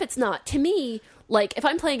even if it's not, to me. Like, if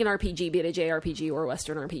I'm playing an RPG, be it a JRPG or a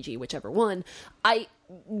Western RPG, whichever one,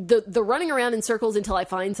 the running around in circles until I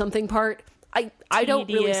find something part, I don't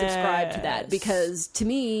really subscribe to that. Because, to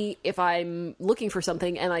me, if I'm looking for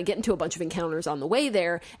something and I get into a bunch of encounters on the way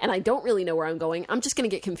there and I don't really know where I'm going, I'm just going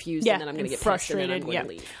to get confused and then I'm going to get frustrated and I'm going to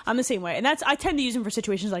leave. I'm the same way. And I tend to use them for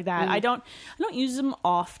situations like that. I don't use them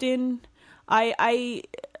often.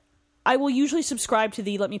 I will usually subscribe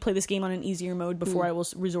to let me play this game on an easier mode before I will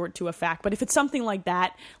resort to a fact. But if it's something like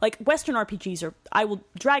that, like Western RPGs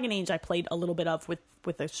Dragon Age I played a little bit of with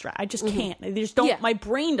a strat. I just can't. They just don't, my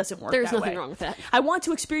brain doesn't work There's that way. nothing wrong with that. I want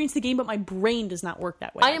to experience the game, but my brain does not work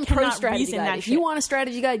that way. I am pro strategy guide. If you want a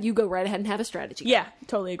strategy guide, you go right ahead and have a strategy guide. Yeah,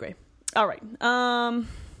 totally agree. All right.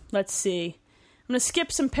 Let's see. going to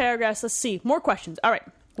skip some paragraphs. Let's see. More questions. All right.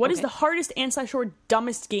 What is the hardest and/or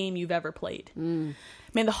dumbest game you've ever played? Man,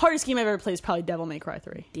 the hardest game I've ever played is probably Devil May Cry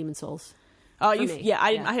 3. Demon Souls. Oh,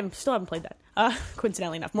 I still haven't played that.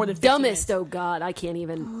 Coincidentally enough, more than 15 dumbest. minutes. Oh God, I can't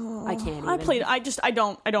even. I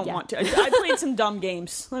don't want to. I played some dumb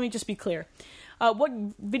games. Let me just be clear. What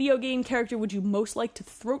video game character would you most like to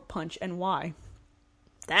throat punch and why?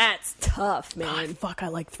 That's tough, man. God, fuck, I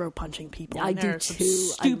like throat punching people. I do some too.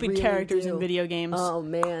 Stupid really characters do. in video games. Oh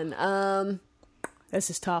man. This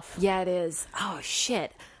is tough. Yeah, it is. Oh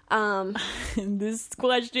shit. This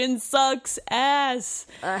question sucks ass.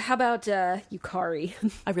 How about Yukari?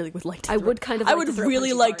 I really would like to. I would kind of. I like would to throat really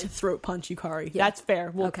punch like Yukari. to throat punch Yukari. Yeah. That's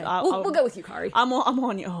fair. We'll go with Yukari. I'm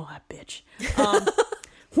on you. Oh, that bitch.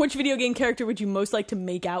 Which video game character would you most like to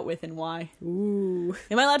make out with and why? Ooh.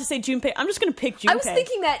 Am I allowed to say Junpei? I'm just going to pick Junpei. I was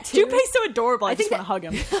thinking that too. Junpei's so adorable. I just want to hug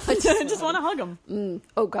him. I just want to hug him.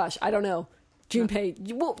 Oh gosh, I don't know.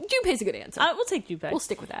 Junpei. Well, Junpei's a good answer. We'll take Junpei. We'll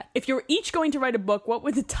stick with that. If you're each going to write a book, what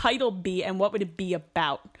would the title be and what would it be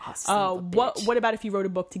about? What about if you wrote a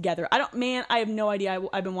book together? I have no idea.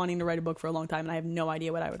 I've been wanting to write a book for a long time and I have no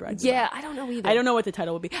idea what I would write. Yeah, I don't know either. I don't know what the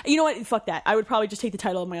title would be. You know what? Fuck that. I would probably just take the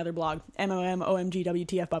title of my other blog,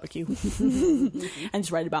 MOMOMGWTF barbecue, and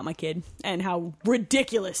just write about my kid and how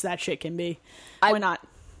ridiculous that shit can be. Why not?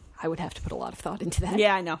 I would have to put a lot of thought into that.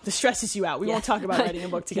 Yeah, I know. This stresses you out. We won't talk about writing a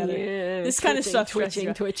book together. This kind of stuff stresses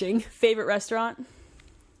you out. Twitching. Favorite restaurant?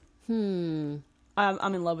 I'm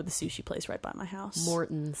in love with the sushi place right by my house.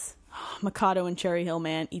 Morton's. Mikado and Cherry Hill,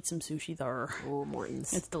 man. Eat some sushi there. Oh,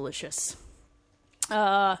 Morton's. It's delicious.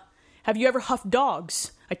 Have you ever huffed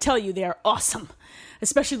dogs? I tell you, they are awesome.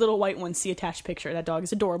 Especially little white ones. See attached picture. That dog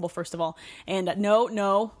is adorable, first of all. And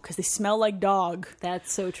no, because they smell like dog.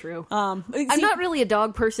 That's so true. I'm not really a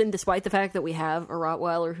dog person, despite the fact that we have a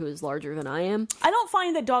Rottweiler who is larger than I am. I don't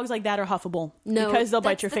find that dogs like that are huffable. No. Because they'll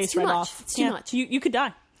bite your face right much. off. It's too much. You could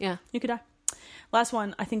die. Yeah. You could die. Last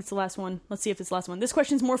one. I think it's the last one. Let's see if it's the last one. This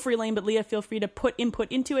question's more free lane, but Leah, feel free to put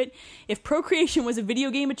input into it. If procreation was a video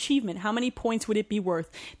game achievement, how many points would it be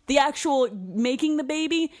worth? The actual making the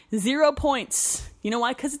baby, 0 points. You know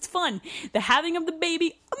why? Because it's fun. The having of the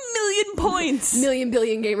baby, 1,000,000 points. Million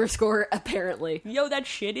billion gamer score, apparently. Yo, that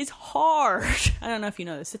shit is hard. I don't know if you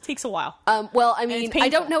know this. It takes a while. Well, I mean, I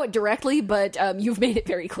don't know it directly, but you've made it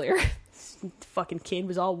very clear. Fucking kid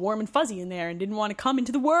was all warm and fuzzy in there and didn't want to come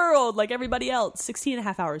into the world like everybody else. 16 and a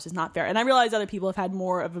half hours is not fair. And I realize other people have had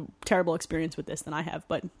more of a terrible experience with this than I have,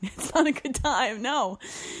 but it's not a good time. No,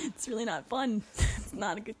 it's really not fun. It's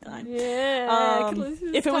not a good time. Yeah.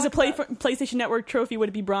 If it was a PlayStation Network trophy, would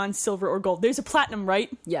it be bronze, silver, or gold? There's a platinum, right?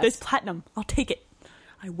 Yes. There's platinum. I'll take it.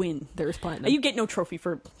 I win. There's platinum. You get no trophy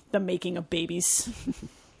for the making of babies.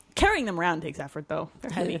 Carrying them around takes effort, though.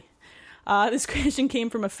 They're heavy. This question came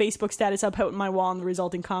from a Facebook status I put on my wall and the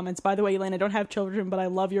resulting comments. By the way, Elaine, I don't have children, but I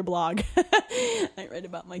love your blog. I read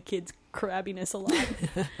about my kids' crabbiness a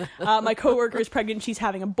lot. My coworker is pregnant. She's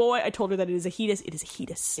having a boy. I told her that it is a hetus. It is a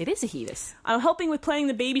hetus. It is a hetus. I'm helping with planning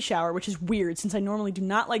the baby shower, which is weird since I normally do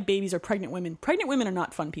not like babies or pregnant women. Pregnant women are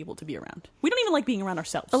not fun people to be around. We don't even like being around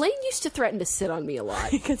ourselves. Elaine used to threaten to sit on me a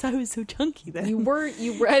lot. Because I was so chunky then. You were,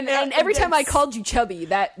 and every time I called you chubby,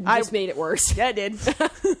 that just made it worse. Yeah, it did.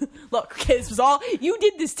 Look, okay, this was all, you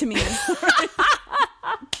did this to me.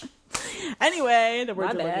 Anyway, the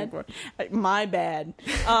words we're looking for. My bad.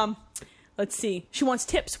 Let's see. She wants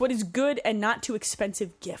tips. What is good and not too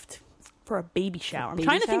expensive gift for a baby shower? I'm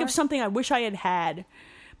trying to think of something I wish I had,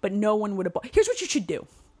 but no one would have bought. Here's what you should do.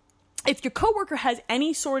 If your coworker has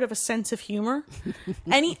any sort of a sense of humor,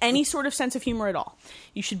 any sort of sense of humor at all,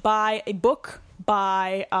 you should buy a book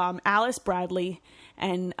by Alice Bradley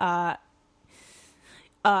and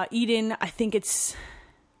Eden, I think it's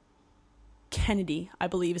Kennedy, I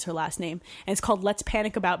believe is her last name. And it's called Let's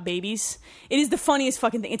Panic About Babies. It is the funniest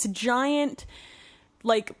fucking thing. It's a giant,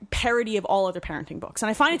 like, parody of all other parenting books. And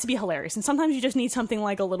I find it to be hilarious. And sometimes you just need something,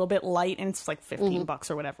 like, a little bit light, and it's, like,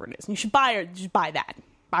 $15 or whatever it is. And you should buy that.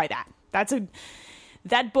 Buy that.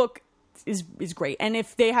 That book is great. And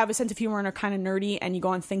if they have a sense of humor and are kind of nerdy, and you go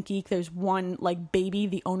on ThinkGeek, there's one, like, Baby,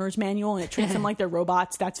 the owner's manual, and it treats them like they're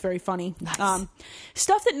robots. That's very funny. Nice.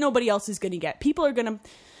 Stuff that nobody else is going to get. People are going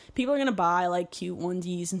to buy, like, cute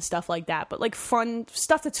onesies and stuff like that. But, like, fun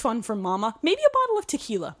stuff that's fun for mama. Maybe a bottle of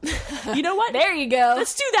tequila. You know what? There you go.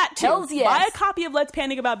 Let's do that, too. Hells yes. Buy a copy of Let's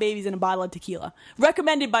Panic About Babies and a bottle of tequila.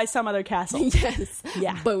 Recommended by some other castle. Yes.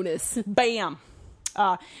 Yeah. Bonus. Bam.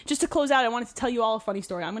 Just to close out, I wanted to tell you all a funny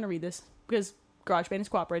story. I'm going to read this because GarageBand is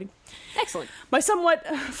cooperating. Excellent. My somewhat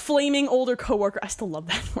flaming older coworker, I still love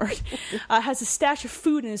that word, has a stash of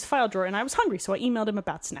food in his file drawer, and I was hungry, so I emailed him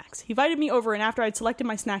about snacks. He invited me over, and after I'd selected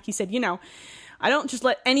my snack, he said, I don't just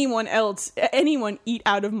let anyone eat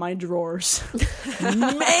out of my drawers.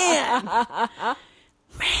 Man.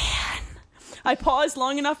 I paused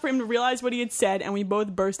long enough for him to realize what he had said, and we both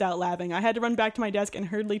burst out laughing. I had to run back to my desk and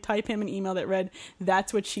hurriedly type him an email that read,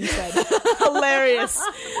 "That's what she said." Hilarious.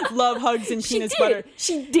 Love, hugs, and peanut butter.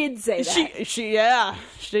 She did say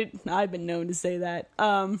that. I've been known to say that.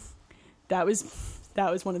 That was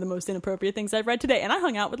one of the most inappropriate things I've read today, and I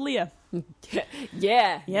hung out with Leah.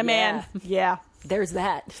 Yeah, man. Yeah. There's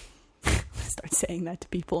that. Start saying that to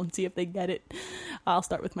people and see if they get it. I'll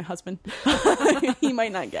start with my husband. He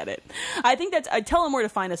might not get it. I think I tell him where to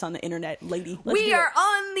find us on the internet, lady. We are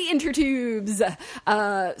on the intertubes.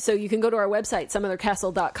 So you can go to our website,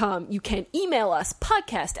 someothercastle.com. You can email us,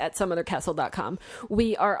 podcast@someothercastle.com.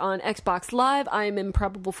 We are on Xbox Live. I am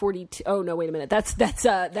Improbable 42. Oh, no, wait a minute. That's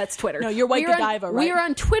Twitter. No, you're White Godiva, right? We are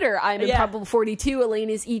on Twitter. I am Improbable 42. Elaine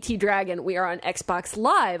is ET Dragon. We are on Xbox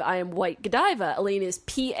Live. I am White Godiva. Elaine is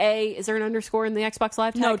PA. Is there an underscore in the Xbox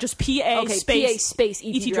Live tag? No, just PA space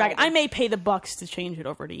ET Dragon. I may pay the bucks to change it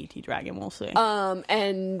over to ET Dragon. We'll see.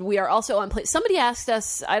 And we are also on somebody asked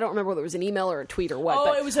us, I don't remember whether it was an email or a tweet or what,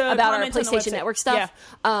 but it was about our PlayStation Network stuff.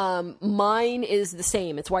 Yeah. Mine is the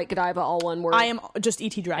same. It's White Godiva, all one word. I am just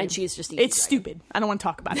ET Dragon. And she is just ET It's Dragon. stupid. I don't want to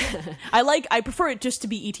talk about it. I prefer it just to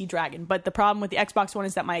be ET Dragon, but the problem with the Xbox One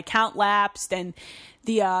is that my account lapsed and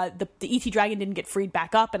the ET Dragon didn't get freed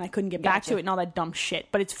back up, and I couldn't get back to it and all that dumb shit.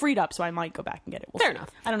 But it's freed up, so I might go back and get it. Fair enough.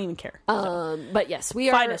 I don't even care. But yes, we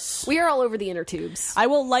are all over the inner tubes. I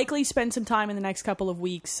will likely spend some time in the next couple of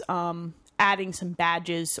weeks adding some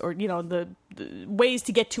badges or the ways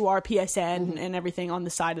to get to our PSN and everything on the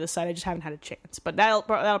side of the site. I just haven't had a chance, but that'll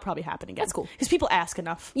probably happen again. That's cool because people ask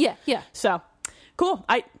enough. Yeah. So cool.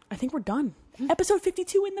 I think we're done. Episode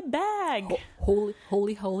 52 in the bag. Holy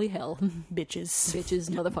hell. Bitches,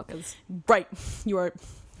 motherfuckers. Right. You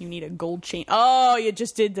need a gold chain. Oh, you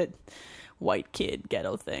just did the white kid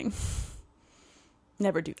ghetto thing.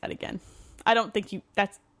 Never do that again. I don't think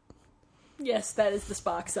that's... Yes, that is the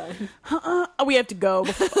Spock sign. We have to go.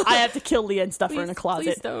 I have to kill Leah and stuff her in a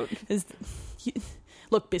closet. Please don't.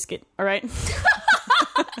 Look, Biscuit, all right?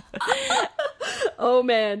 Oh,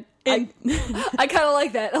 man. I kind of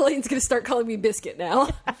like that. Elaine's going to start calling me Biscuit now.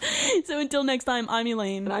 So until next time, I'm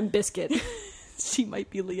Elaine. And I'm Biscuit. She might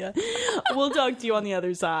be Leah. We'll talk to you on the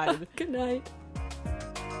other side. Good night.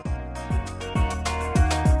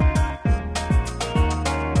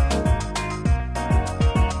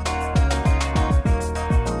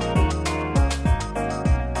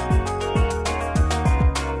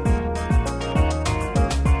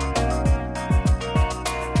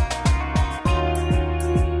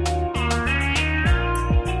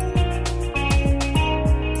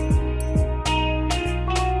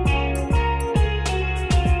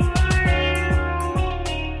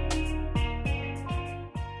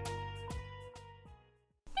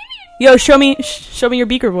 Yo, show me your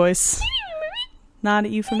beaker voice. Not a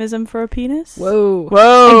euphemism for a penis? Whoa.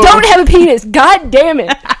 I don't have a penis. God damn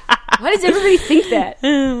it. Why does everybody think that?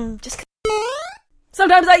 Just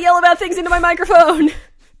sometimes I yell about things into my microphone.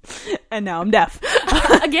 And now I'm deaf.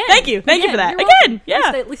 Again. Thank you for that. You're Again. welcome.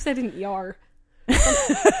 Yeah. At least I didn't yar.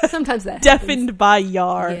 Sometimes that Deafened happens. by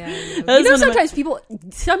yar. Yeah,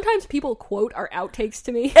 sometimes people quote our outtakes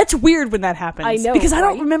to me. It's weird when that happens. I know, because I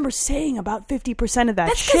don't right? remember saying about 50% of that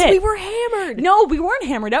That's shit. because we were hammered. No, we weren't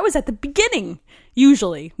hammered. That was at the beginning.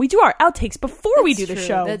 Usually, we do our outtakes before we do the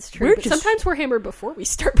show. That's true. But sometimes we're hammered before we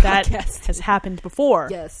start podcasts. That has happened before.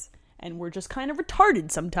 Yes, and we're just kind of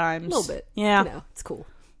retarded sometimes. A little bit. Yeah, it's cool.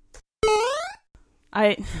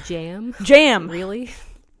 Jam. Really?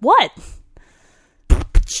 What?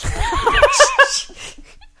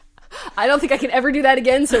 I don't think I can ever do that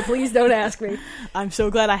again, so please don't ask me. I'm so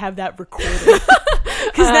glad I have that recorded.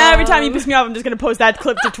 Because now every time you piss me off, I'm just going to post that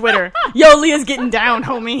clip to Twitter. Yo, Leah's getting down,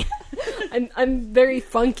 homie. I'm very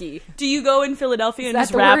funky. Do you go in Philadelphia and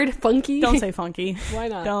just rap? Is that the word, funky? Don't say funky. Why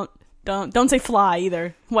not? Don't say fly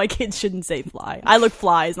either. White kids shouldn't say fly. I look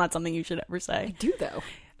fly is not something you should ever say. I do, though.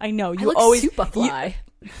 I know. You look always super fly.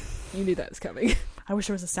 You knew that was coming. I wish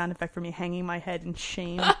there was a sound effect for me hanging my head in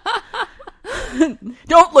shame.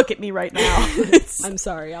 Don't look at me right now. I'm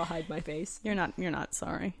sorry. I'll hide my face. You're not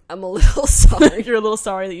sorry. I'm a little sorry. You're a little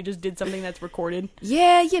sorry that you just did something that's recorded.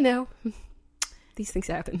 Yeah, these things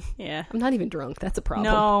happen. Yeah. I'm not even drunk. That's a problem.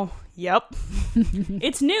 No. Yep.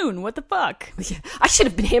 It's noon. What the fuck? Yeah. I should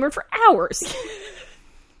have been hammered for hours.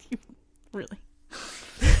 Really?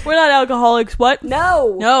 We're not alcoholics. What?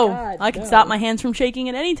 No. God, I can stop my hands from shaking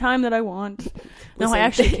at any time that I want. No, I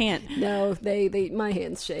actually can't. No, they my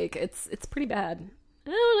hands shake. It's pretty bad. I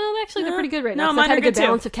don't know. Actually, they're pretty good right now. No, 'cause mine I've had are a good good too.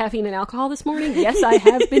 balance of caffeine and alcohol this morning. Yes, I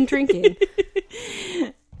have been drinking.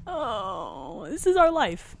 Oh, this is our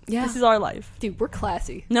life. Yeah. This is our life. Dude, we're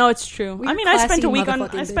classy. No, it's true. We're I mean, I spent classy a week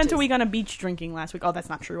motherfucking on a beach drinking last week. Oh, that's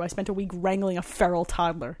not true. I spent a week wrangling a feral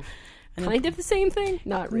toddler. And Kind of the same thing?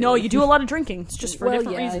 Not really. No, you do a lot of drinking. It's just for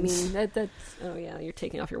different reasons. I mean, that's... Oh, yeah, you're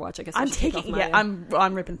taking off your watch. I guess I'm I should take taking. off Yeah, my,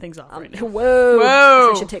 I'm ripping things off right now. Whoa.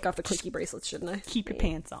 Whoa. I should take off the clicky bracelets, shouldn't I? Keep your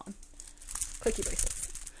pants on. Clicky bracelets.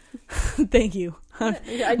 Thank you. I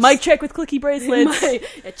just- Mic check with clicky bracelets.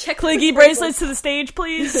 Check Clicky bracelets to the stage,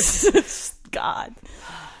 please. God,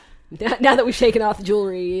 Now that we've shaken off the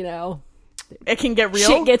jewelry, you know, it can get real.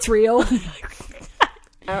 shit gets real.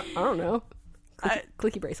 I don't know.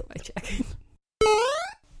 Clicky bracelet mic check.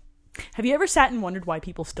 Have you ever sat and wondered why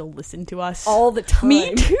people still listen to us? All the time.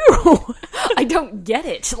 Me too. I don't get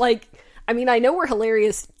it. Like, I mean, I know we're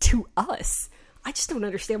hilarious to us. I just don't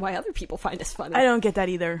understand why other people find us funny. I don't get that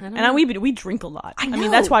either. know. And we drink a lot. I mean, know.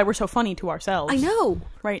 that's why we're so funny to ourselves. I know.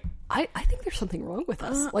 Right? I think there's something wrong with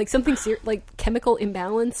us. Like something like chemical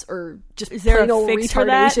imbalance or just Is there plain a old fix for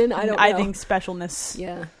that? retardation. I don't know. I think specialness.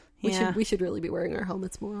 Yeah. Yeah. We should really be wearing our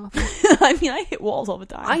helmets more often. I mean, I hit walls all the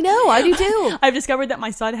time. I know, I do too. I've discovered that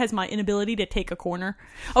my son has my inability to take a corner.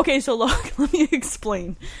 Okay, so look, let me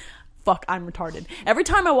explain. Fuck, I'm retarded. Every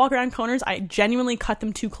time I walk around corners, I genuinely cut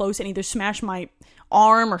them too close and either smash my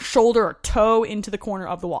arm or shoulder or toe into the corner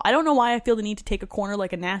of the wall. I don't know why I feel the need to take a corner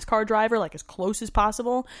like a NASCAR driver, like as close as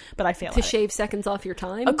possible, but I fail To at it. shave seconds off your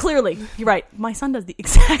time. Clearly, you're right. My son does the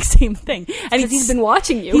exact same thing. And Because he's been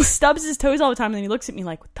watching you. He stubs his toes all the time and then he looks at me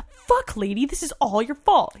like, what the fuck, lady? This is all your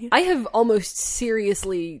fault. I have almost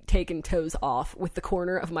seriously taken toes off with the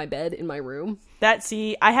corner of my bed in my room.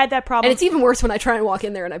 I had that problem. And it's even worse when I try and walk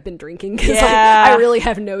in there and I've been drinking because Yeah. I really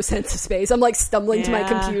have no sense of space. I'm like stumbling to my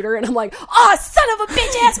Yeah. computer and I'm like, oh, son of a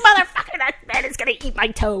bitch ass motherfucker, that bed is going to eat my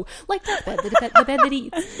toe. Like the bed that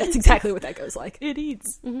eats. That's exactly what that goes like. It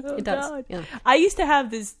eats. Oh, It does, God. yeah. I used to have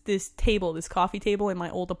this table, this coffee table in my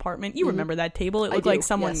old apartment. You remember that table? It looked do, like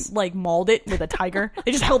someone yes. like mauled it with a tiger.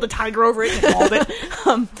 They just held a tiger over it and mauled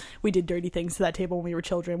it. We did dirty things to that table when we were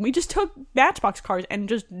children. We just took Matchbox cars and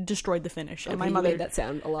just destroyed the finish. And Okay, my you mother made that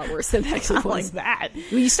sound a lot worse than it actually not was. like that.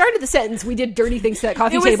 When you started the sentence, we did dirty things to that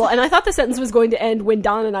coffee It was- table, and I thought the sentence was going to end when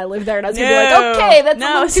Don and I lived there, and I was going to be No. like, okay, that's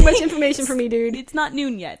No, a little too much information for me, dude. It's not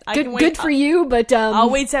noon yet. I can Good, wait. good for you, but I'll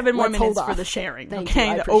wait 7 more let's hold minutes for off. the sharing. Thank okay,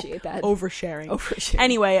 you. I The appreciate that. Oversharing. Oversharing.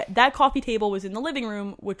 Anyway, that coffee table was in the living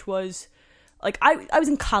room, which was like I was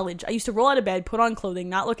in college. I used to roll out of bed, put on clothing,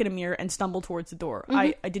 not look in a mirror, and stumble towards the door.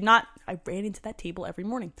 I did not. I ran into that table every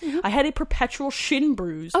morning. I had a perpetual shin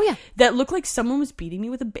bruise. Oh, yeah. that looked like someone was beating me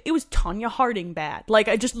with a. It was Tanya Harding bad. Like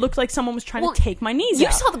I just looked like someone was trying Well, to take my knees You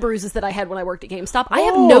out. saw the bruises that I had when I worked at GameStop. I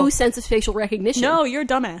have Oh. no sense of facial recognition. No, you're a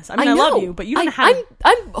dumbass. I mean, I know. love you, but you don't have.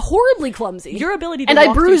 I'm horribly clumsy. Your ability to and walk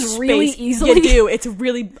I bruise through really space, easily. You do. It's a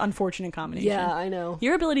really unfortunate combination. Yeah, I know.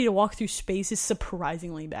 Your ability to walk through space is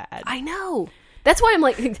surprisingly bad. I know. That's why I'm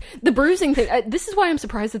like the bruising thing. This is why I'm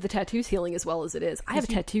surprised that the tattoo's healing as well as it is. I have a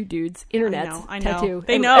tattoo, dudes. Internet I know. tattoo.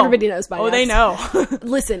 They know. Everybody knows by now. Oh, they know.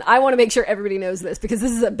 Listen, I want to make sure everybody knows this because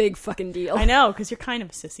this is a big fucking deal. I know, because you're kind of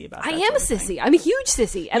a sissy about I that am a sort of thing. sissy. I'm a huge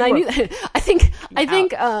sissy, and I You knew are- that. I think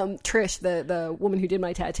Trish, the woman who did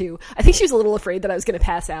my tattoo, I think she was a little afraid that I was going to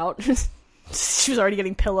pass out. She was already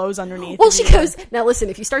getting pillows underneath. Well, she goes, now listen,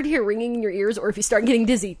 if you start to hear ringing in your ears or if you start getting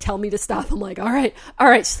dizzy, tell me to stop. I'm like, all right.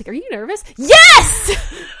 She's like, are you nervous? Yes!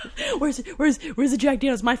 Where's the Jack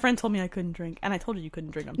Daniels? My friend told me I couldn't drink, and I told her you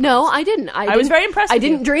couldn't drink. No, I didn't. I was very impressed I with you.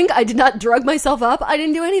 didn't drink. I did not drug myself up. I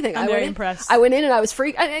didn't do anything. I'm I very went in- impressed. I went in and I was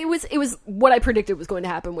freaked. It was what I predicted was going to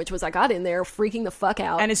happen, which was I got in there freaking the fuck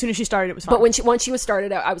out. And as soon as she started, it was fine. But once she was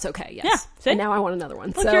started, I was okay. Yes. Yeah, see? And now I want another one.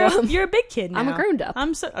 Look, So you're a big kid now. I'm a grown-up.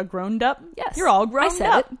 I'm a grown up. Yes. You're all grown I said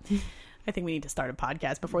up. I think we need to start a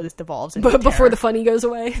podcast before this devolves into but before terror. the funny goes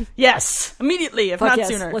away. Yes, immediately, if Fuck not yes,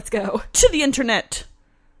 sooner. let's go. To the internet.